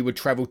 and then you would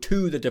travel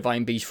to the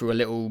Divine Beast through a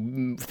little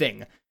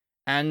thing.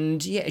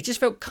 And yeah, it just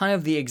felt kind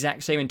of the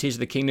exact same in Tears of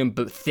the Kingdom,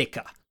 but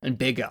thicker and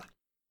bigger.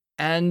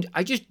 And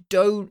I just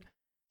don't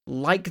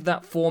like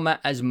that format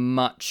as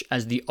much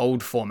as the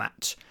old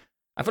format.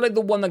 I feel like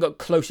the one that got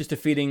closest to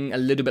feeling a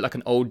little bit like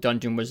an old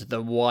dungeon was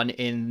the one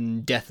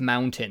in Death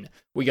Mountain,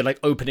 where you're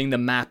like opening the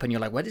map and you're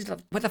like, where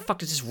the fuck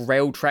does this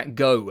rail track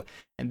go?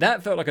 And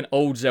that felt like an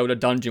old Zelda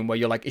dungeon where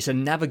you're like, it's a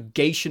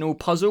navigational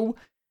puzzle.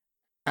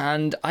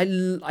 And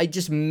I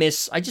just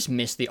miss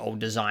the old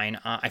design.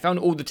 I found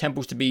all the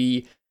temples to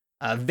be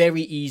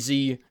very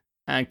easy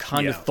and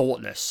kind of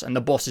thoughtless, and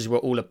the bosses were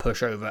all a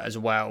pushover as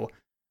well.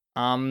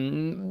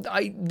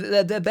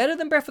 They're better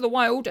than Breath of the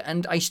Wild,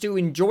 and I still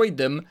enjoyed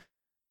them.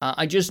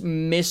 I just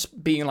miss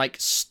being like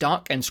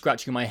stuck and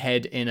scratching my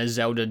head in a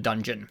Zelda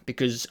dungeon,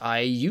 because I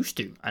used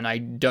to, and I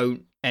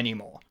don't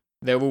anymore.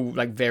 They're all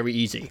like very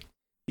easy.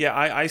 Yeah,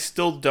 I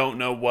still don't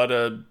know what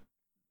a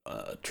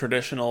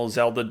traditional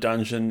Zelda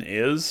dungeon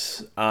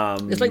is.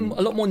 There's like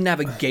a lot more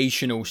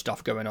navigational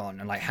stuff going on,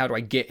 and like how do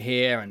I get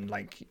here, and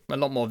like a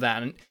lot more of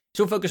that. And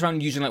it's all focused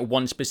around using like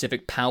one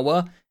specific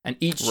power, and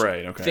each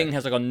thing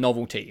has like a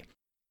novelty.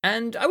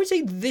 And I would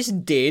say this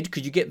did,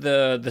 because you get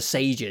the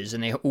sages,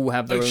 and they all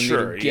have their own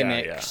little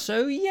gimmick. Yeah.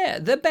 So yeah,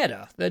 they're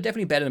better. They're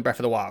definitely better than Breath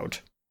of the Wild.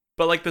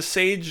 But like the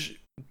sage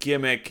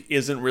gimmick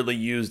isn't really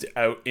used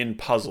out in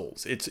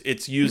puzzles.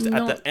 It's used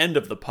at the end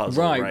of the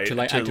puzzle, right? To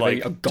like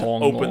activate a gong,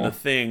 to open the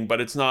thing,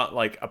 but it's not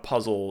like a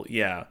puzzle.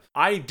 Yeah,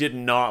 I did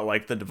not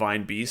like the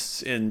Divine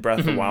Beasts in Breath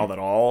of the Wild at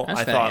all.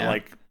 I thought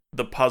like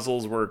the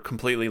puzzles were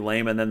completely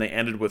lame, and then they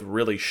ended with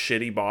really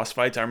shitty boss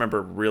fights. I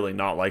remember really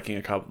not liking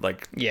a couple. I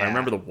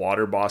remember the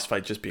water boss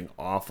fight just being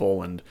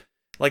awful, and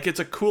like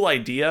it's a cool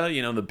idea,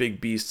 you know, the big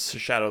beasts,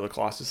 Shadow of the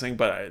Colossus thing,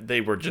 but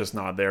they were just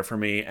not there for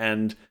me.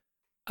 And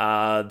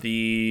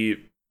the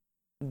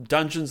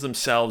dungeons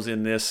themselves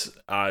in this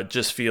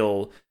just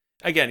feel,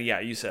 again, yeah,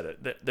 you said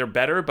it, they're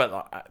better,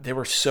 but they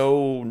were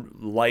so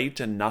light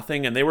and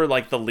nothing, and they were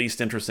like the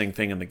least interesting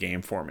thing in the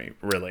game for me,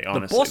 really,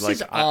 honestly. The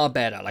bosses are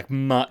better, like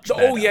much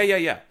better. Oh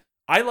yeah.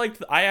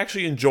 I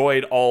actually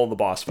enjoyed all the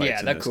boss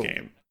fights in this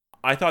game.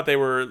 I thought they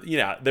were,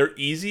 they're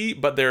easy,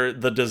 but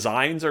the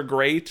designs are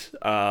great.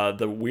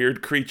 The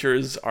weird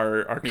creatures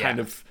are kind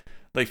of,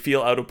 they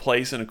feel out of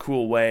place in a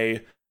cool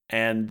way.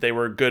 And they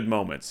were good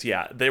moments.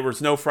 Yeah, there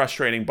was no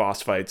frustrating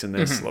boss fights in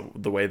this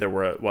the way there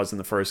was in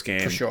the first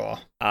game. For sure.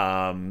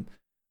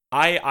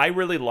 I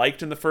really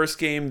liked in the first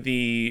game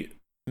the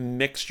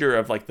mixture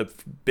of like the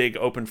big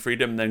open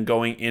freedom, then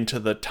going into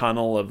the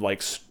tunnel of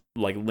like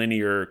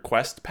linear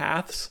quest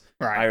paths.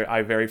 Right.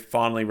 I very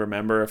fondly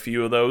remember a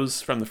few of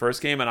those from the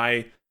first game, and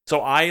I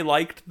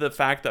liked the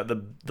fact that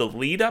the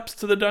lead ups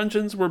to the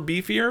dungeons were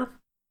beefier.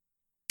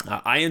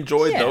 I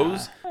enjoyed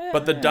those.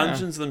 But the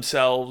dungeons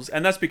themselves,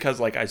 and that's because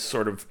like I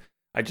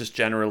just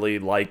generally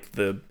like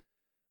the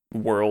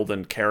world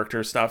and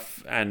character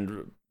stuff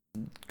and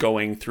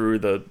going through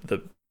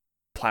the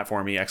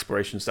platformy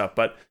exploration stuff.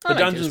 But the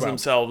dungeons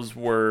themselves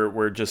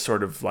were just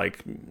sort of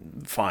like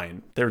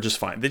fine. They were just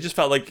fine. They just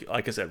felt like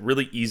I said,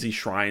 really easy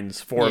shrines,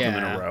 4 of them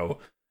in a row.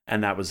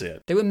 and that was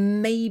it. They were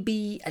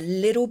maybe a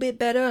little bit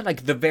better,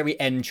 like the very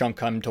end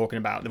chunk I'm talking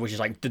about, which is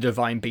like the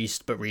Divine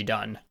Beast but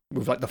redone.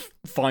 With like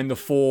find the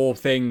 4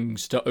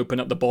 things to open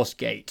up the boss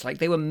gate. Like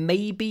they were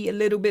maybe a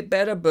little bit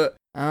better, but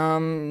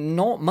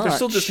not much. They're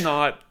still just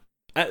not,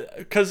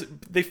 because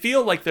they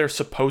feel like they're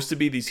supposed to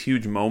be these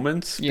huge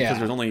moments because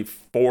there's only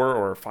 4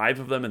 or 5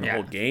 of them in the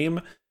whole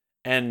game,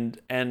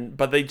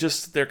 but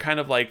they're kind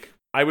of like.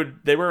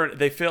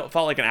 They felt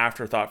like an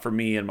afterthought for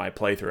me in my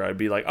playthrough. I'd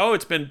be like, oh,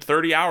 it's been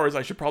 30 hours.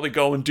 I should probably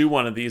go and do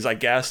one of these, I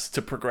guess,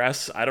 to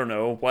progress. I don't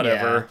know,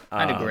 whatever. Yeah,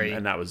 I'd agree.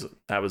 And that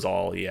was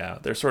all. Yeah,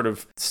 they're sort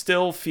of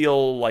still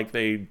feel like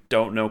they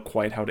don't know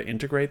quite how to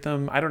integrate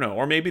them. I don't know,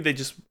 or maybe they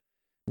just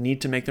need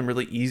to make them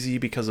really easy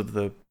because of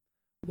the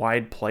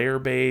wide player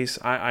base.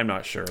 I'm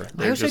not sure.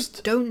 I also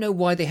don't know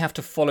why they have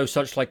to follow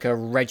such like a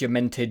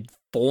regimented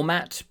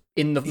format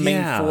in the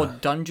main 4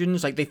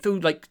 dungeons. Like they feel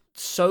like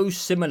so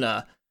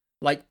similar.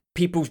 Like,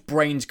 people's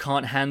brains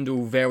can't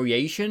handle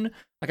variation.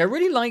 Like, I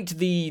really liked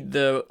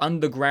the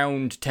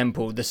underground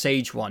temple, the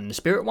sage one, the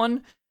spirit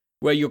one,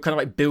 where you're kind of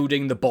like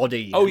building the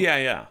body. Oh,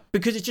 yeah.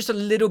 Because it's just a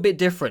little bit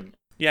different.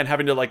 Yeah, and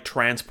having to like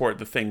transport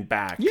the thing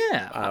back.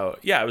 Yeah.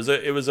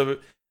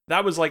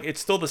 That was like, it's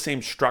still the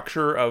same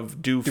structure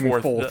of do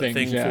 4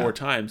 things 4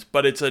 times,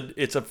 but it's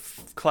a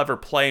clever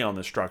play on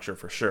the structure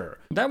for sure.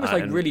 That was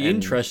like really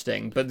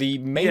interesting, but the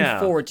main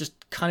 4 are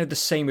just kind of the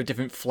same with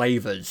different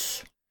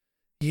flavors.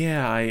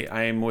 Yeah,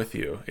 I am with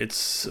you.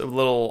 It's a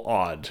little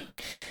odd.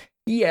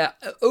 Yeah,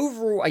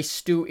 overall, I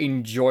still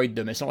enjoyed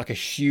them. It's not like a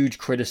huge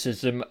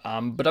criticism,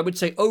 but I would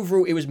say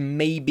overall it was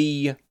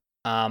maybe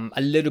a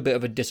little bit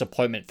of a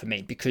disappointment for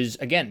me because,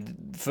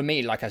 again, for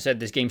me, like I said,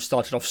 this game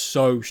started off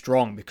so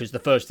strong because the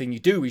first thing you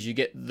do is you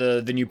get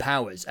the new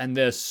powers, and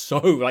they're so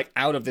like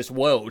out of this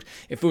world.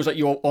 It feels like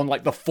you're on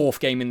like the 4th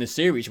game in the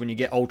series when you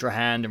get Ultra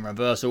Hand and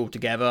Reversal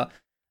together.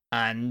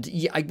 And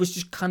yeah, I was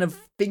just kind of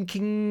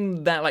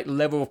thinking that like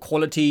level of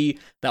quality,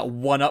 that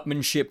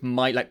one-upmanship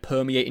might like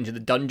permeate into the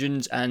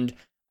dungeons. And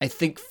I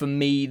think for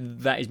me,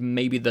 that is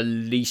maybe the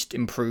least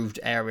improved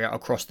area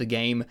across the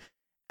game.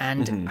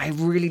 And I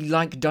really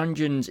like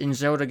dungeons in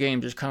Zelda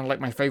games. It's kind of like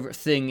my favorite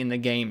thing in the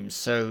games.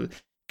 So it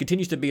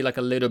continues to be like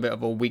a little bit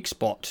of a weak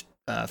spot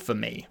for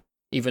me.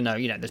 Even though,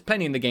 there's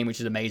plenty in the game,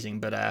 which is amazing.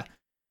 But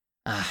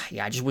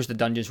I just wish the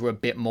dungeons were a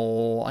bit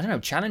more, I don't know,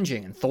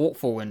 challenging and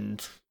thoughtful,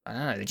 and I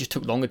don't know, they just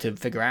took longer to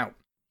figure out.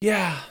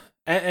 Yeah.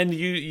 And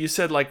you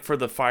said like for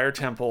the fire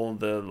temple,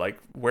 the like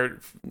where,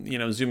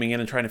 zooming in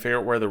and trying to figure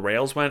out where the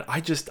rails went.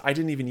 I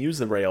didn't even use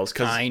the rails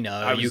because I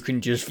know you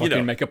can just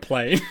fucking make a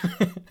plane.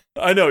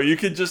 I know you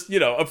can just,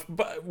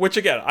 which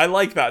again, I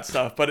like that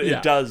stuff, but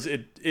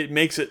it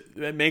makes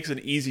an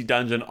easy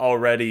dungeon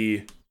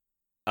already.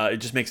 It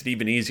just makes it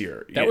even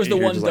easier. That was the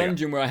one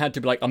dungeon where I had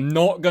to be like, I'm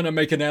not going to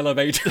make an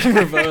elevator and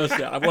reverse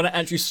it. I want to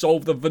actually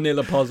solve the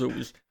vanilla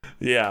puzzles.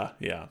 Yeah.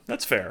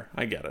 That's fair.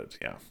 I get it.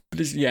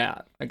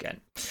 Yeah.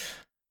 Again.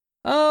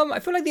 I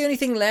feel like the only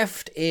thing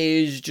left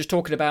is just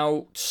talking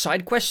about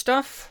side quest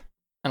stuff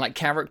and like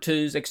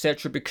characters,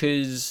 etc.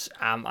 Because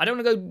I don't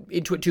want to go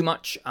into it too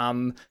much.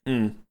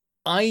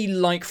 I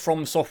like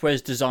From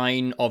Software's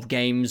design of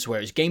games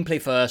where it's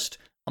gameplay first.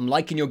 I'm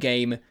liking your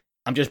game.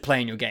 I'm just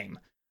playing your game.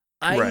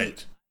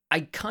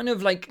 I kind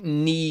of like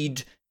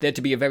need there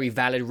to be a very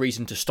valid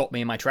reason to stop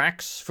me in my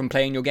tracks from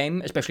playing your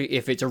game, especially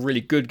if it's a really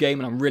good game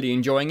and I'm really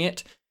enjoying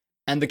it.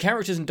 And the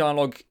characters and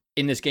dialogue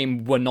in this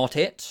game were not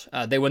it.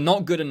 They were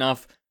not good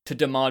enough to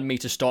demand me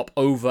to stop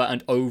over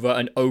and over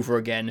and over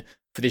again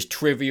for this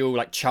trivial,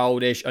 like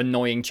childish,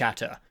 annoying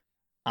chatter.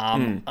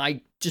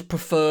 I just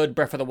preferred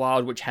Breath of the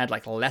Wild, which had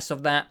like less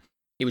of that.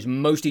 It was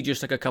mostly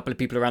just like a couple of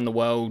people around the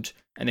world,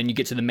 and then you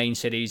get to the main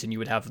cities and you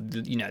would have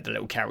the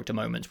little character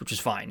moments, which was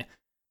fine.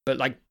 But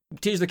like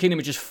Tears of the Kingdom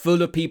was just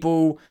full of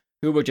people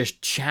who were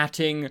just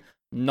chatting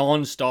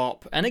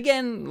non-stop. And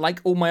again,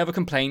 like all my other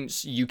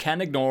complaints, you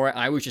can ignore it.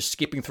 I was just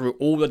skipping through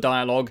all the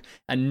dialogue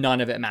and none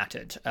of it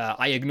mattered.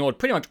 I ignored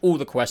pretty much all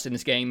the quests in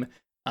this game.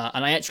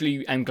 And I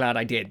actually am glad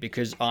I did,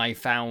 because I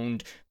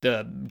found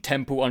the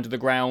temple under the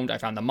ground, I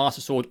found the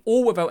Master Sword,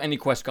 all without any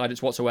quest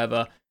guidance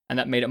whatsoever, and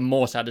that made it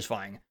more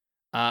satisfying.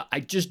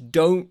 I just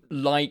don't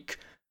like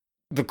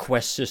the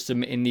quest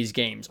system in these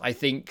games. I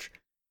think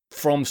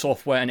From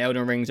Software and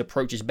Elden Ring's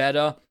approach is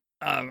better.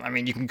 I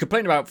mean, you can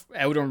complain about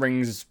Elden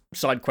Ring's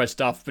side quest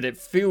stuff, but it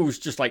feels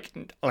just like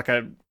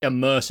a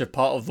immersive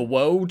part of the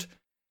world.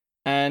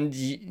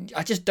 And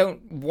I just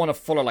don't want to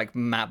follow like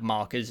map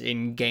markers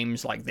in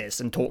games like this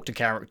and talk to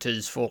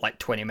characters for like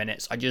 20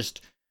 minutes. I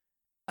just,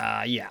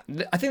 I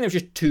think there's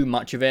just too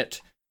much of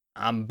it.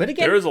 But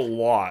again, there is a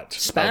lot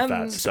of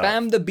that stuff.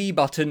 Spam the B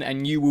button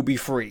and you will be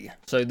free.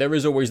 So there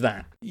is always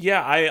that.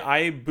 Yeah,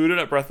 I booted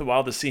up Breath of the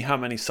Wild to see how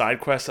many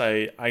side quests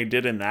I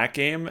did in that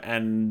game,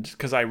 and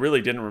because I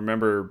really didn't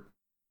remember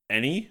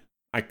any.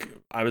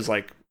 I was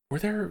like, were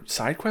there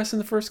side quests in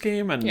the first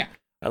game? And yeah.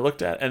 I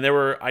looked at, and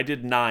I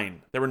did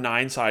 9. There were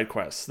 9 side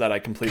quests that I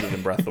completed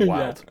in Breath of the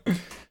Wild. Yeah.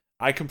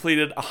 I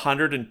completed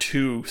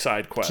 102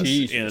 side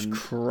quests in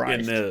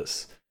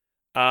this.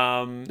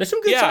 There's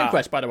some good side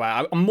quests, by the way.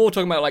 I'm more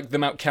talking about like the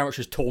amount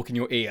characters talk in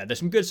your ear. There's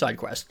some good side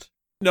quests.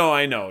 No,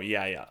 I know.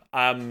 Yeah.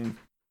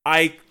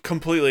 I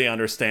completely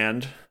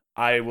understand.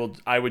 I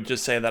would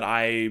just say that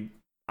I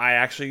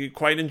actually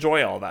quite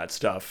enjoy all that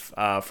stuff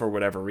for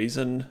whatever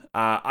reason.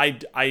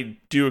 I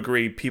do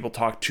agree people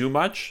talk too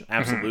much,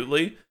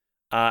 absolutely.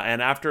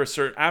 And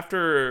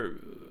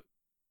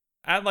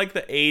at like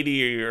the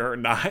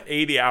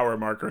 80 hour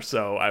mark or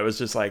so, I was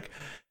just like,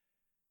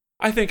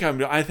 I think I'm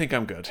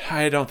good.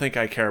 I don't think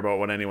I care about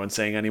what anyone's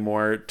saying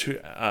anymore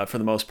for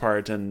the most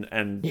part, and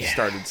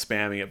started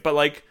spamming it. But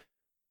like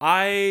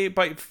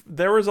but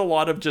there was a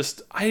lot of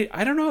just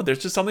I don't know, there's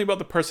just something about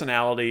the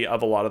personality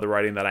of a lot of the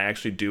writing that I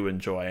actually do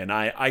enjoy, and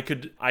I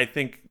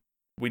think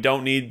we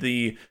don't need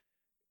the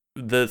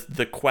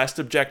quest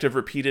objective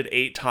repeated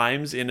 8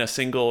 times in a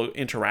single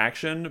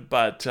interaction,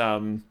 but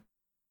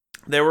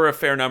there were a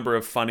fair number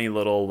of funny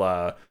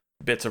little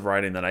bits of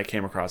writing that I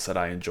came across that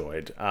I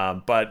enjoyed.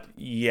 But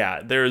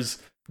yeah, there's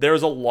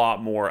a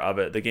lot more of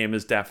it. The game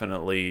is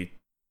definitely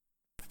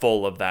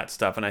full of that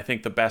stuff, and I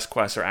think the best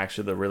quests are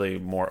actually the really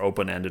more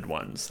open-ended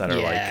ones that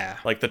are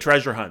like the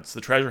treasure hunts. The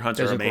treasure hunts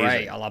are amazing.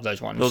 Great. I love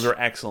those ones. Those are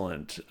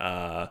excellent.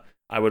 I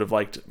would have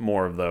liked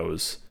more of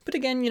those. But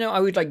again, I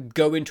would like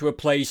go into a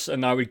place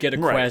and I would get a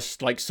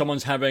quest, like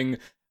someone's having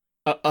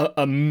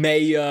a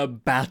mayor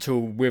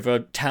battle with a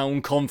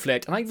town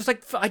conflict, and I was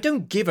like, I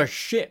don't give a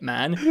shit,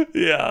 man.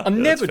 Yeah,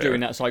 I'm never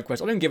doing that side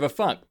quest. I don't give a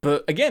fuck.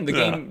 But again, the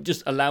game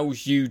just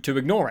allows you to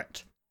ignore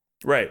it.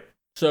 Right.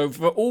 So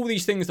for all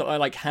these things that I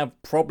like have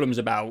problems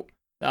about,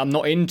 that I'm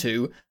not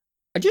into,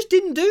 I just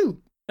didn't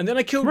do. And then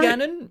I killed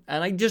Ganon,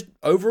 and I just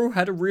overall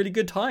had a really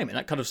good time. And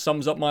that kind of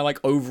sums up my like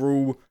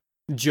overall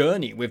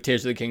journey with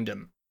Tears of the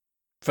Kingdom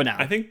for now.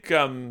 I think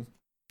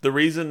the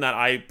reason that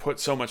I put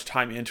so much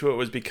time into it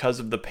was because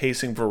of the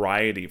pacing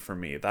variety for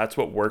me. That's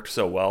what worked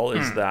so well,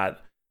 is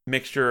that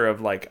mixture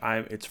of like,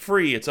 it's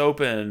free, it's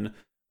open.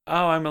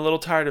 Oh, I'm a little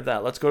tired of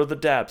that. Let's go to the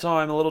depths. Oh,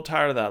 I'm a little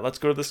tired of that. Let's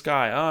go to the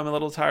sky. Oh, I'm a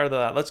little tired of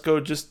that. Let's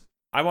go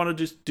I want to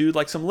just do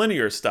like some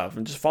linear stuff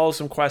and just follow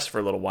some quests for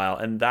a little while.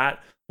 And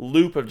that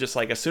loop of just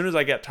like, as soon as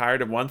I get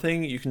tired of one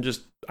thing,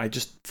 I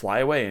just fly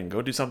away and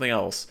go do something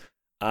else.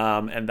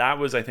 And that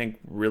was, I think,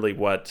 really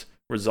what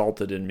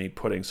resulted in me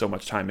putting so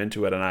much time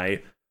into it. And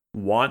I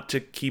want to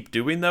keep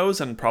doing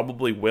those, and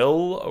probably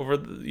will over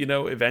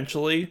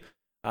eventually.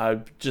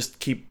 Just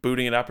keep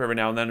booting it up every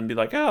now and then and be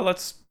like,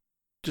 let's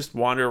just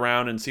wander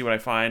around and see what I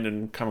find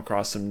and come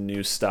across some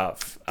new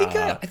stuff.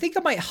 I think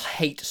I might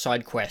hate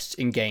side quests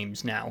in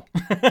games now.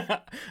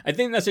 I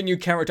think that's a new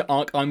character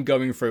arc I'm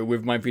going through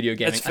with my video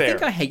gaming. That's fair. I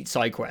think I hate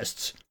side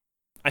quests.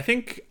 I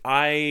think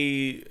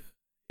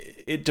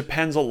it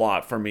depends a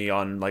lot for me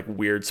on like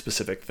weird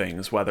specific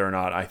things, whether or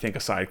not I think a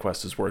side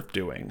quest is worth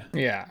doing.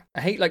 Yeah.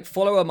 I hate like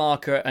follow a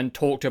marker and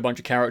talk to a bunch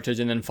of characters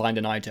and then find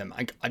an item.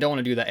 I don't want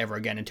to do that ever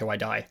again until I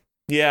die.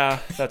 Yeah,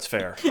 that's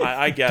fair.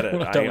 I get it.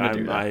 I don't want to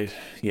do that.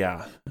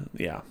 Yeah.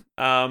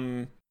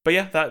 But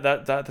yeah,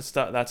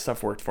 that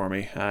stuff worked for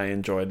me. I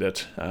enjoyed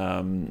it.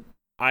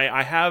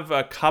 I have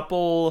a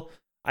couple.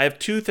 I have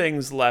 2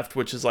 things left,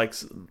 which is like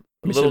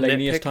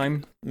miscellaneous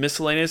time.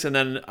 Miscellaneous, and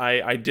then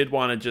I did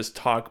want to just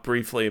talk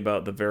briefly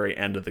about the very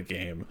end of the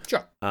game.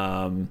 Sure.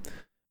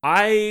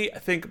 I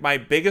think my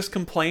biggest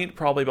complaint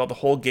probably about the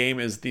whole game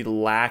is the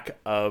lack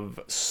of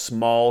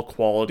small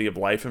quality of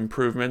life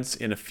improvements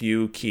in a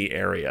few key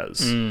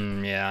areas.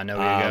 Yeah, I know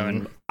where you're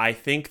going. I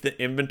think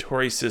the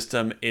inventory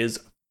system is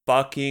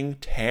fucking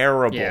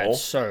terrible. Yeah,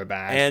 it's so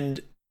bad. And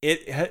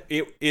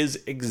it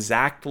is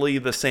exactly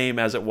the same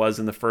as it was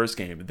in the first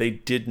game. They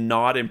did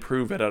not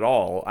improve it at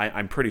all.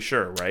 I'm pretty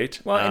sure,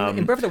 right? Well,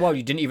 in Breath of the Wild,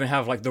 you didn't even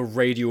have like the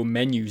radial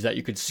menus that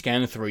you could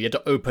scan through. You had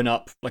to open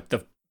up like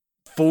the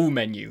full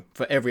menu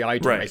for every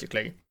item,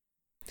 basically.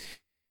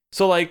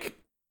 So like,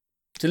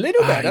 it's a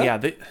little better. Yeah,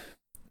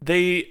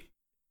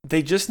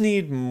 they just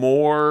need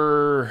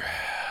more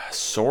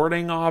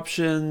sorting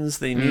options.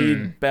 They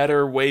need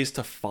better ways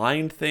to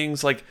find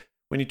things. Like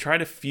when you try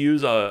to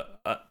fuse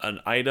an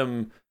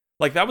item,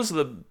 like that was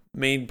the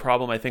main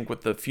problem I think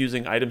with the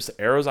fusing items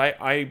to arrows.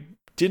 I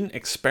didn't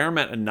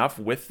experiment enough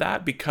with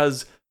that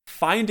because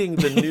finding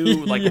the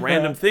new like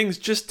random things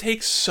just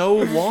takes so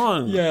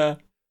long. Yeah.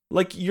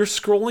 Like you're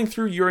scrolling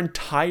through your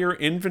entire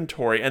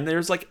inventory and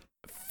there's like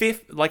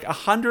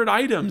 100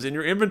 items in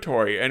your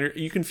inventory and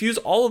you can fuse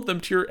all of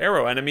them to your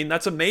arrow. And I mean,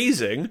 that's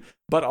amazing,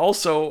 but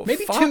also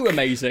maybe too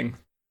amazing.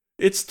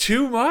 It's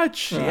too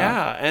much.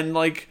 Yeah. And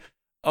like,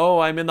 oh,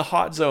 I'm in the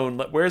hot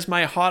zone. Where's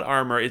my hot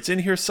armor? It's in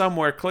here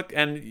somewhere. Click.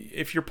 And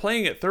if you're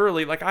playing it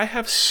thoroughly, like I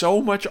have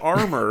so much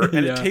armor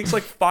and it takes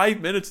like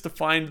 5 minutes to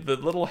find the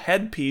little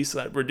headpiece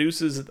that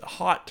reduces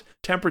hot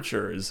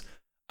temperatures.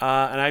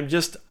 And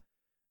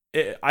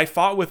I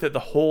fought with it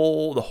the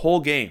whole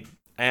game,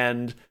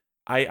 and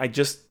I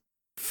just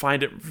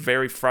find it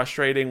very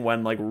frustrating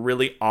when like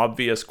really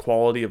obvious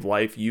quality of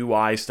life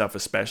UI stuff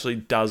especially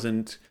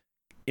doesn't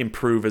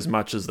improve as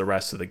much as the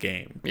rest of the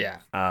game.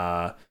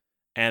 Yeah.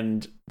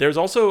 And there's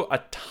also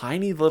a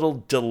tiny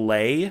little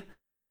delay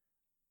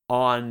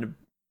on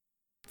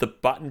the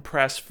button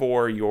press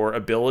for your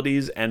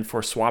abilities and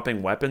for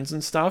swapping weapons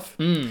and stuff.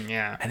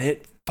 Yeah. And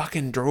it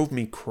fucking drove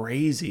me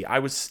crazy. I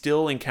was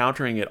still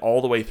encountering it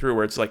all the way through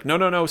where it's like,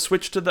 no,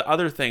 switch to the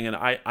other thing. And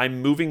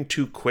I'm moving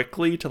too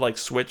quickly to like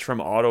switch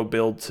from auto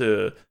build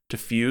to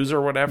fuse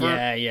or whatever.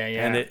 Yeah.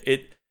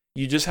 And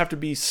you just have to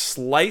be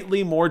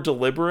slightly more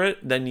deliberate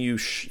than you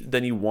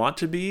want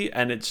to be.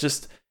 And it's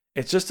just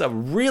a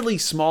really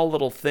small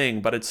little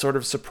thing, but it sort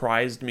of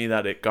surprised me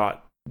that it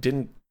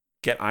didn't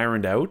get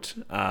ironed out.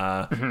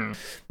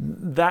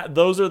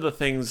 Those are the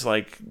things,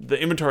 like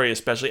the inventory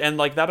especially, and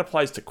like that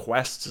applies to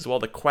quests as well.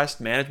 The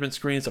quest management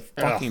screen is a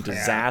fucking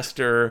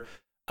disaster.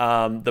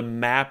 The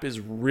map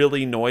is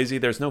really noisy.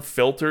 There's no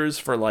filters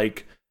for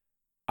like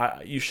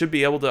you should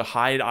be able to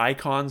hide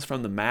icons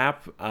from the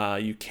map.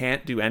 You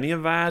can't do any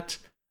of that.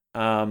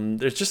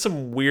 There's just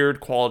some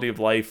weird quality of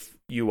life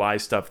UI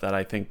stuff that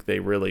I think they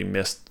really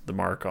missed the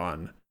mark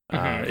on.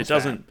 It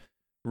doesn't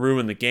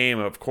ruin the game,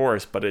 of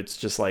course, but it's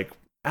just like,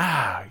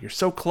 you're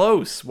so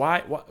close.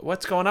 Why?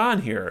 What's going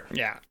on here?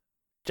 Yeah.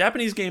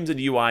 Japanese games and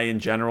UI in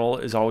general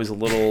is always a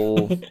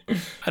little,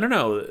 I don't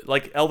know,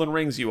 like Elden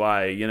Ring's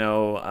UI,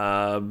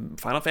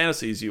 Final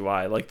Fantasy's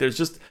UI. Like there's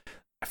just,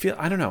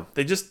 I don't know.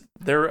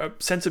 Their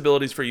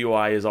sensibilities for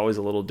UI is always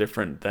a little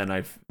different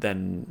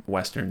than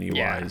Western UIs.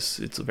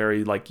 Yeah. It's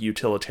very like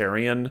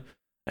utilitarian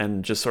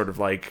and just sort of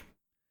like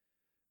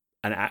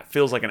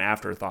feels like an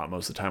afterthought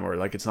most of the time, or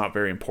like it's not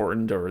very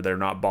important, or they're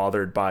not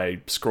bothered by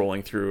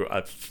scrolling through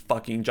a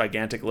fucking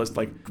gigantic list.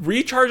 Like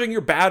recharging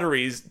your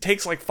batteries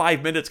takes like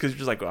 5 minutes because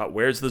you're just like,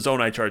 where's the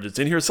zone I charge? It's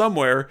in here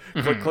somewhere.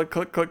 Click, click,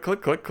 click, click,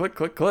 click, click, click,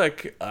 click,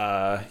 click.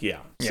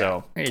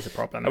 So it is a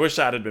problem. I wish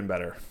that had been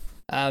better.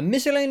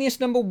 Miscellaneous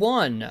number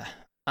 1.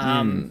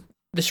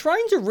 The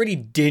shrines are really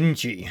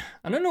dingy.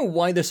 I don't know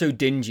why they're so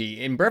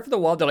dingy. In Breath of the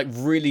Wild, they're like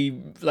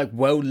really like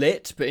well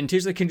lit, but in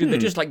Tears of the Kingdom, they're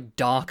just like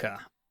darker.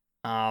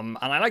 And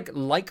I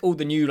like all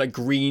the new like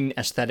green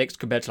aesthetics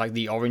compared to like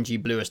the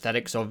orangey blue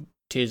aesthetics of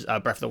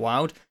Breath of the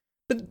Wild,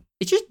 but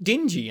it's just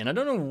dingy, and I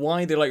don't know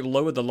why they like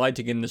lowered the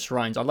lighting in the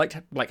shrines. I liked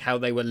like how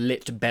they were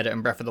lit better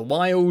in Breath of the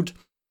Wild.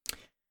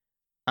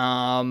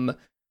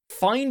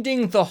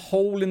 Finding the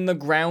hole in the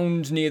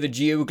ground near the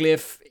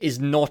geoglyph is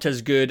not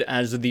as good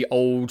as the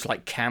old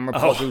like camera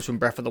puzzles from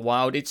Breath of the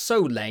Wild. It's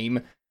so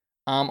lame.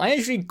 I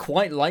actually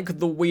quite like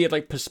the weird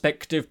like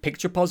perspective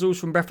picture puzzles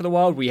from Breath of the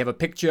Wild. We have a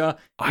picture.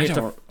 I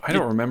don't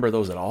remember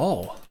those at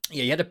all.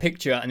 Yeah, you had a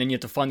picture, and then you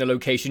had to find the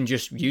location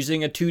just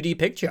using a 2D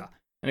picture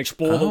and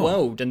explore the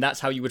world, and that's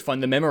how you would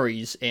find the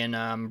memories in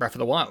Breath of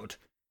the Wild.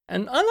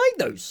 And I like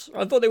those.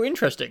 I thought they were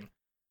interesting.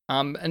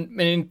 And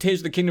in Tears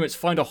of the Kingdom, it's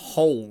find a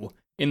hole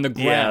in the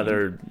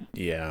ground.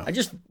 I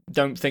just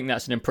don't think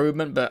that's an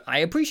improvement, but I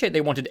appreciate they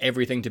wanted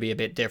everything to be a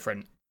bit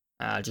different.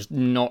 Just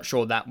not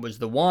sure that was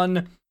the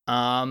one.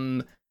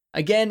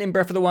 Again, in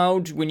Breath of the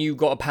Wild, when you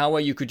got a power,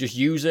 you could just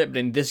use it, but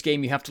in this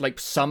game, you have to like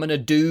summon a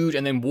dude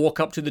and then walk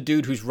up to the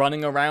dude who's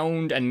running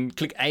around and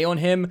click A on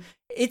him.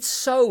 It's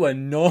so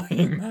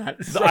annoying, man.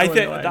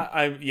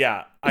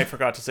 I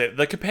forgot to say it.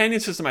 The companion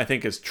system, I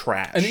think, is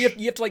trash. And you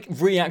have to like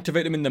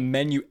reactivate them in the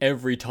menu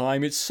every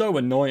time. It's so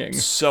annoying.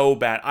 So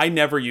bad. I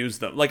never used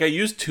them. Like I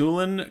used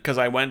Tulin because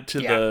I went to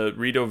the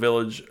Rito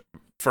village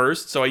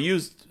first, so I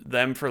used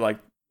them for like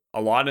a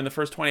lot in the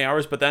first 20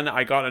 hours, but then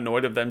I got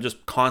annoyed of them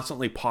just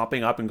constantly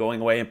popping up and going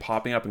away and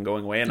popping up and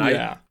going away, and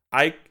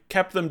I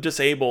kept them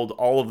disabled,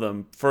 all of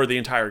them, for the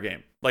entire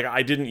game. Like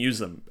I didn't use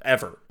them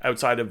ever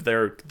outside of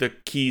the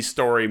key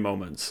story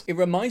moments. It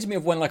reminds me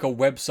of when like a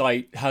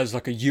website has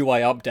like a UI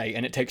update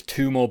and it takes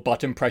 2 more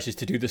button presses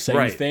to do the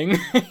same thing.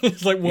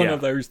 It's like one of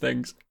those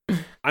things.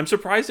 I'm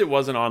surprised it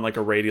wasn't on like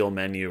a radial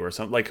menu or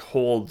something, like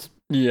hold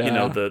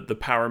the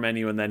power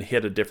menu and then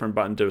hit a different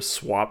button to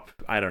swap.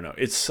 I don't know.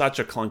 It's such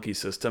a clunky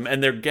system,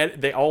 and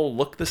they all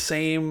look the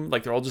same.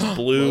 Like they're all just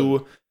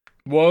blue.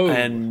 Whoa.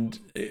 And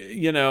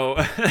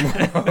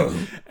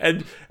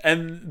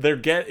and they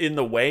get in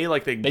the way,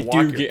 like they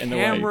block your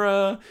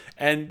camera,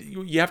 and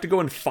you have to go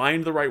and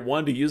find the right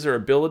one to use their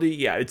ability.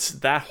 Yeah, it's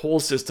that whole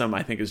system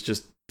I think is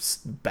just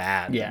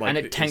bad. Yeah, like, and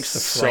it tanks the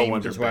frame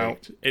as well.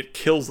 It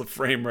kills the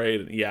frame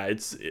rate. Yeah,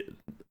 it's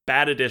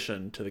bad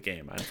addition to the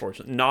game,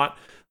 unfortunately. Not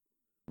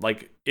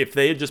like if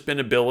they had just been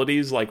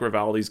abilities like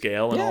Rivali's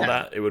Gale and all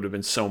that, it would have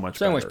been so much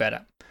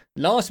better.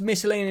 Last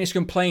miscellaneous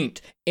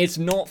complaint. It's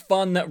not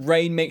fun that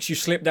rain makes you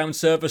slip down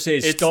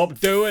surfaces. Stop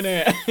doing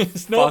it.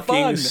 It's not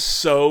fun.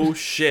 So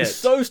shit. It's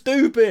so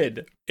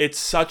stupid. It's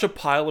such a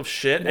pile of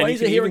shit. Why and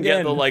is you it can here even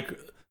again? get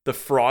the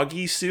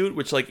froggy suit,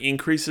 which like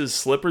increases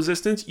slip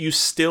resistance. You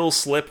still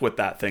slip with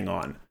that thing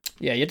on.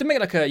 Yeah, you have to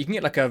make you can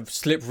get like a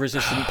slip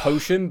resistant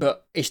potion,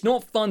 but it's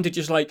not fun to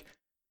just like,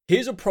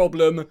 here's a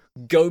problem,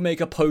 go make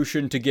a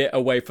potion to get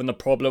away from the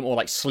problem, or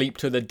like sleep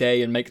to the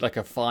day and make like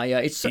a fire.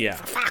 It's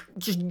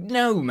just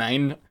no,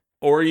 man.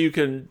 Or you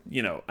can,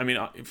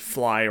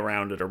 fly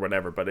around it or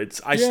whatever,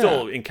 but I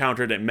still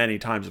encountered it many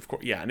times, of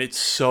course. Yeah, and it's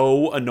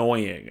so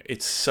annoying.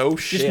 It's so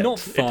shit. It's not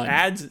fun.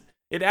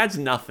 It adds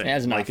nothing. It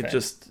adds nothing. Like it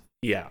just,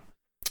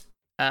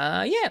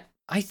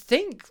 I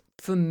think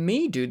for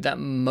me, dude, that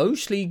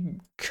mostly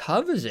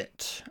covers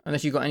it.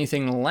 Unless you got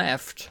anything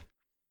left.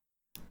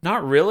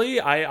 Not really.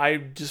 I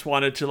just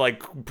wanted to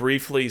like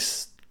briefly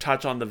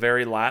touch on the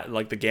very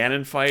like the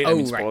Ganon fight. I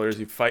mean, spoilers.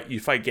 Right. You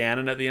fight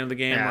Ganon at the end of the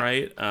game,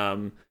 right?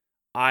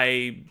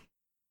 I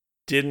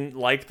didn't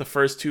like the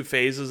first two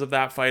phases of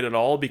that fight at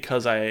all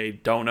because I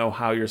don't know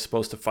how you're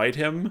supposed to fight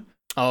him.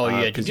 Oh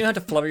yeah, did you have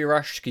to flurry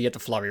rush? Because you had to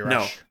flurry rush.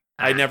 No,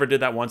 I never did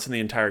that once in the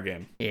entire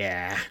game.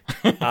 Yeah.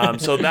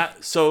 So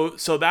that's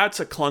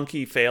a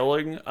clunky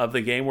failing of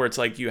the game where it's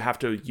like you have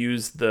to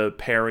use the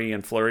parry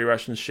and flurry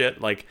rush and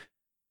shit. Like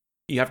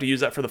you have to use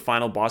that for the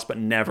final boss, but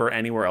never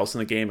anywhere else in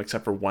the game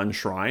except for one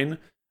shrine.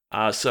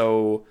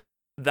 So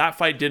that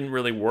fight didn't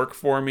really work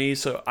for me.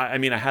 So I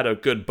mean, I had a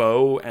good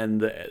bow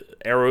and the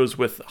arrows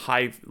with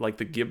high, like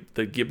the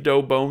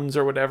Gibdo bones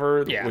or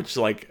whatever, which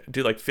like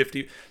do like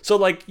 50. So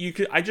like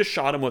I just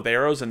shot him with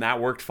arrows and that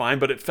worked fine,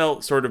 but it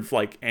felt sort of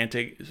like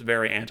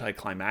very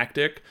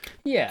anticlimactic.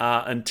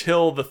 Yeah.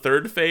 Until the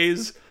third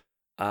phase.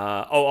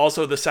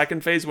 Also the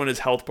second phase when his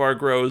health bar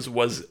grows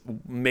was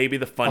maybe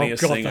the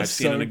funniest thing I've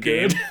seen in a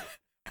game.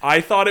 I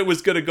thought it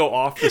was going to go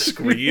off the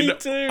screen Me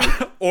too.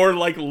 or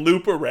like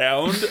loop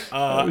around.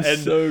 And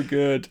so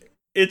good.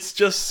 It's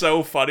just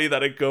so funny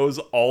that it goes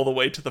all the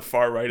way to the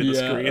far right of the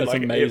screen. That's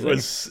like amazing.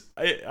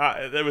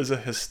 It was a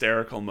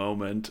hysterical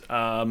moment.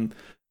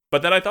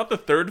 But then I thought the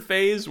third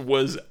phase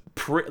was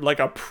like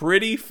a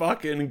pretty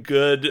fucking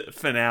good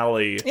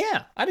finale.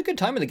 Yeah, I had a good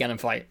time with the Ganon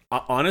fight.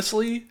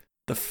 Honestly,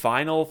 the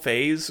final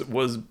phase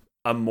was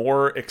a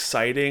more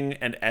exciting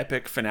and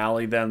epic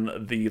finale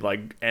than the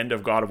like end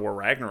of God of War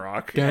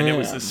Ragnarok. Damn. And it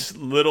was this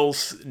little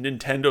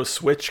Nintendo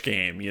Switch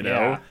game, you know?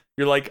 Yeah.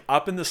 You're like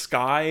up in the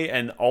sky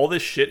and all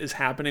this shit is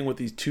happening with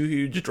these two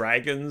huge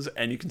dragons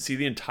and you can see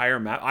the entire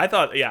map. I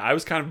thought, I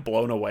was kind of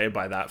blown away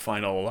by that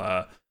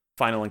final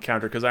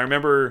encounter because I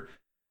remember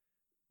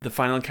the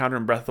final encounter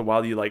in Breath of the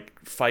Wild, you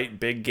like fight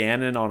Big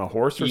Ganon on a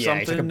horse or something.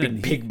 He's like a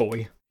big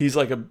boy. He's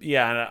like and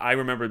I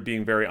remember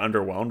being very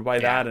underwhelmed by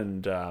that.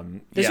 And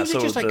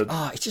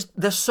it's just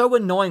they're so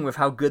annoying with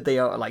how good they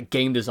are at like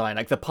game design.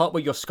 Like the part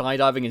where you're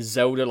skydiving and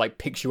Zelda like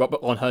picks you up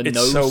on her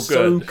nose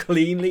so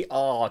cleanly.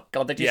 Oh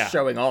god, they're just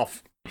showing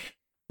off.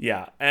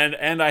 Yeah,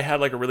 and I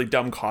had like a really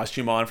dumb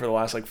costume on for the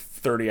last like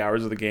 30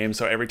 hours of the game.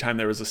 So every time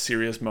there was a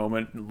serious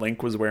moment,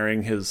 Link was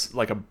wearing his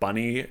like a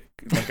bunny,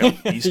 like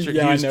a Easter.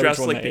 He was dressed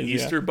like the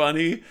Easter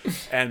bunny,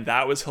 and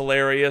that was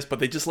hilarious. But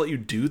they just let you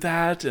do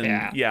that, and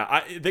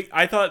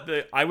I thought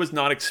that I was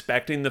not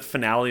expecting the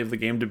finale of the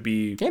game to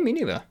be me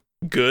neither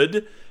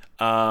good.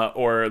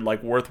 Or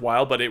like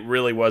worthwhile, but it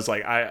really was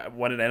like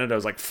when it ended I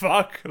was like,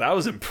 fuck, that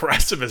was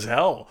impressive as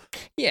hell.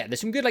 Yeah,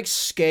 there's some good like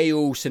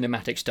scale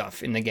cinematic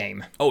stuff in the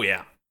game. Oh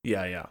yeah.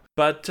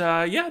 But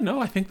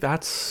I think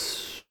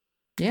that's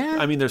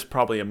I mean there's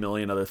probably a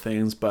million other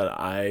things, but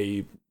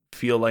I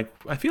feel like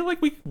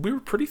we were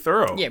pretty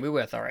thorough. Yeah, we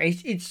were thorough.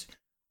 It's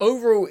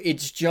overall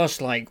it's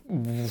just like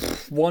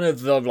one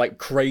of the like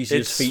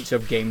craziest feats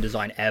of game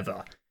design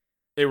ever.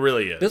 It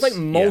really is. There's like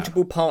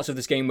multiple parts of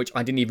this game which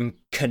I didn't even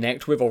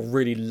connect with or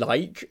really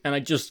like, and I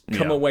just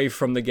come away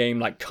from the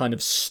game like kind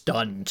of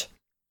stunned.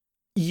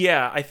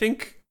 Yeah, I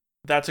think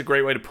that's a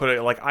great way to put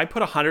it. Like I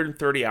put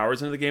 130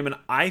 hours into the game and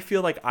I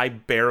feel like I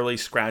barely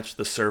scratched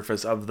the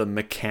surface of the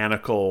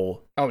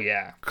mechanical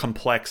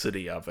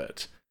complexity of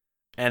it.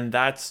 And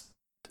that's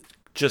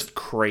just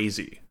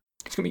crazy.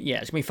 It's gonna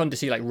be fun to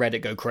see like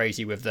Reddit go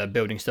crazy with the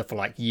building stuff for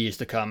like years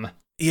to come.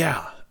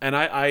 Yeah, and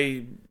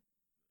I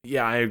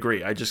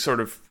agree. I just sort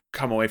of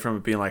come away from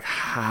it being like,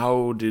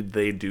 how did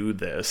they do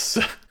this?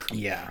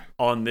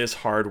 On this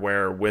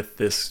hardware with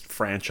this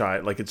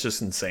franchise, like it's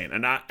just insane.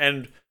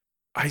 And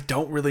I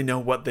don't really know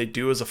what they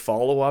do as a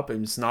follow-up,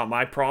 and it's not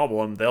my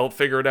problem. They'll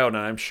figure it out, and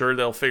I'm sure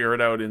they'll figure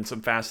it out in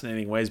some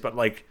fascinating ways. But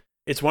like,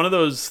 it's one of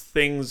those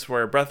things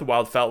where Breath of the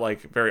Wild felt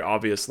like very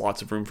obvious,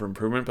 lots of room for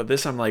improvement. But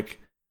this, I'm like,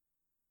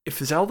 if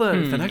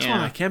the next one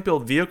I can't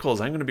build vehicles,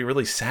 I'm going to be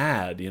really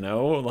sad, you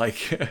know?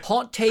 Like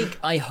hot take,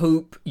 I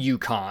hope you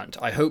can't.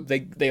 I hope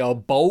they are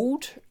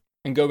bold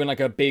and go in like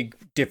a big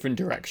different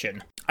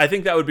direction. I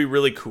think that would be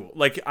really cool.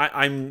 Like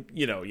I'm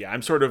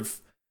sort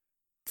of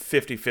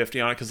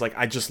 50-50 on it because like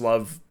I just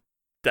love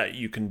that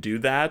you can do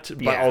that,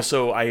 but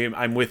also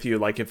I'm with you.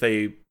 Like if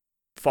they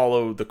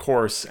follow the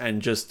course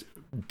and just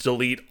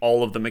delete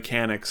all of the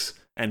mechanics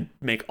and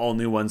make all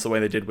new ones the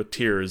way they did with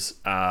Tears,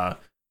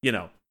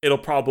 it'll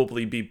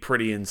probably be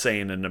pretty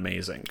insane and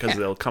amazing because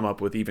they'll come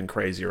up with even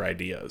crazier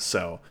ideas.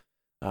 So,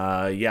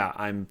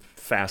 I'm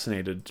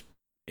fascinated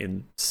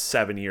in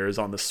 7 years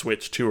on the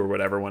Switch 2 or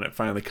whatever when it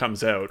finally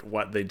comes out,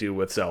 what they do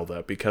with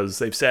Zelda, because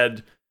they've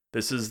said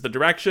this is the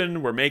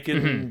direction we're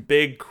making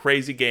big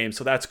crazy games.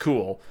 So that's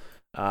cool.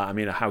 I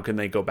mean, how can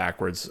they go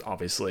backwards?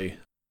 Obviously.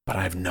 But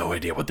I have no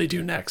idea what they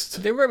do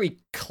next. They're a very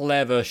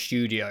clever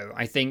studio,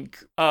 I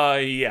think.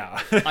 I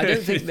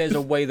don't think there's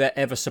a way they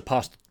ever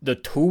surpassed the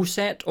tool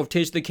set of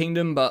Tears of the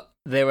Kingdom, but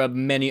there are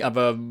many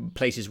other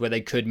places where they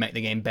could make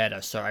the game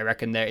better. So I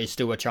reckon there is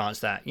still a chance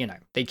that,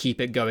 they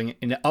keep it going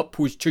in an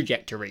upwards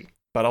trajectory.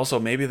 But also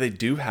maybe they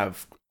do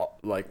have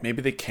like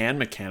maybe they can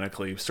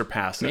mechanically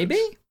surpass it. Maybe.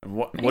 And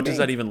what does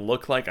that even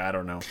look like? I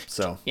don't know.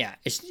 So yeah,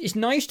 it's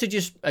nice to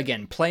just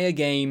again play a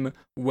game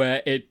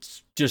where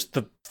it's just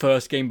the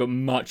first game but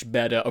much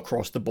better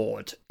across the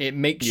board. It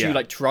makes you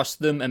like trust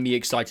them and be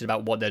excited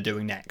about what they're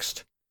doing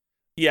next.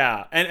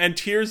 Yeah, and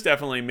Tears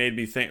definitely made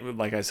me think,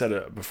 like I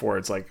said before,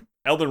 it's like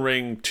Elden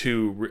Ring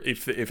 2,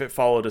 if it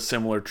followed a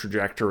similar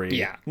trajectory.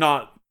 Yeah.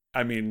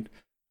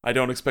 I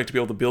don't expect to be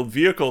able to build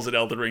vehicles in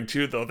Elden Ring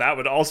 2, though that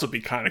would also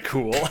be kind of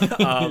cool.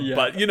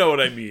 But you know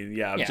what I mean.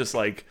 Yeah, just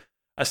like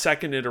a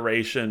second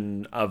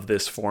iteration of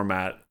this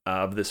format,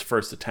 of this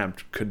first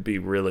attempt, could be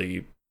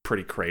really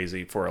pretty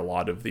crazy for a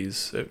lot of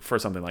these, for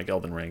something like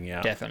Elden Ring,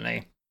 yeah.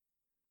 Definitely.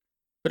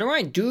 But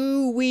alright,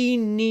 do we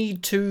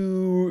need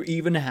to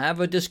even have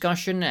a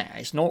discussion?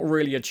 It's not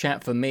really a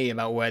chat for me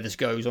about where this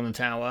goes on the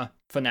tower,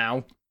 for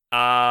now.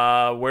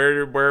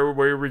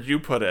 Where would you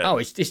put it? Oh,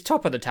 it's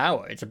top of the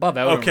tower. It's above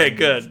Elden Ring. Okay,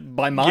 good.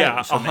 By miles.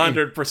 Yeah,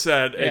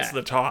 100%. It's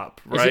the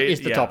top, right?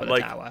 It's the top of the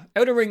tower.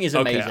 Elden Ring is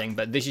amazing,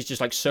 but this is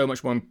just like so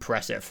much more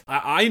impressive.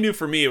 I knew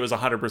for me it was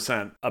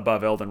 100%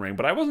 above Elden Ring,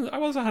 but I wasn't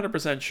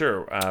 100%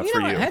 sure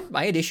for you.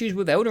 I had issues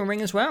with Elden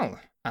Ring as well.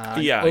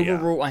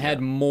 Overall, I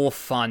had more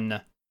fun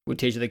with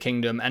Tears of the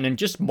Kingdom, and then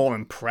just more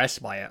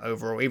impressed by it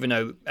overall, even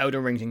though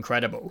Elden Ring's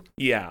incredible.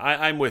 Yeah,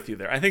 I'm with you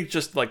there. I think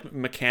just like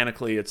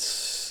mechanically,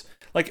 it's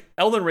like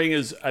Elden Ring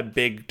is a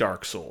big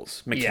Dark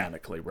Souls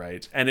mechanically,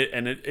 right? And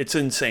it's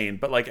insane,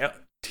 but like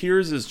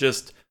Tears is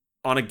just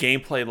on a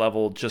gameplay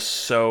level just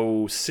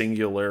so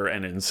singular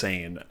and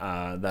insane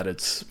that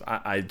it's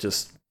I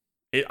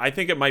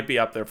think it might be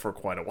up there for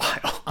quite a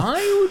while.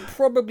 I would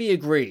probably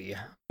agree.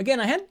 Again,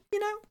 I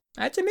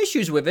had some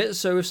issues with it,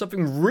 so if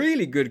something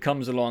really good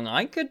comes along,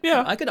 I could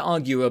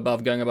argue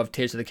going above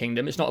Tears of the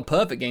Kingdom. It's not a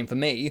perfect game for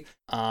me,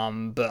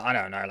 but I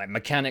don't know, like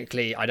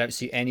mechanically, I don't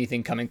see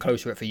anything coming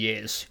close to it for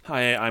years.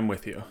 I'm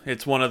with you.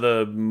 It's one of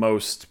the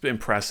most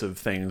impressive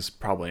things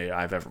probably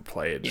I've ever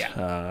played.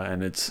 Yeah.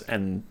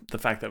 And the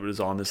fact that it was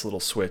on this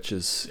little Switch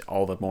is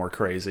all the more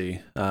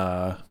crazy.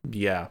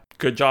 Yeah.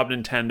 Good job,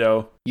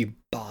 Nintendo. You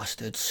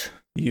bastards.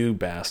 You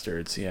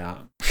bastards, yeah.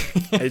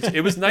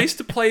 It was nice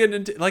to play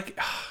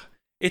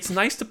it's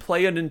nice to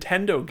play a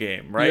Nintendo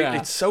game, right? Yeah.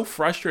 It's so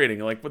frustrating.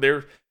 Like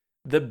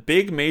the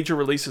big major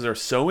releases are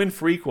so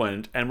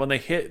infrequent, and when they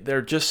hit,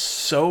 they're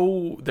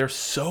so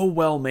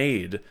well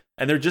made,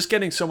 and they're just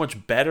getting so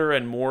much better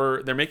and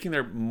more. They're making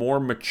their more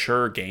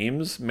mature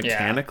games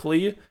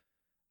mechanically.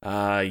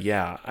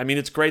 Yeah. I mean,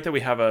 it's great that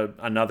we have a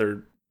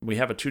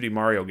 2D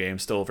Mario game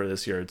still for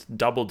this year. It's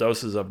double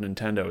doses of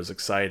Nintendo is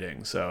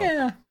exciting. So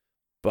yeah,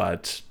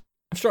 but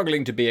I'm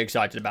struggling to be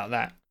excited about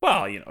that.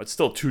 Well, it's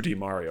still 2D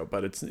Mario,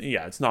 but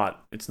it's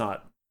not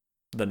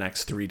the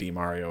next 3D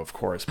Mario, of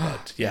course.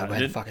 But yeah, where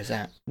the fuck is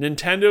that?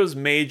 Nintendo's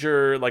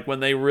major, like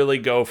when they really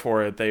go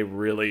for it, they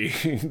really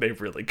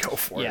go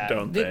for it,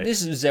 don't they? This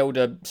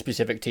Zelda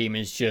specific team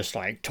is just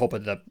like top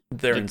of the.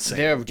 They're insane.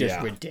 They're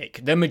just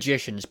ridiculous. They're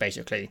magicians,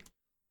 basically.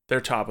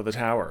 They're top of the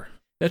tower.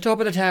 They're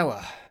top of the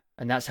tower,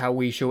 and that's how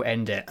we shall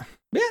end it.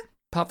 Yeah.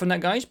 Apart from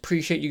that, guys,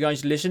 appreciate you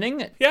guys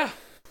listening. Yeah,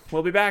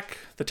 we'll be back.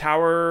 The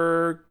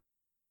tower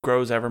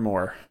grows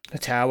evermore. The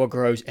tower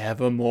grows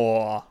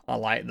evermore. I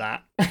like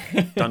that.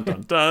 Dun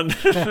dun dun.